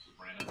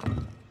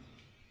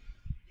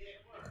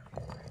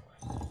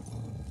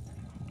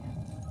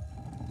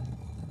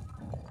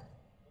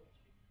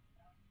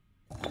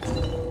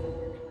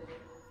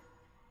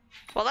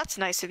 Well, that's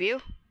nice of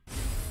you.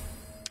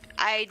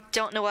 I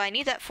don't know what I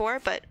need that for,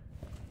 but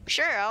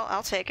sure,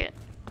 I'll take it.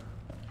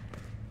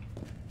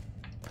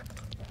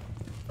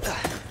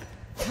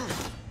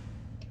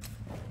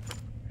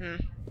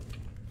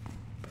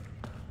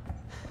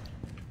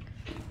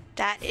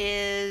 That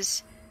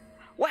is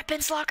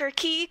weapons locker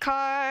key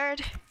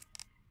card.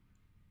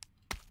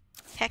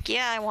 Heck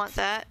yeah, I want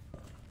that.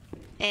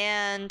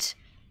 And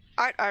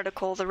art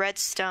article, the red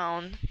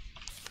stone.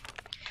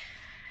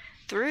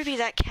 The ruby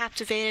that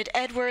captivated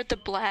Edward the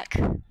Black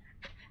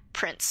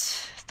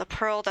Prince, the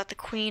pearl that the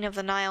Queen of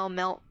the Nile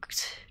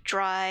milked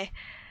dry,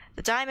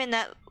 the diamond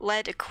that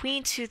led a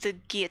queen to the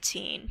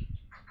guillotine.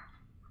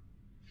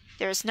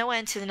 There is no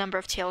end to the number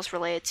of tales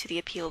related to the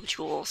appeal of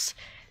jewels.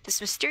 This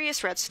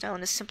mysterious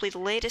redstone is simply the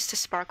latest to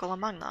sparkle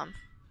among them.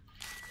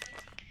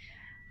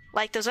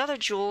 Like those other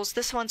jewels,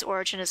 this one's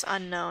origin is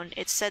unknown.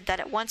 It's said that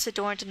it once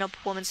adorned a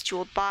noblewoman's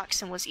jeweled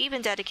box and was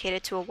even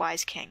dedicated to a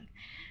wise king.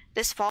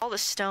 This fall, the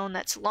stone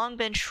that's long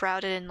been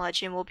shrouded in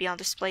legend will be on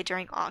display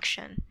during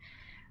auction.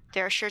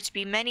 There are sure to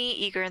be many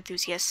eager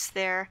enthusiasts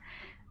there,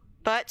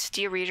 but,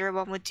 dear reader,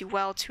 one would do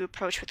well to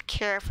approach with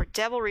care, for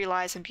devilry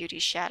lies in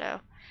beauty's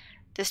shadow.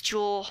 This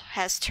jewel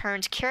has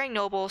turned caring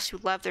nobles who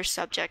love their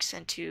subjects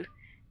into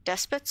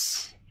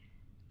despots,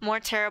 more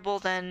terrible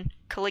than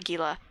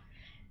Caligula,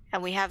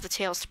 and we have the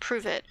tales to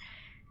prove it.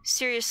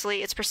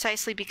 Seriously, it's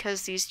precisely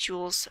because these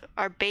jewels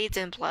are bathed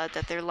in blood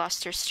that their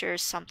luster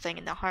stirs something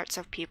in the hearts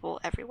of people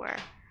everywhere.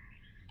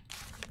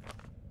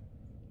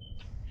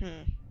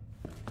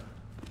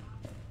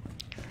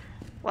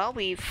 Well,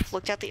 we've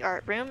looked at the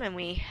art room and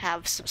we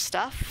have some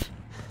stuff.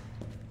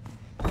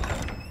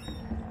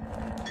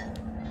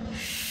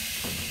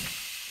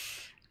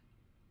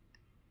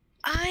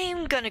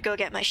 I'm gonna go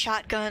get my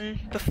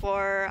shotgun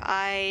before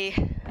I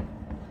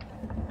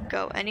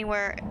go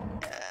anywhere.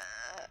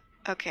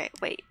 Okay,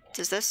 wait,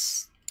 does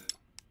this...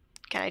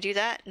 Can I do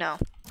that? No.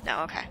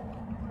 No, okay.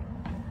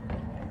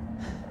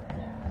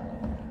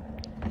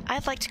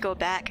 I'd like to go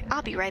back.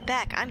 I'll be right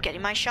back. I'm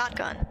getting my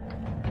shotgun.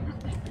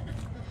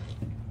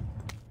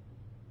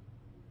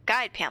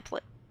 Guide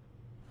pamphlet.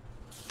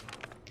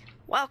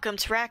 Welcome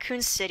to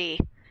Raccoon City.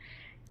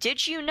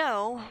 Did you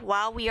know,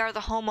 while we are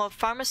the home of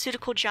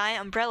pharmaceutical giant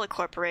Umbrella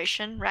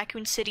Corporation,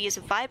 Raccoon City is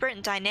a vibrant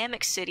and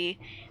dynamic city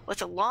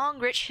with a long,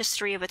 rich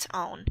history of its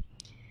own.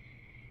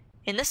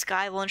 In this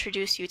guide, we'll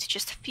introduce you to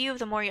just a few of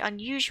the more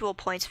unusual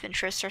points of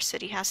interest our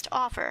city has to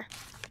offer.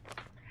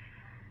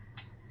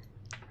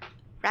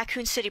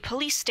 Raccoon City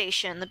Police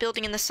Station. The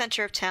building in the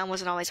center of town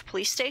wasn't always a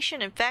police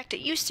station. In fact, it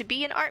used to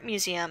be an art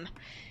museum.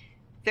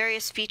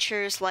 Various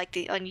features like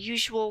the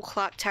unusual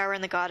clock tower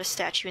and the goddess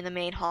statue in the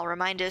main hall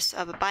remind us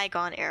of a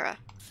bygone era.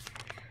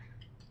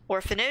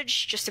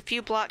 Orphanage. Just a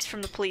few blocks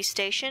from the police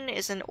station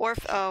is an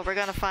Oh, we're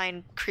gonna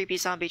find creepy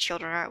zombie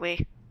children, aren't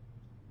we?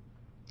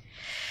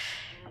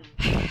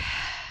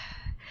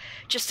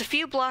 Just a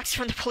few blocks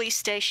from the police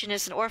station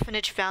is an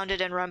orphanage founded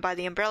and run by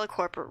the Umbrella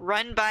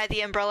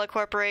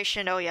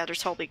Corporation. Oh yeah,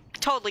 there's totally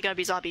gonna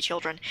be zombie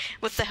children,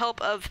 with the help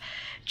of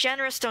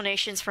generous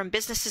donations from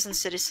businesses and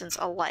citizens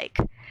alike.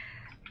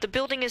 The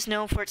building is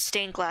known for its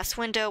stained glass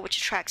window, which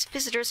attracts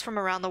visitors from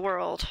around the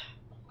world,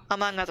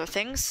 among other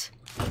things.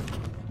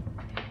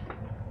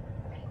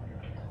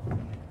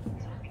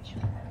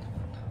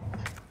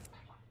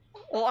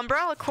 Well,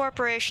 Umbrella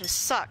Corporation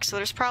sucks, so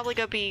there's probably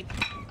gonna be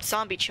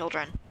zombie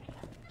children.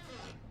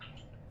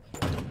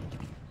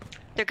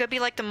 They're gonna be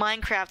like the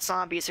Minecraft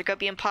zombies. They're gonna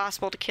be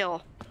impossible to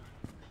kill.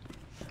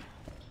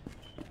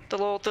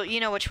 You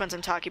know which ones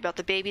I'm talking about.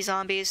 The baby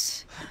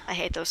zombies. I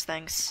hate those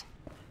things.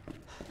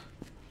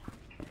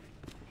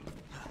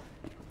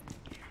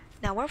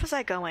 Now, where was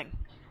I going?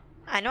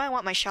 I know I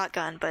want my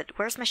shotgun, but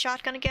where's my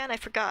shotgun again? I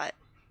forgot.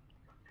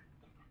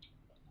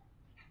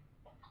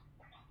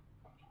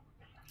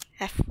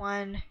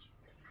 F1.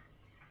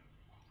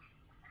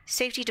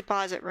 Safety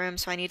deposit room,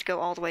 so I need to go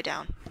all the way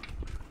down.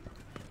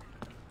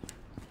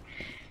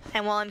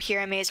 And while I'm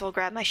here, I may as well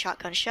grab my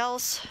shotgun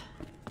shells.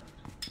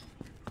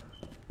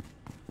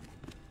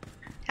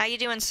 How you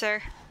doing,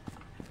 sir?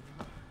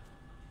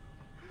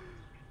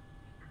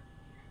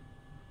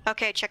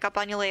 Okay, check up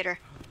on you later.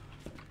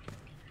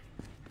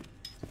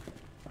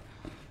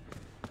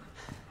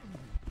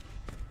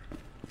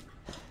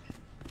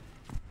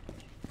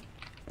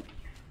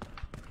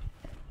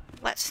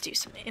 Let's do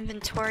some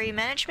inventory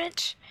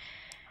management.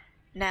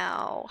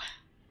 Now,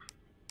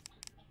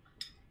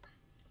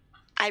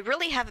 I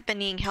really haven't been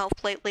needing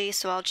health lately,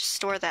 so I'll just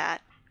store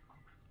that.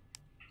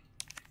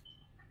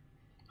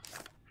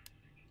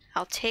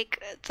 I'll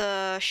take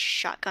the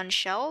shotgun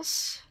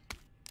shells.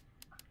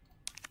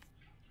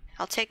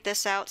 I'll take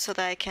this out so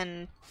that I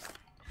can...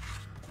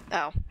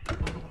 Oh.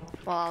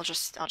 Well, I'll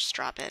just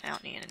drop it. I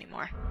don't need it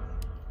anymore.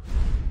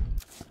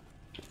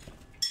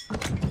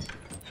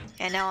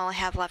 And now all I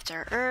have left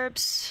are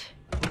herbs.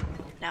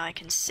 Now I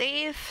can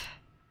save.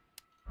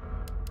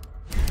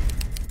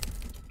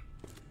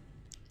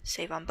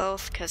 Save on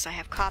both, because I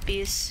have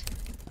copies.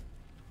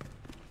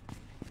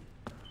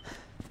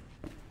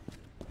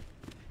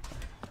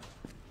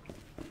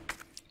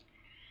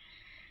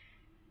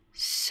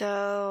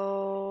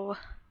 So...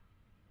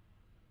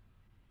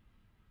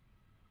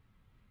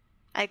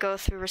 I go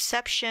through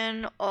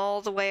reception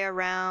all the way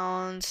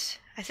around.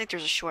 I think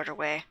there's a shorter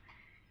way.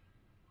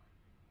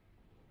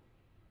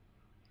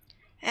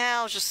 Yeah,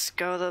 I'll just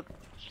go the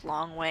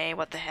long way,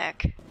 what the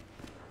heck.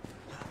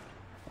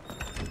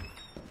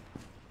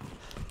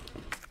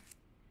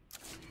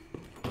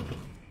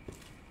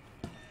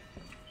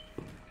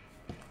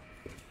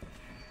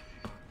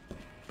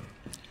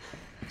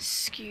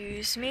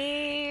 Excuse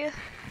me.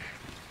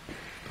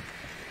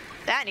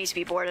 That needs to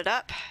be boarded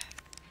up.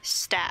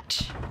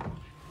 Stat.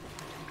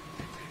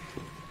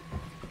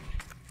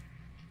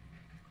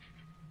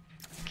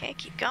 Okay,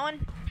 keep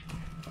going.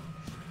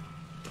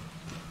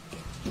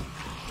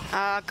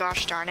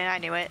 Gosh darn it, I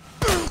knew it.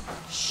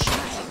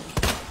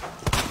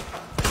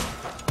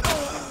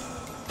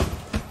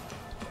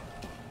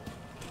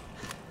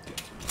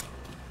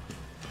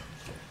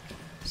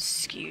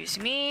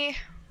 Excuse me.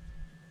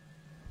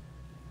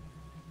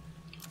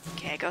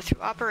 Okay, go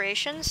through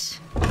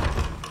operations.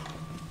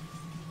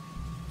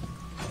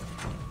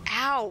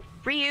 Ow!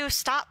 Ryu,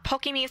 stop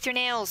poking me with your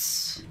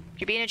nails!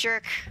 You're being a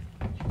jerk.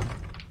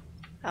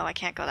 Oh, I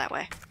can't go that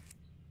way.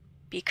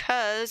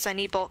 Because I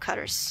need bolt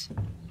cutters.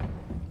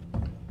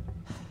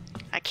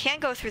 I can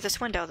go through this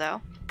window,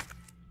 though.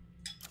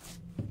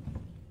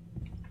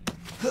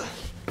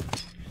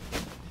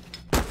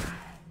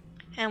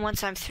 And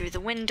once I'm through the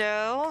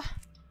window,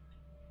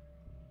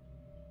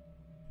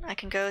 I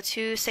can go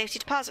to safety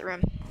deposit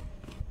room.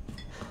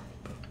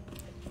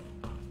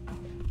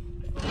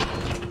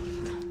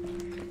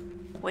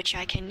 Which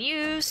I can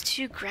use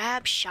to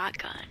grab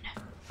shotgun.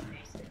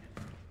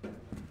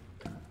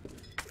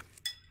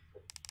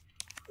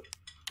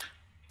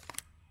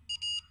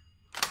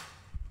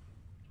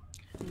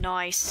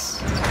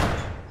 Nice.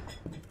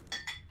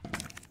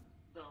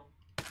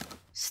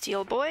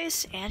 Steel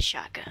boys and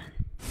shotgun.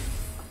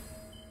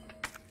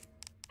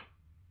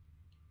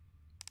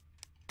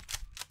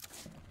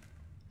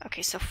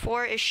 Okay, so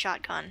 4 is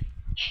shotgun.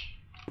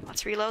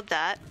 Let's reload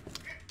that.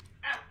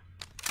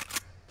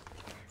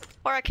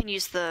 Or I can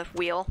use the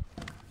wheel.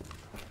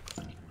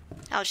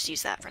 I'll just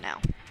use that for now.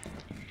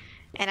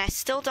 And I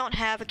still don't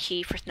have a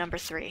key for number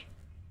 3.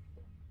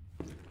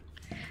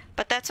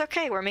 But that's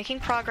okay, we're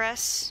making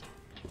progress.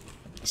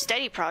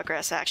 Steady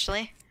progress,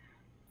 actually.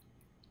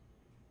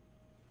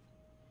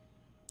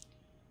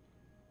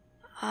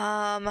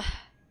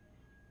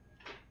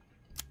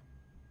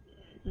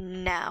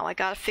 Now, I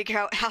gotta figure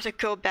out how to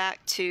go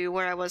back to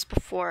where I was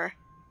before.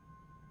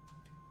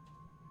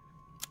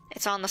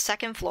 It's on the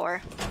 2nd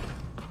floor.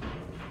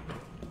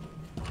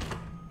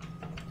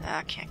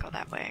 I can't go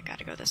that way, I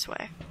gotta go this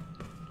way.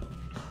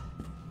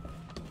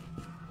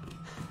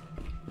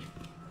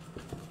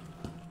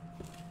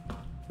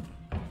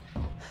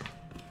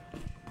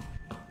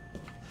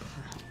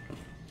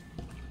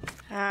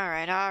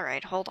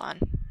 Alright, hold on.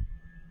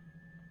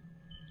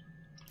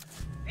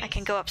 I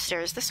can go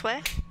upstairs this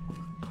way.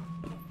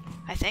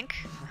 I think.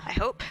 I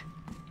hope.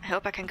 I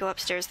hope I can go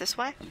upstairs this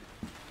way.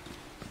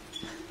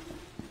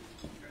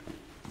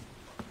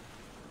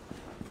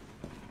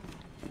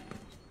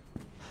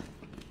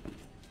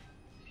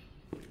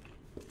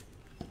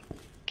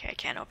 Okay, I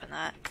can't open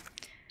that.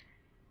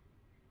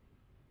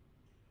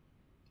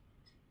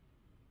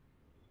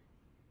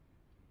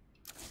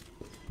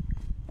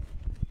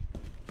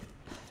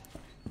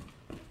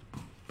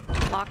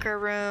 Locker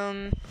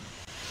room.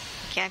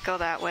 Can't go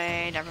that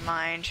way, never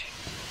mind.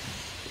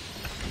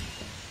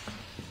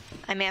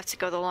 I may have to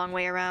go the long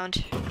way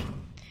around.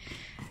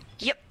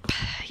 Yep,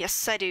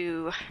 yes I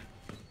do.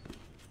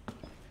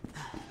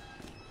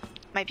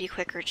 Might be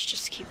quicker to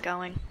just keep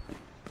going.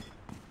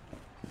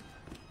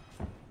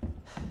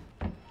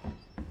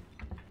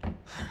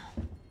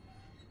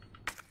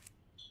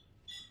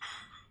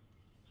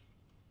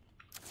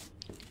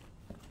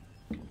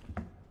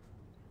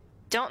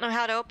 Don't know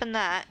how to open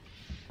that.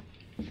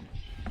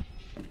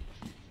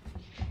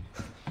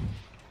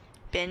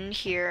 Been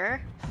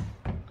here.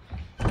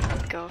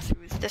 Go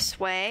through this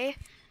way.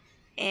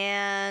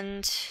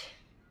 And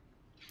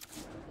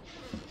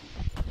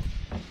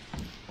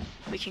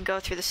we can go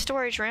through the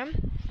storage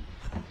room.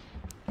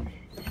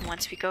 And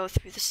once we go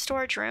through the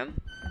storage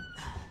room...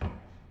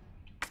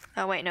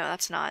 Oh wait, no,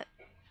 that's not.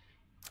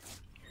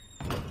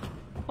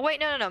 Oh wait,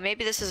 no,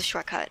 maybe this is a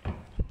shortcut.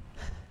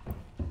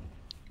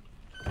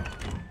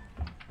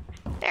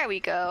 There we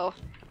go.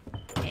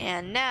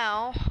 And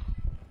now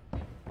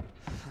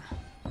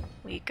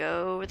we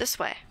go this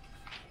way.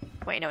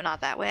 Wait, no, not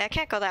that way. I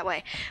can't go that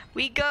way.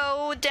 We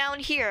go down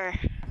here.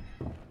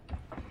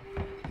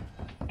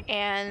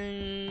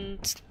 And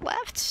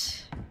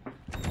left?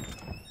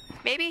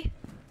 Maybe?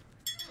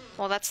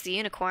 Well, that's the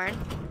unicorn.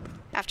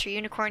 After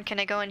unicorn, can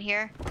I go in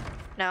here?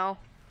 No.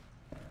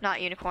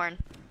 Not unicorn.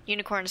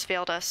 Unicorns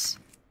failed us.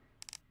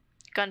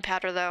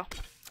 Gunpowder, though.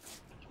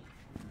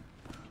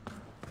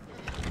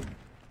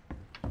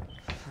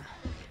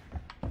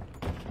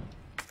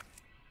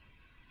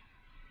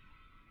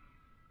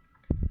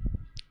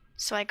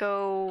 So I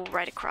go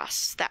right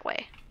across that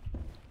way.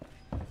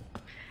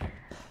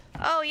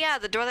 Oh yeah,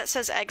 the door that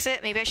says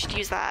exit, maybe I should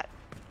use that.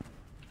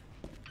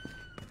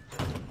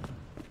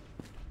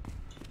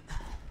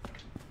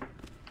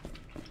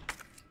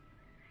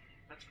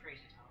 That's crazy.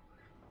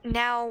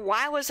 Now,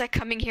 why was I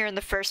coming here in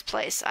the first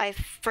place? I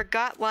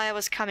forgot why I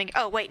was coming.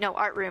 Oh wait, no,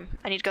 art room.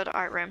 I need to go to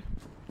art room.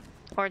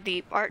 Or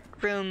the art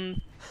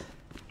room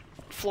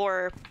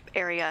floor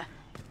area.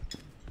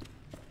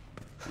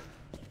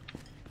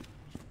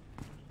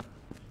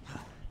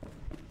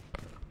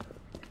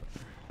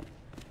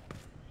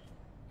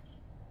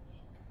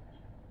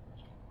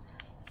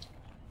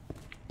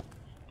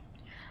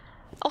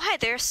 Oh, hi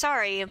there,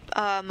 sorry,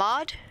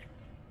 Mode?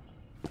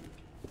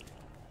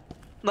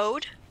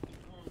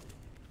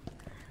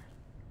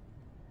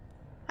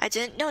 I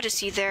didn't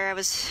notice you there, I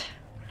was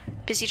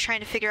busy trying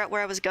to figure out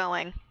where I was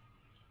going.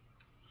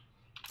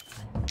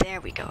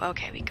 There we go,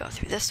 okay, we go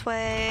through this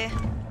way.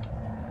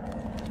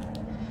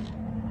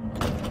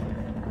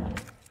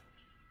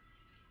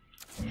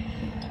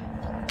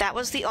 That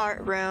was the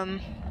art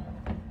room.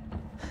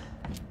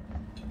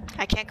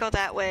 I can't go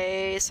that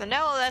way, so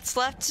now all that's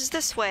left is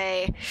this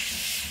way,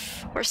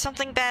 where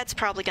something bad's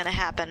probably gonna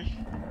happen.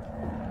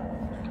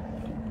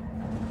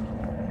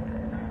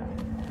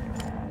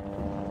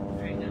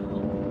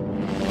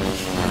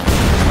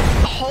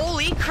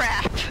 Holy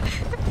crap!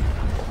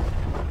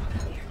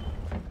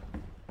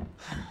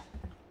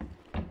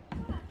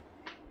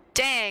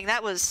 Dang,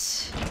 that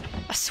was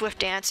a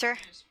swift answer.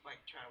 Just like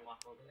try to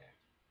walk over there.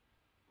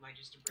 Am I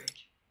just a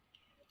bridge?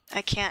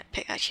 I can't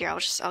pick. Here, I'll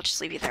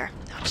just leave you there.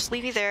 I'll just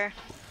leave you there.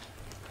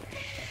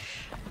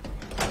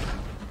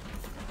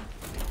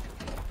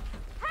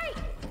 Hey!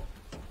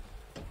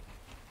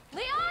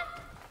 Leon?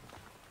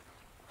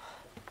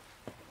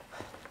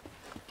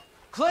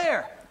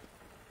 Claire!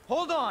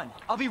 Hold on!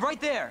 I'll be right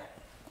there!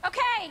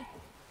 Okay!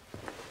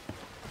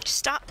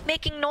 Stop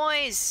making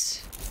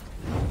noise!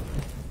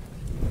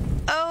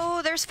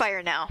 Oh, there's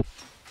fire now.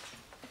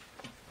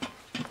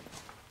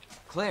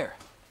 Claire!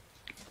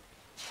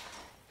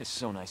 It's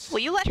so nice. Will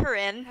you let her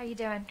in? How you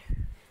doing?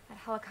 That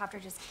helicopter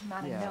just came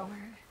out of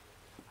nowhere.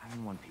 I'm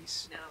in one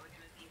piece. No.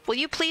 Will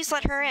you please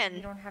let her You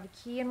in? don't have a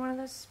key in one of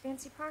those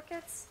fancy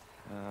pockets?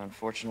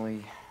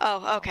 Unfortunately...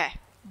 Oh, okay.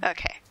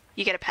 Okay.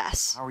 You get a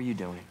pass. How are you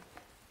doing?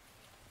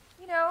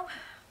 You know,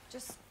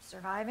 just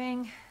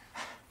surviving.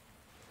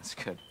 That's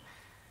good.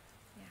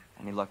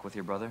 Yeah. Any luck with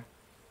your brother?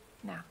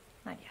 No,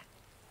 not yet.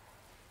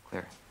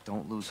 Claire,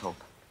 don't lose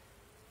hope.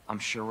 I'm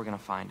sure we're gonna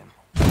find him.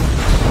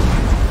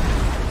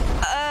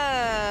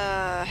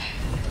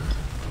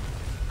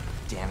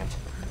 Damn it.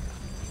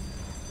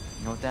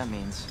 You know what that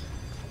means?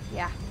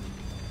 Yeah.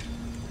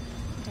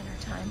 Dinner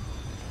time.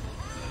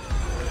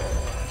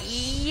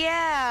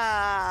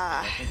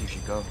 Yeah. I think you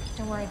should go.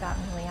 Don't worry about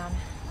me, Leon.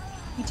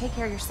 You take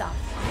care of yourself.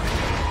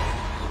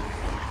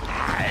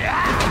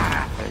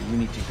 Claire, you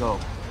need to go.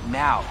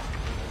 Now!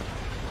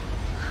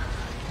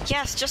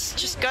 Yes,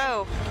 just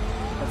go.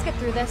 Let's get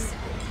through this.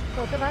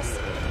 Both of us.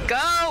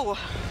 Go!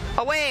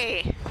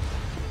 Away!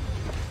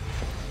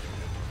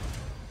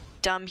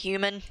 Dumb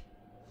human.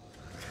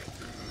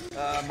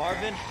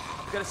 Marvin,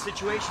 I've got a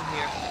situation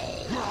here.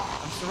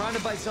 I'm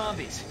surrounded by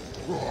zombies.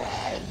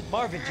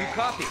 Marvin, do you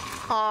copy?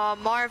 Aw,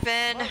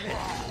 Marvin.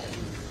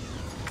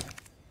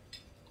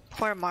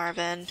 Poor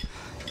Marvin.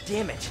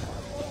 Damn it.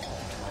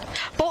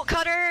 Bolt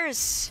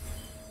cutters!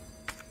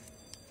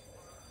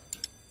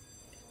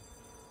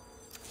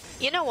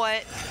 You know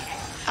what?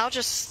 I'll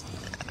just...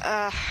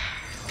 I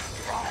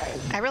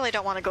really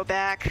don't want to go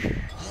back.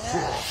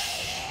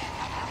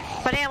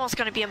 But ammo's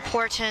gonna be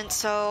important,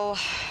 so...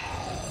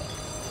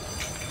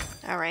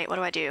 Alright, what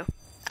do I do?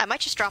 I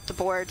might just drop the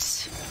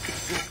boards.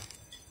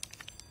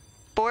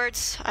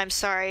 Boards, I'm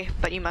sorry,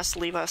 but you must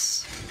leave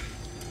us.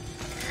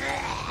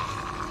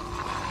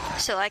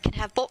 So I can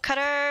have bolt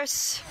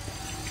cutters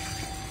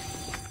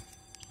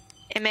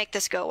and make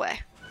this go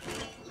away.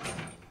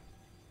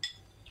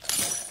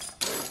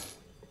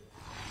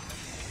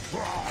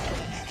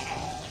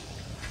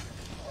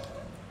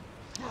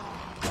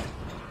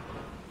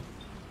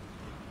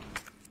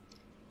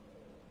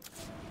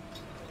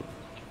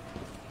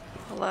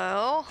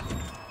 Hello?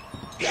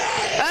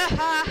 Ah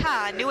ha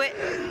ha! Knew it!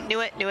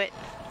 Knew it, knew it.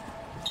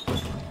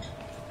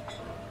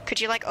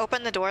 Could you like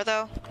open the door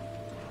though?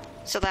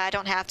 So that I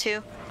don't have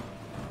to?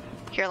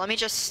 Here, let me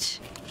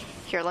just...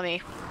 Here, let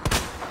me...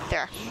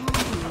 There.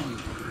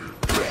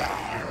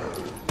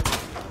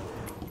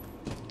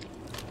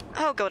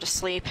 Oh, go to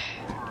sleep.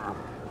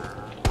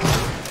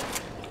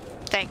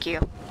 Thank you.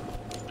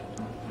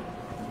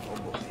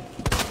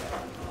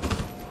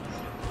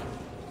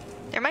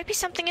 There might be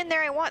something in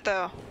there I want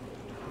though.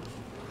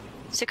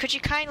 So could you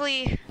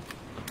kindly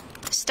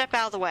step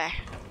out of the way?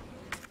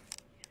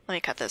 Let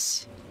me cut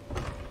this.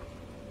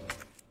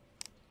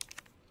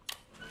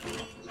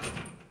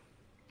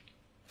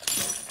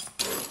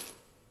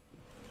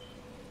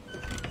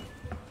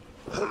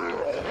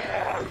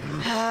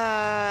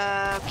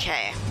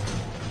 Okay.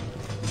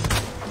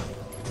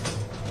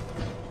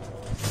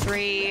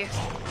 3,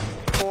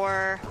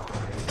 4,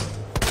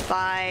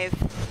 5.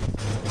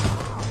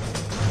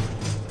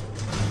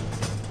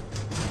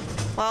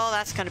 Well,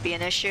 that's gonna be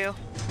an issue.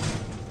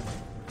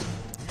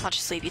 I'll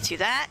just leave you to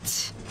that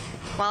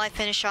while I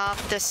finish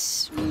off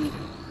this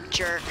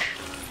jerk.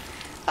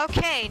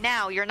 Okay,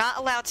 now you're not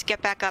allowed to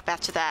get back up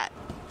after that.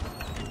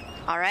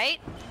 Alright?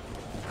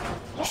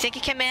 You think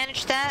you can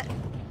manage that?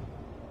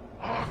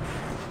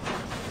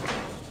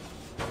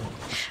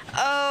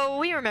 Oh,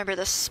 we remember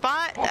this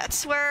spot.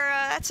 That's where,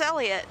 that's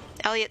Elliot.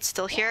 Elliot's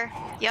still here.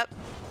 Yep.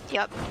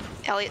 Yep.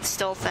 Elliot's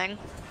still a thing.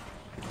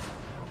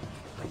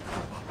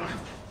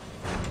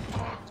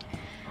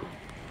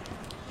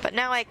 But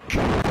now I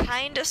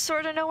kinda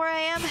sorta know where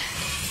I am.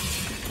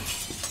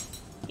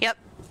 Yep.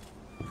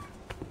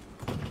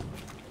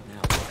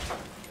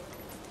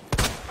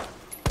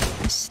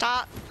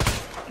 Stop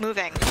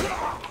moving.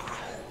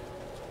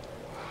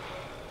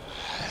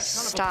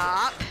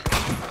 Stop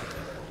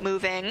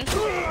moving.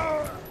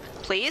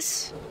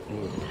 Please.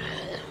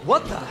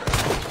 What the?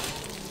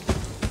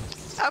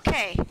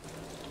 Okay.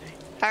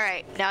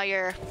 Alright, now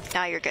you're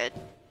good.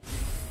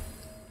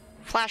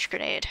 Flash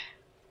grenade.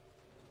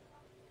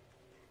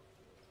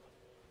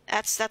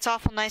 That's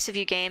awful nice of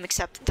you, game,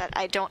 except that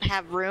I don't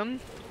have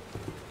room.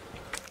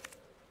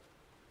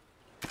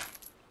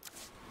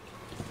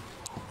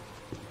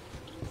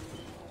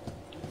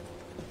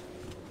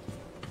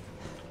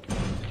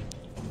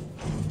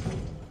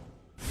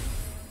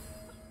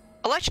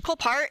 Electrical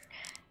part?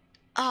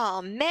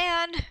 Oh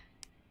man.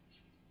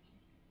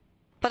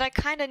 But I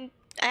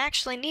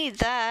actually need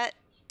that.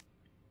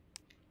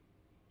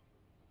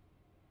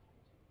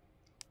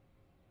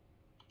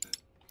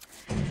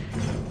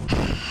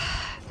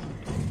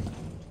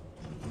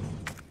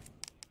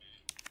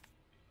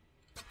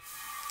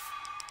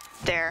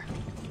 There.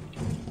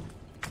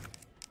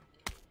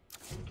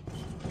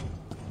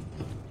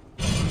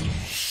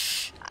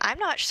 I'm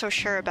not so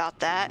sure about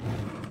that.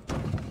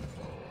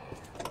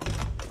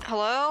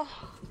 Hello?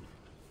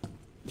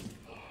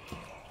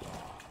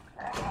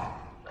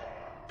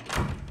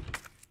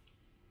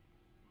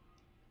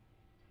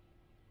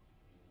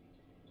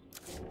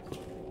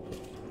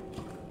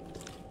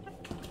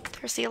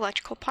 There's the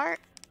electrical part.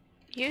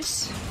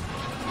 Use.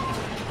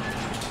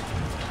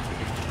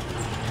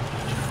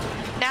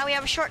 Now we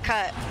have a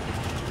shortcut.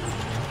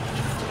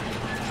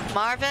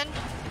 Marvin?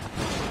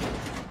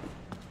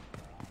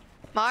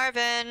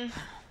 Marvin?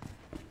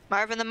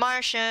 Marvin the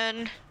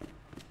Martian?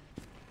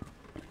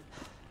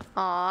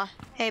 Aw.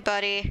 Hey,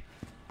 buddy.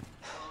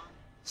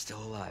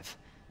 Still alive.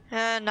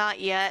 Not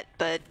yet,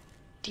 but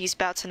he's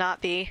about to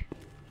not be.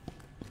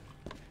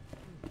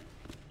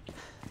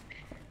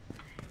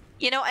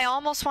 You know, I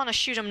almost want to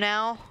shoot him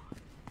now,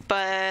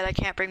 but I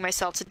can't bring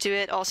myself to do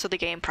it. Also, the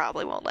game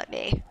probably won't let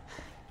me.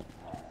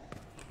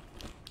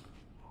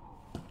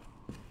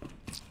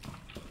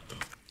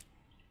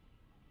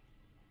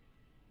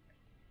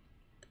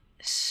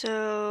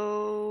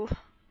 So...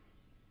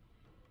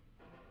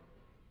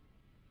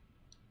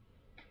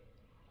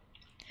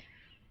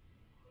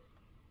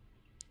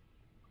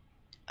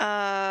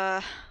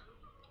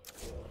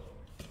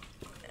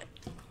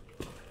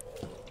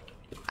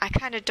 I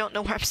kind of don't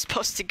know where I'm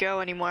supposed to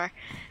go anymore.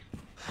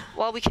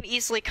 Well, we can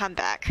easily come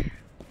back.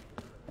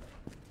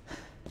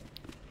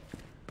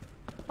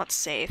 Let's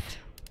save.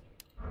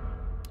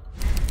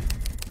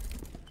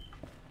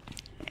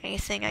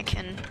 Anything I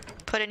can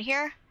put in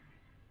here?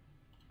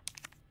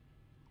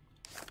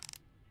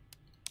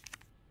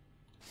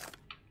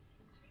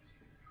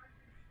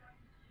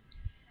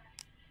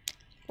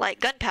 Like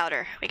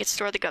gunpowder. We can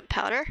store the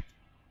gunpowder.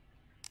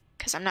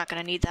 Because I'm not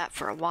going to need that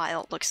for a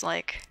while, it looks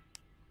like.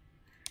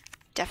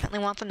 Definitely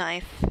want the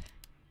knife.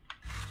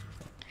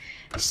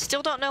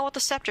 Still don't know what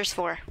the scepter's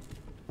for.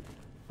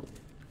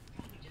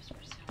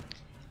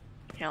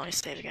 Here, let me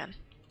save again.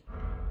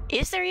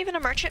 Is there even a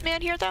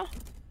merchantman here, though?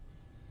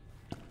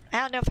 I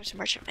don't know if there's a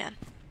merchantman.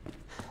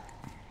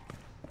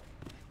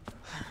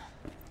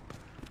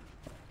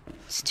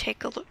 Let's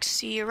take a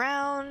look-see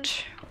around.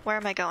 Where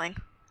am I going?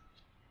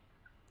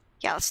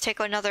 Yeah, let's take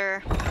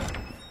another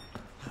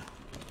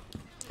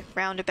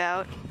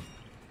roundabout.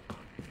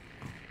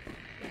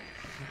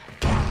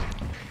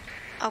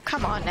 Oh,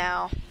 come on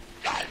now.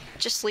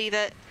 Just leave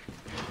it.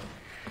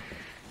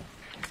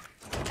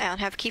 I don't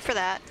have a key for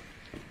that.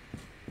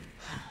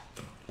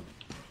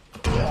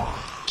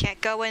 Can't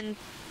go in.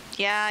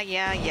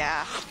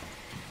 Yeah.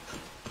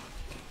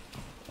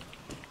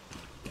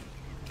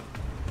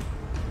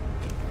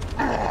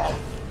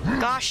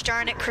 Gosh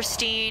darn it,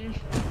 Christine.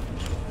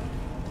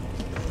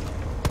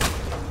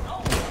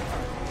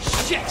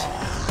 Shit!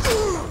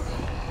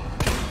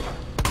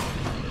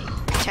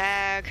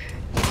 Tag.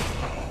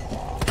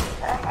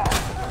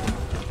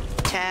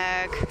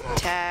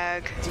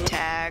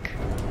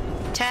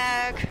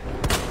 Tag.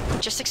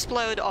 Just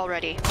explode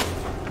already.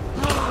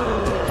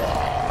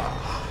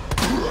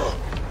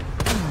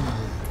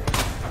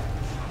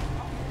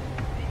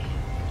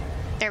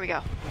 There we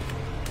go.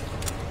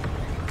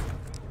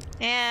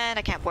 And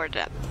I can't board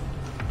it up.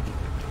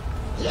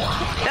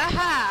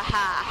 Ha.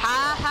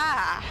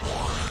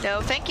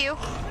 No, thank you.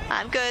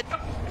 I'm good.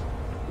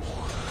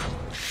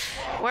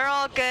 We're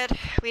all good.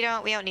 We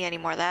don't need any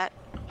more of that.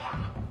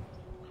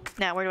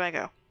 Now, where do I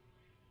go?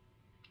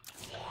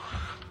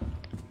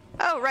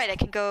 Oh, right, I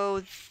can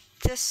go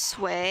this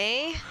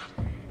way.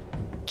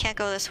 Can't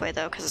go this way,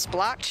 though, because it's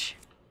blocked.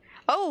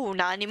 Oh,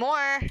 not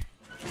anymore.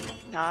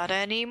 Not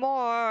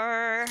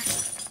anymore.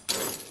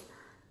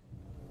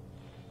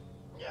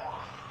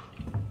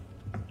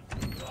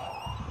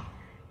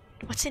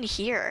 What's in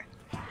here?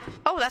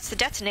 Oh, that's the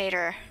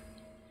detonator.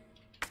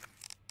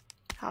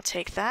 I'll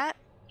take that.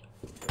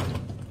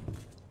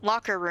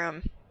 Locker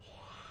room.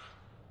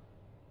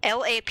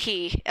 LAP,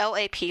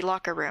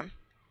 locker room.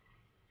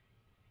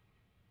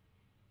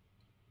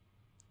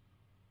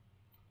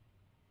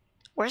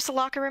 Where's the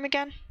locker room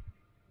again?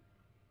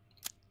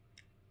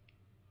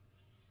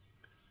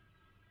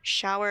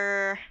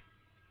 Shower.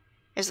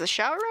 Is the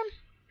shower room?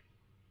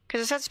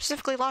 Because it said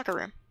specifically locker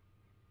room.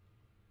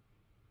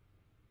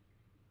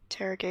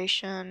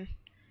 Interrogation.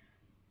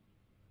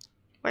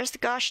 Where's the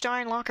gosh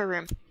darn locker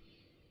room?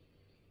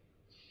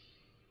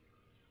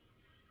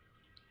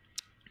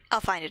 I'll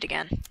find it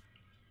again.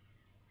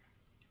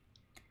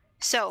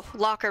 So,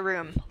 locker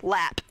room,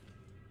 lap.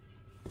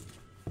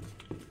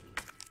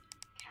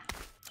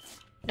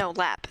 No,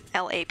 lap,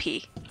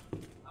 L-A-P.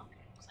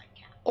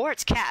 Or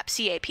it's cap,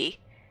 C-A-P.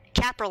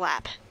 Cap or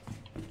lap.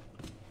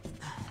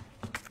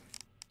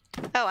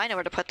 Oh, I know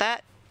where to put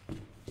that.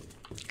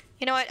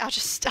 You know what? I'll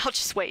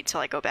just wait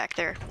till I go back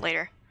there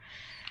later.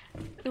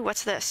 Ooh,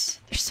 what's this?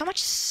 There's so much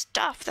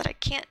stuff that I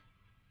can't.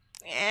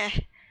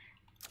 I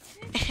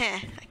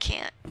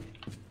can't.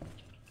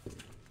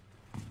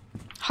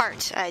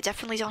 Heart. I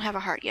definitely don't have a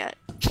heart yet.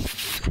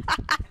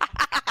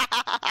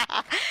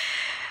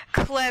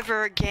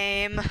 Clever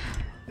game.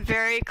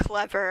 Very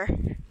clever.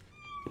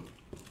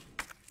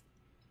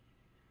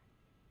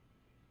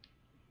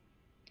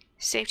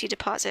 Safety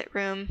deposit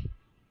room.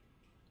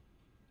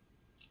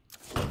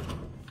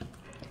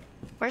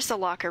 Where's the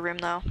locker room,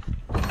 though?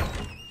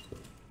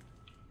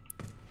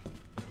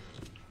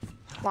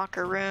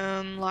 Locker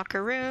room,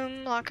 locker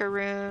room, locker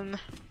room.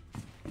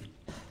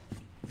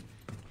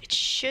 It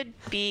should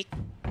be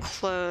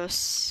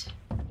close.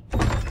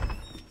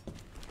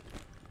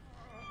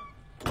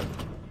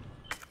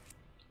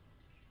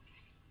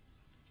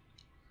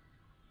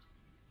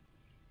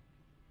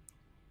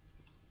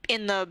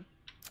 In the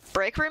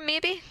break room,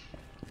 maybe?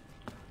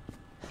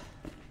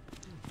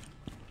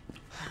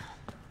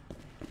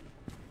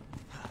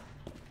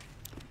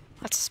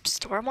 Let's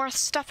store more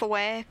stuff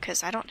away,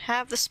 because I don't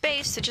have the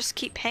space to just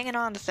keep hanging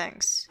on to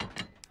things.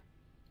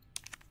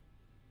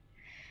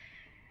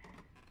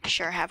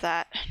 Sure, have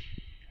that.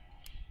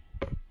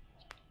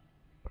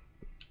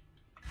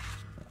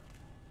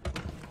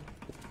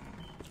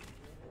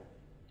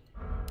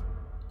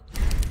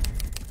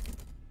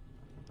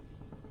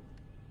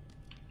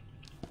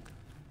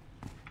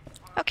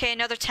 Okay,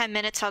 another 10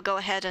 minutes, I'll go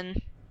ahead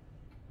and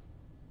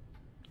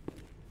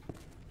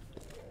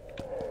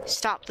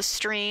stop the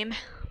stream.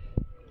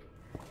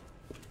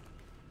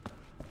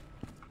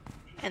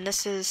 And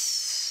this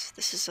is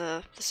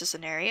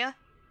an area.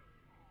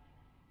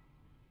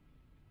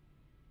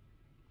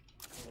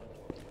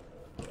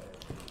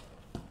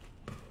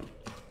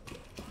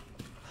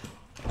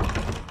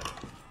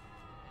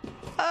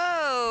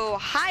 Oh,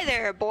 hi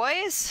there,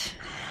 boys.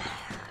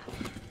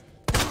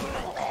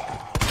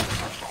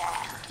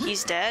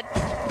 He's dead.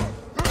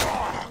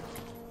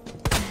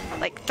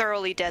 Like,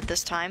 thoroughly dead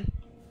this time.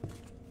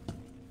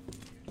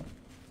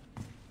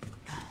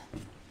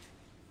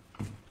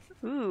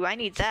 Ooh, I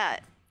need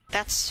that.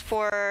 That's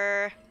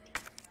for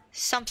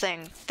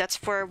something. That's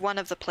for one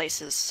of the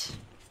places.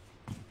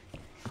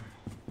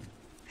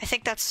 I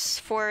think that's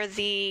for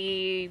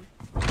the...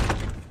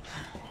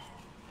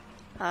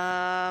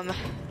 I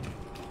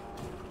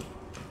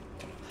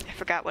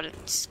forgot what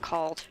it's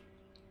called.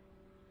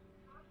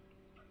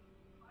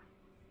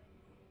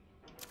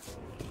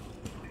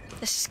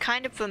 This is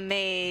kind of a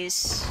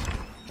maze.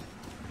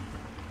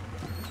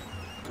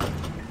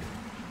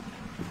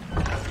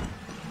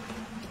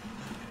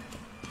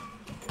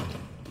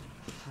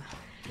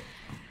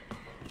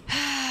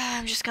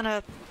 I'm just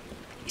gonna...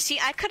 See,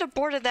 I could have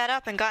boarded that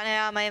up and gotten it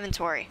out of my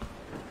inventory.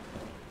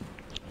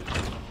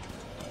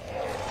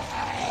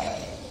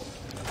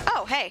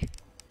 Oh, hey.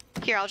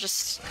 Here, I'll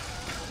just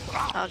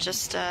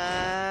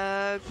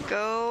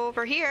go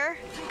over here.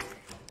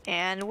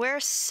 And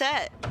we're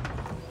set.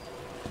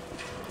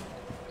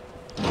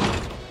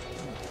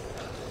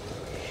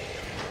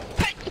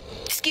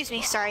 Excuse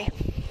me, sorry.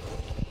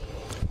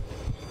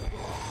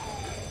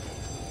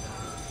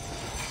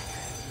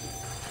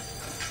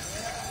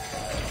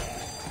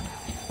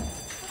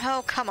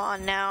 Oh, come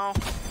on now.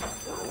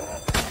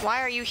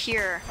 Why are you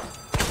here?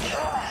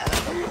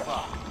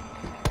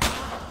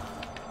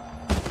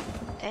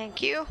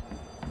 Thank you.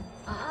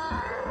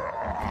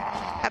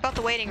 How about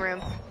the waiting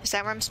room? Is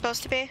that where I'm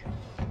supposed to be?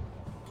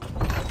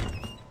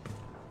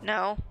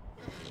 No.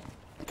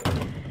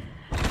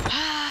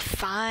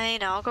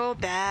 Fine, I'll go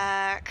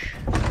back.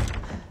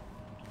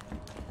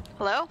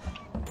 Hello?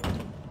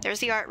 There's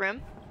the art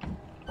room.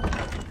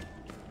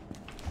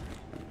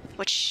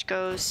 Which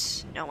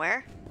goes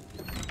nowhere.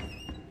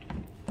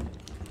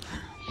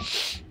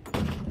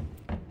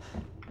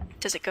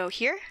 Does it go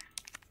here?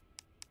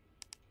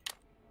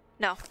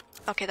 No.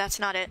 Okay, that's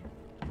not it.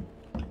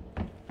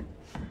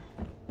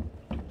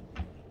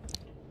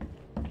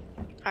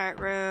 Art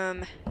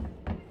room.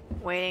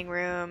 Waiting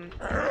room.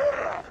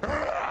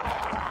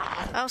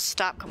 Oh,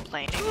 stop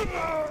complaining.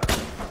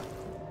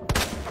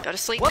 Go to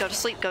sleep, go to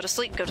sleep, go to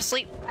sleep, go to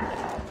sleep.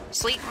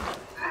 Sleep.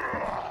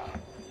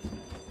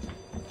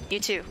 You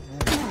too.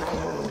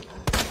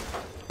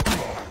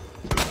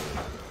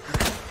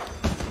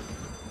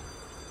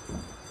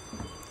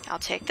 I'll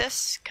take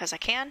this, because I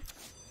can.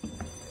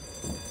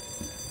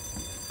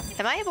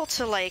 Am I able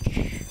to, like...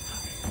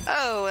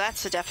 Oh,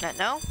 that's a definite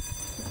no.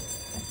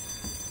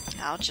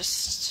 I'll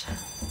just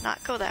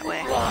not go that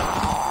way.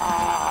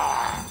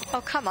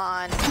 Oh, come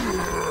on.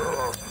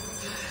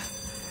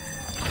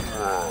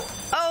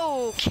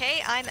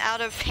 Okay, I'm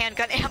out of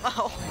handgun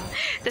ammo.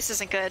 This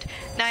isn't good.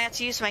 Now I have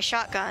to use my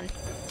shotgun.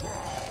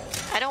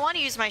 I don't want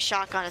to use my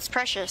shotgun, it's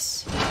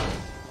precious.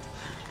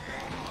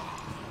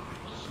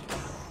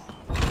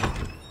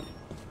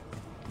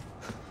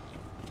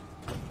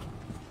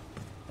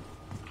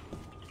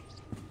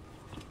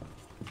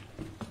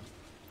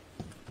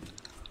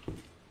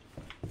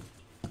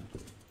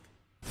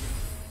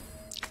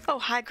 Oh,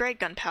 high-grade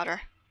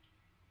gunpowder.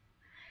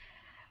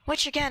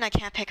 Which, again, I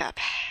can't pick up.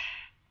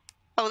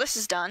 Oh, this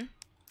is done.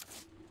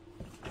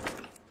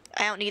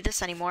 I don't need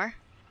this anymore.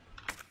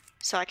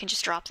 So I can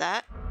just drop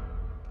that.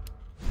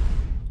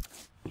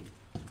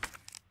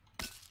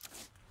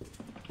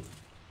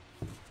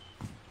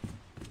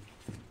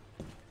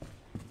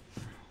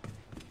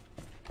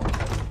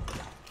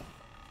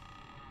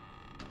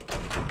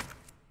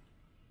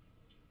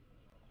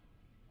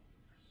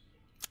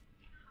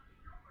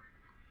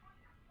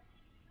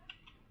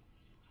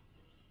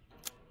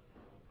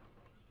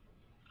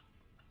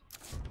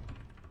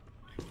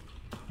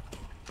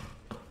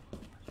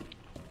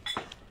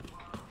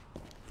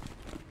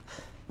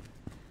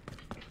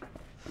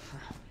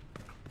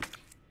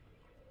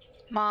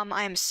 Mom,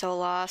 I am so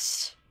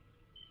lost.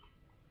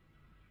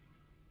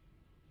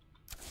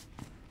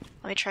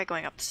 Let me try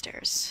going up the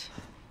stairs.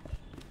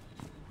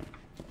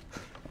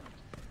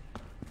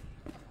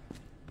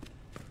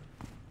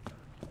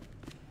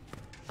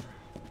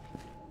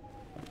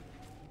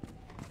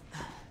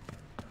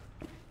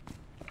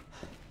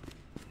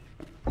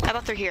 How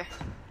about through here?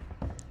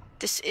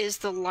 This is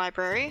the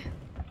library.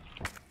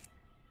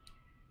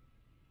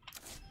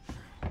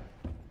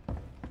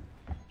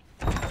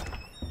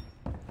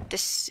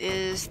 This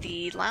is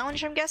the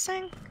lounge, I'm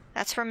guessing?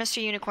 That's where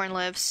Mr. Unicorn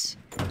lives.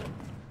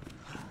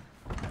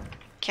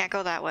 Can't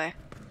go that way.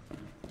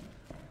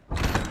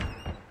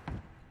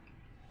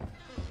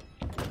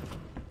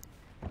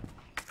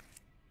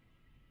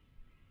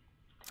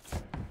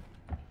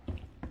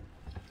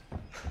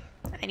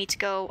 I need to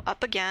go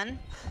up again.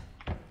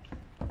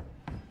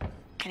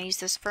 Can I use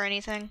this for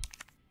anything?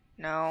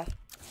 No.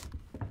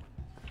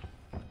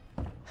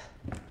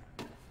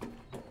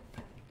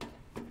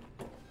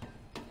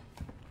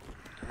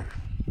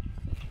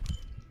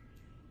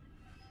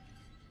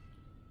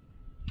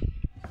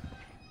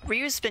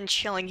 Ryu's been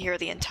chilling here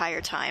the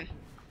entire time.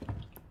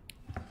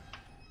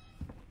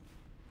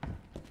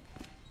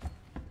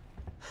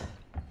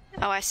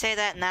 Oh, I say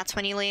that and that's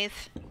when you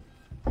leave?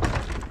 Or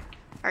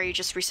are you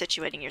just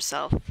resituating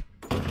yourself?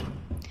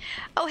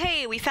 Oh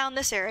hey, we found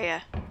this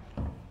area.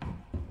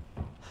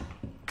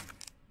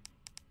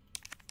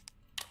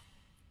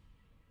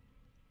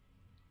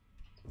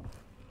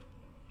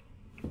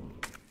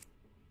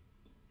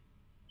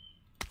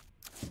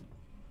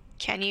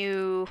 Can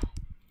you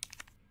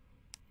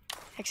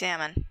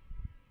examine?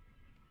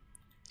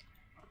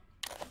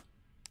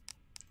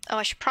 Oh,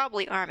 I should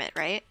probably arm it,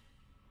 right?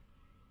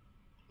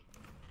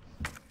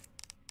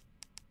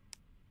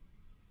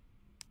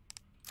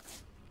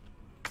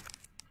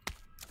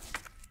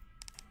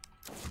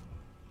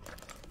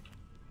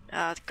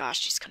 Oh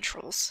gosh, these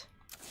controls.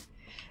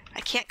 I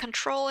can't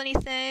control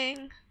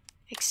anything.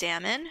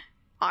 Examine.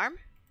 Arm?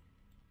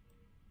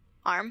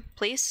 Arm,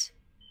 please.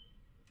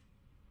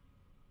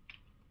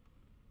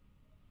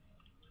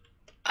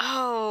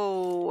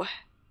 Oh,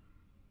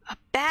 a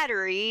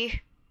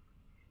battery.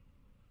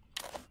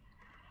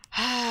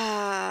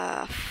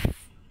 Ah,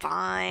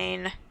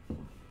 fine.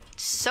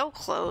 So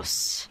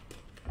close.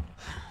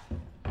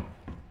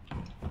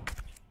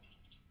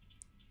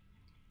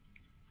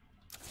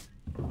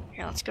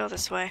 Here, let's go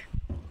this way.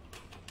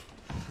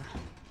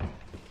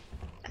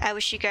 I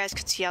wish you guys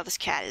could see how this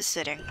cat is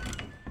sitting.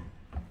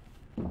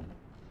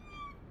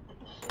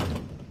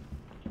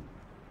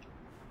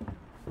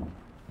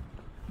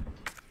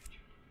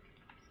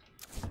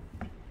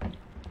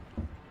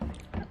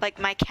 Like,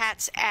 my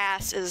cat's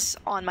ass is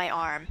on my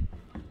arm.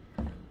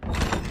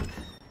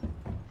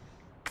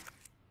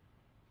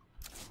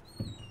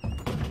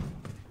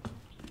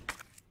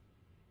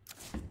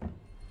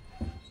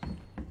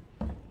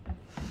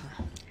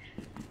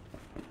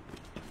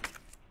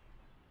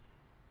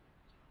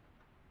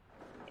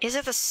 Is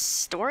it the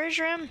storage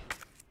room?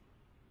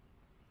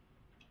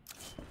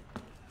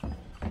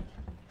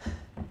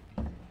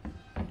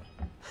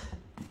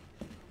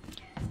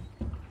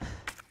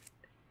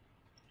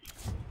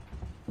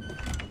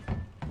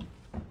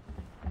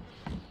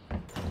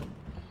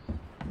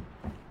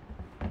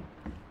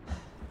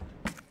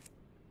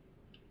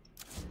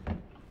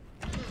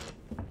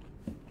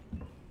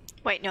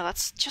 Wait, no,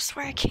 that's just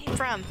where I came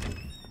from.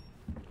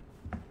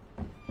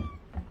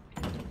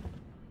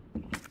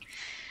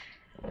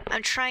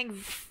 I'm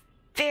trying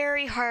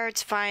very hard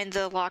to find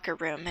the locker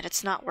room, and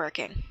it's not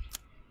working.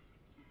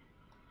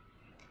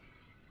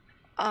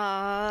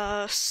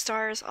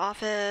 Star's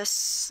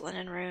office,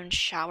 linen room,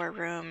 shower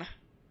room.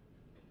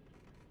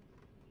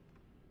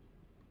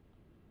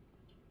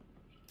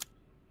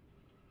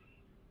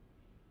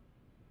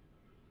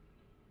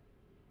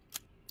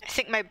 I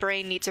think my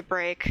brain needs a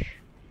break.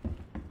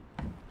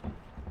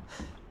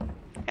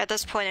 At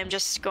this point, I'm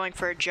just going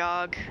for a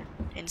jog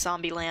in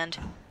Zombieland.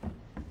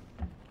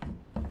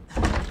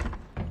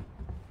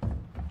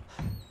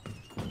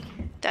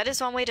 That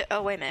is one way to—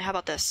 oh, wait a minute, how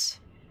about this?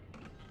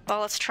 Well,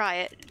 let's try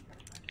it.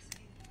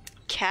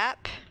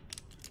 Cap.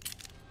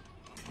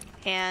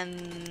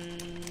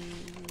 And—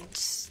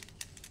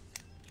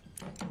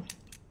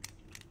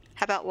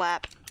 how about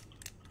lap?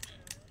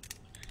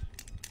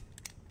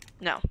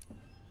 No.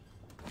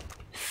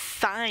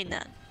 Fine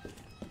then.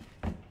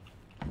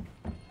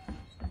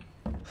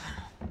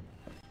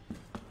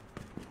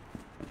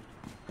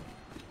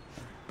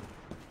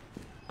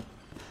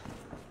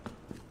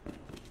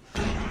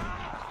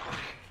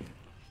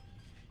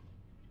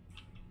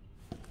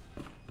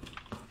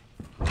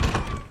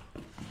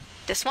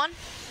 This one?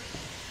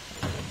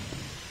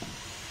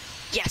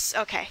 Yes,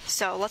 okay.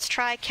 So let's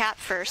try cat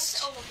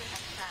first.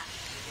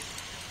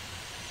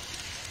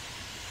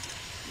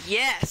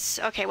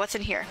 Yes! Okay, what's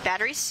in here?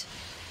 Batteries?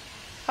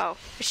 Oh,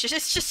 it's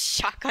just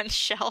shotgun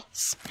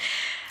shells.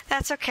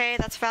 That's okay,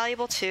 that's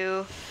valuable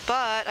too.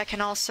 But I can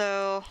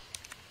also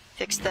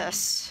fix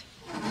this.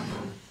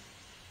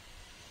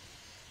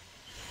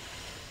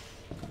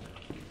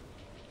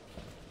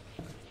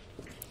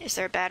 Is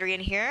there a battery in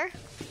here?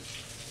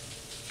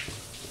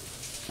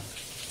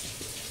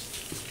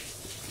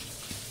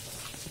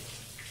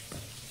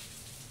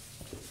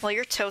 Well,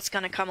 your tote's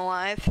gonna come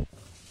alive.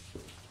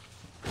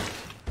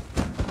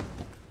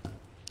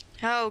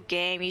 Oh,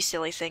 game, you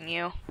silly thing,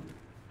 you.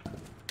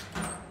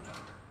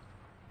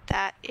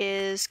 That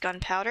is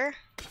gunpowder.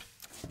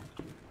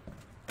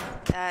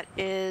 That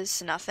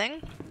is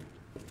nothing.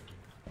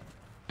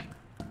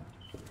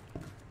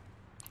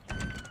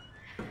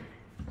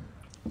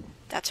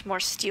 That's more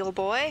steel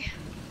boy.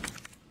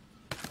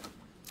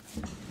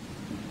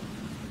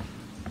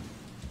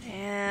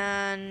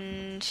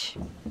 And...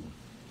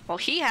 well,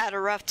 he had a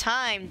rough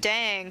time,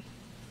 dang.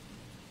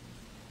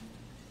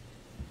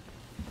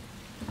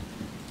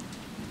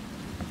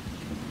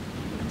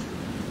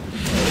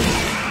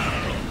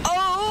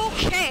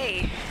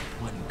 Okay.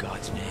 What in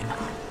God's name?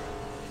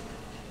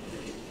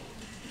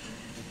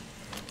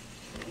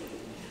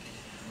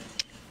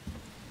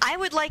 I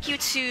would like you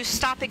to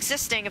stop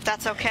existing, if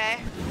that's okay.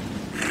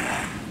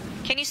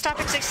 Can you stop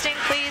existing,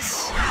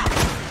 please?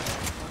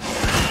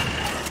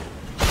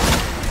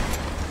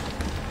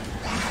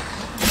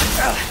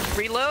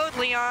 Reload,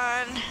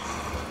 Leon.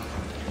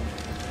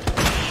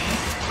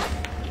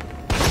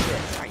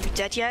 Are you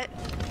dead yet?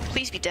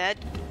 Please be dead.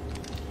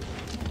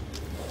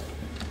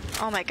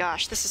 Oh my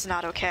gosh, this is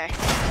not okay.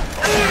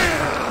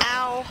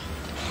 Ow.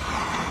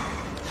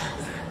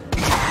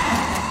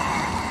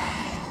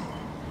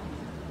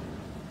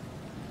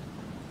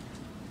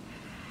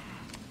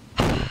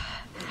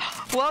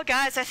 Well,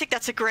 guys, I think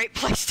that's a great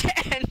place to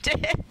end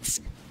it.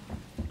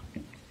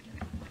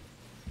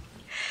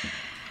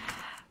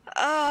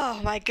 Oh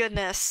my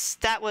goodness,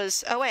 that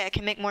was... oh wait, I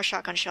can make more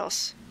shotgun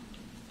shells.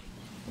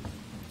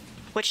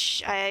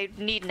 Which I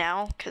need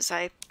now, because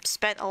I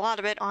spent a lot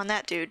of it on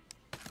that dude.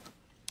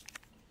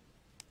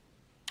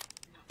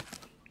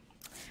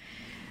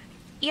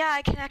 Yeah,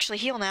 I can actually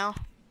heal now.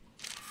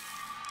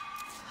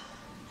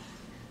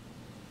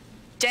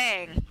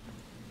 Dang.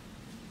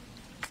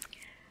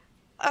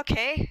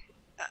 Okay.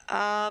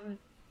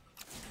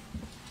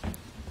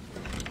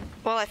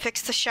 Well, I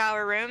fixed the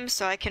shower room,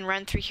 so I can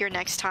run through here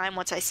next time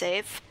once I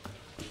save.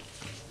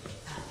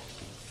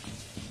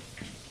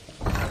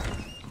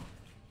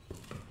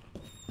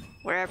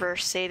 Wherever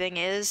saving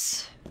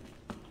is.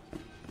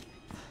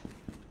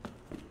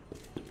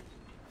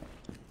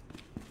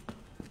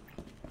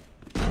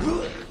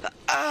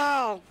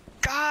 Oh,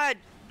 God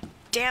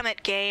damn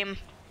it, game.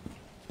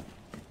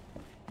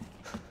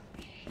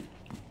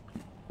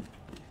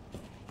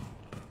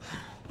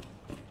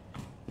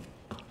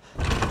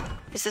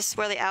 Is this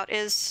where the out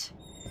is?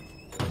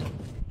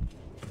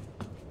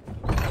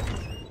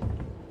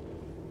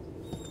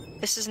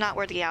 This is not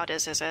where the out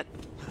is it?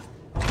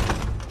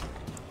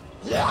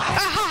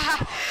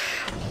 Ah!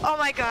 Oh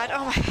my god,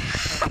 oh my...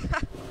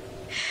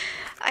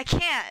 I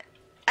can't.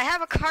 I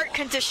have a cart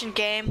condition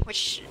game,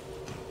 which...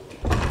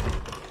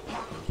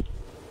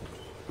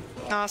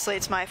 honestly,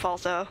 it's my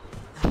fault though.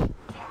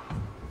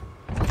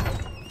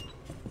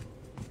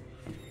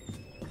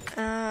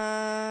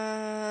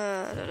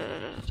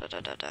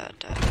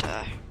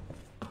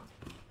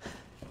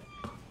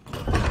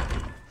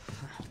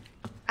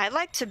 I'd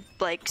like to,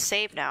 like,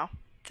 save now,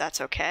 if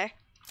that's okay.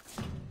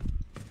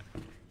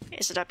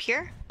 Is it up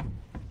here?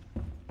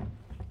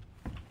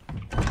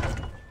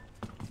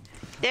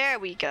 There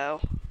we go.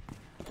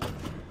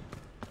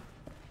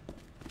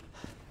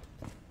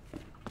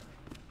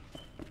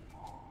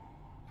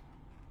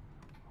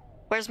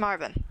 Where's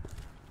Marvin?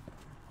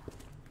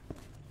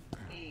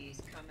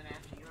 He's coming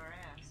after your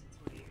ass. That's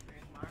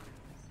where Marvin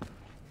is.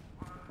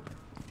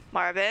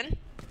 Marvin?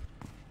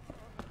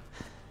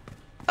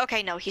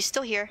 Okay, no, he's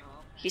still here.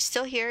 He's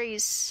still here,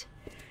 he's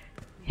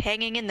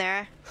hanging in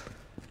there.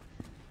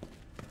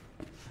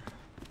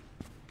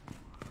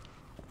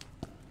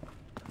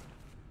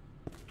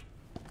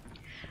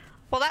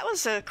 Well, that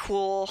was a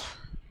cool,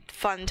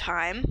 fun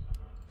time.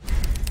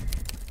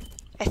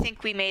 I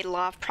think we made a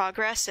lot of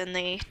progress in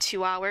the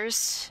 2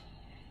 hours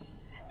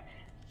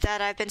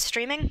that I've been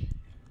streaming.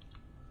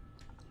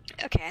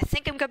 Okay, I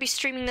think I'm gonna be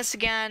streaming this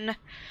again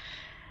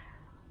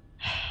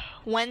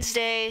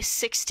Wednesday,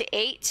 6 to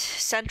 8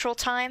 Central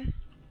Time.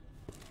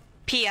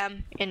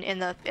 PM in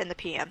the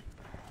PM.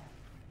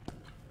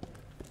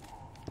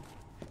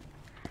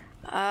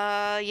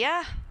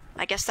 Yeah,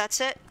 I guess that's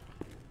it.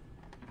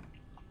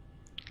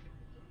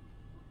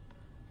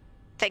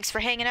 Thanks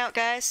for hanging out,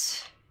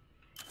 guys.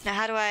 Now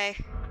how do I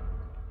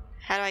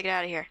get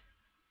out of here?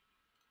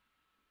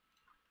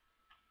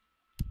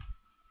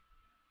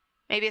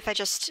 Maybe if I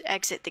just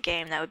exit the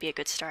game, that would be a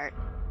good start.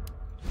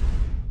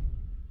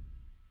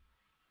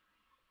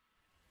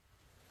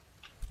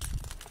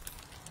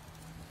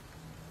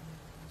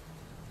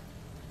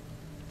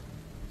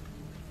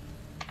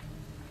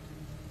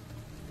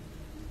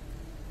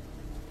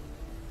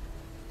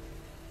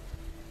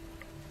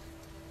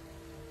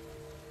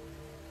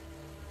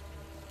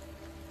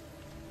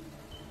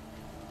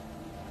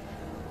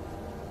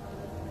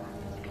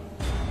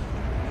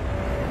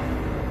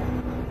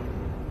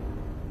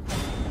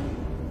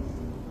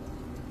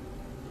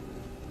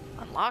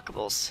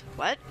 Unlockables.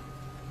 What?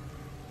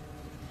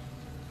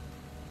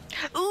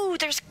 Ooh,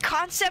 there's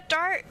concept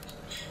art!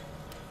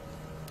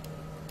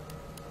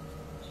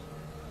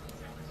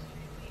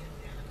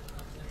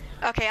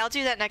 Okay, I'll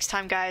do that next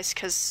time, guys,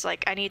 because,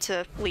 like, I need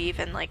to leave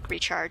and, like,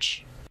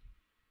 recharge.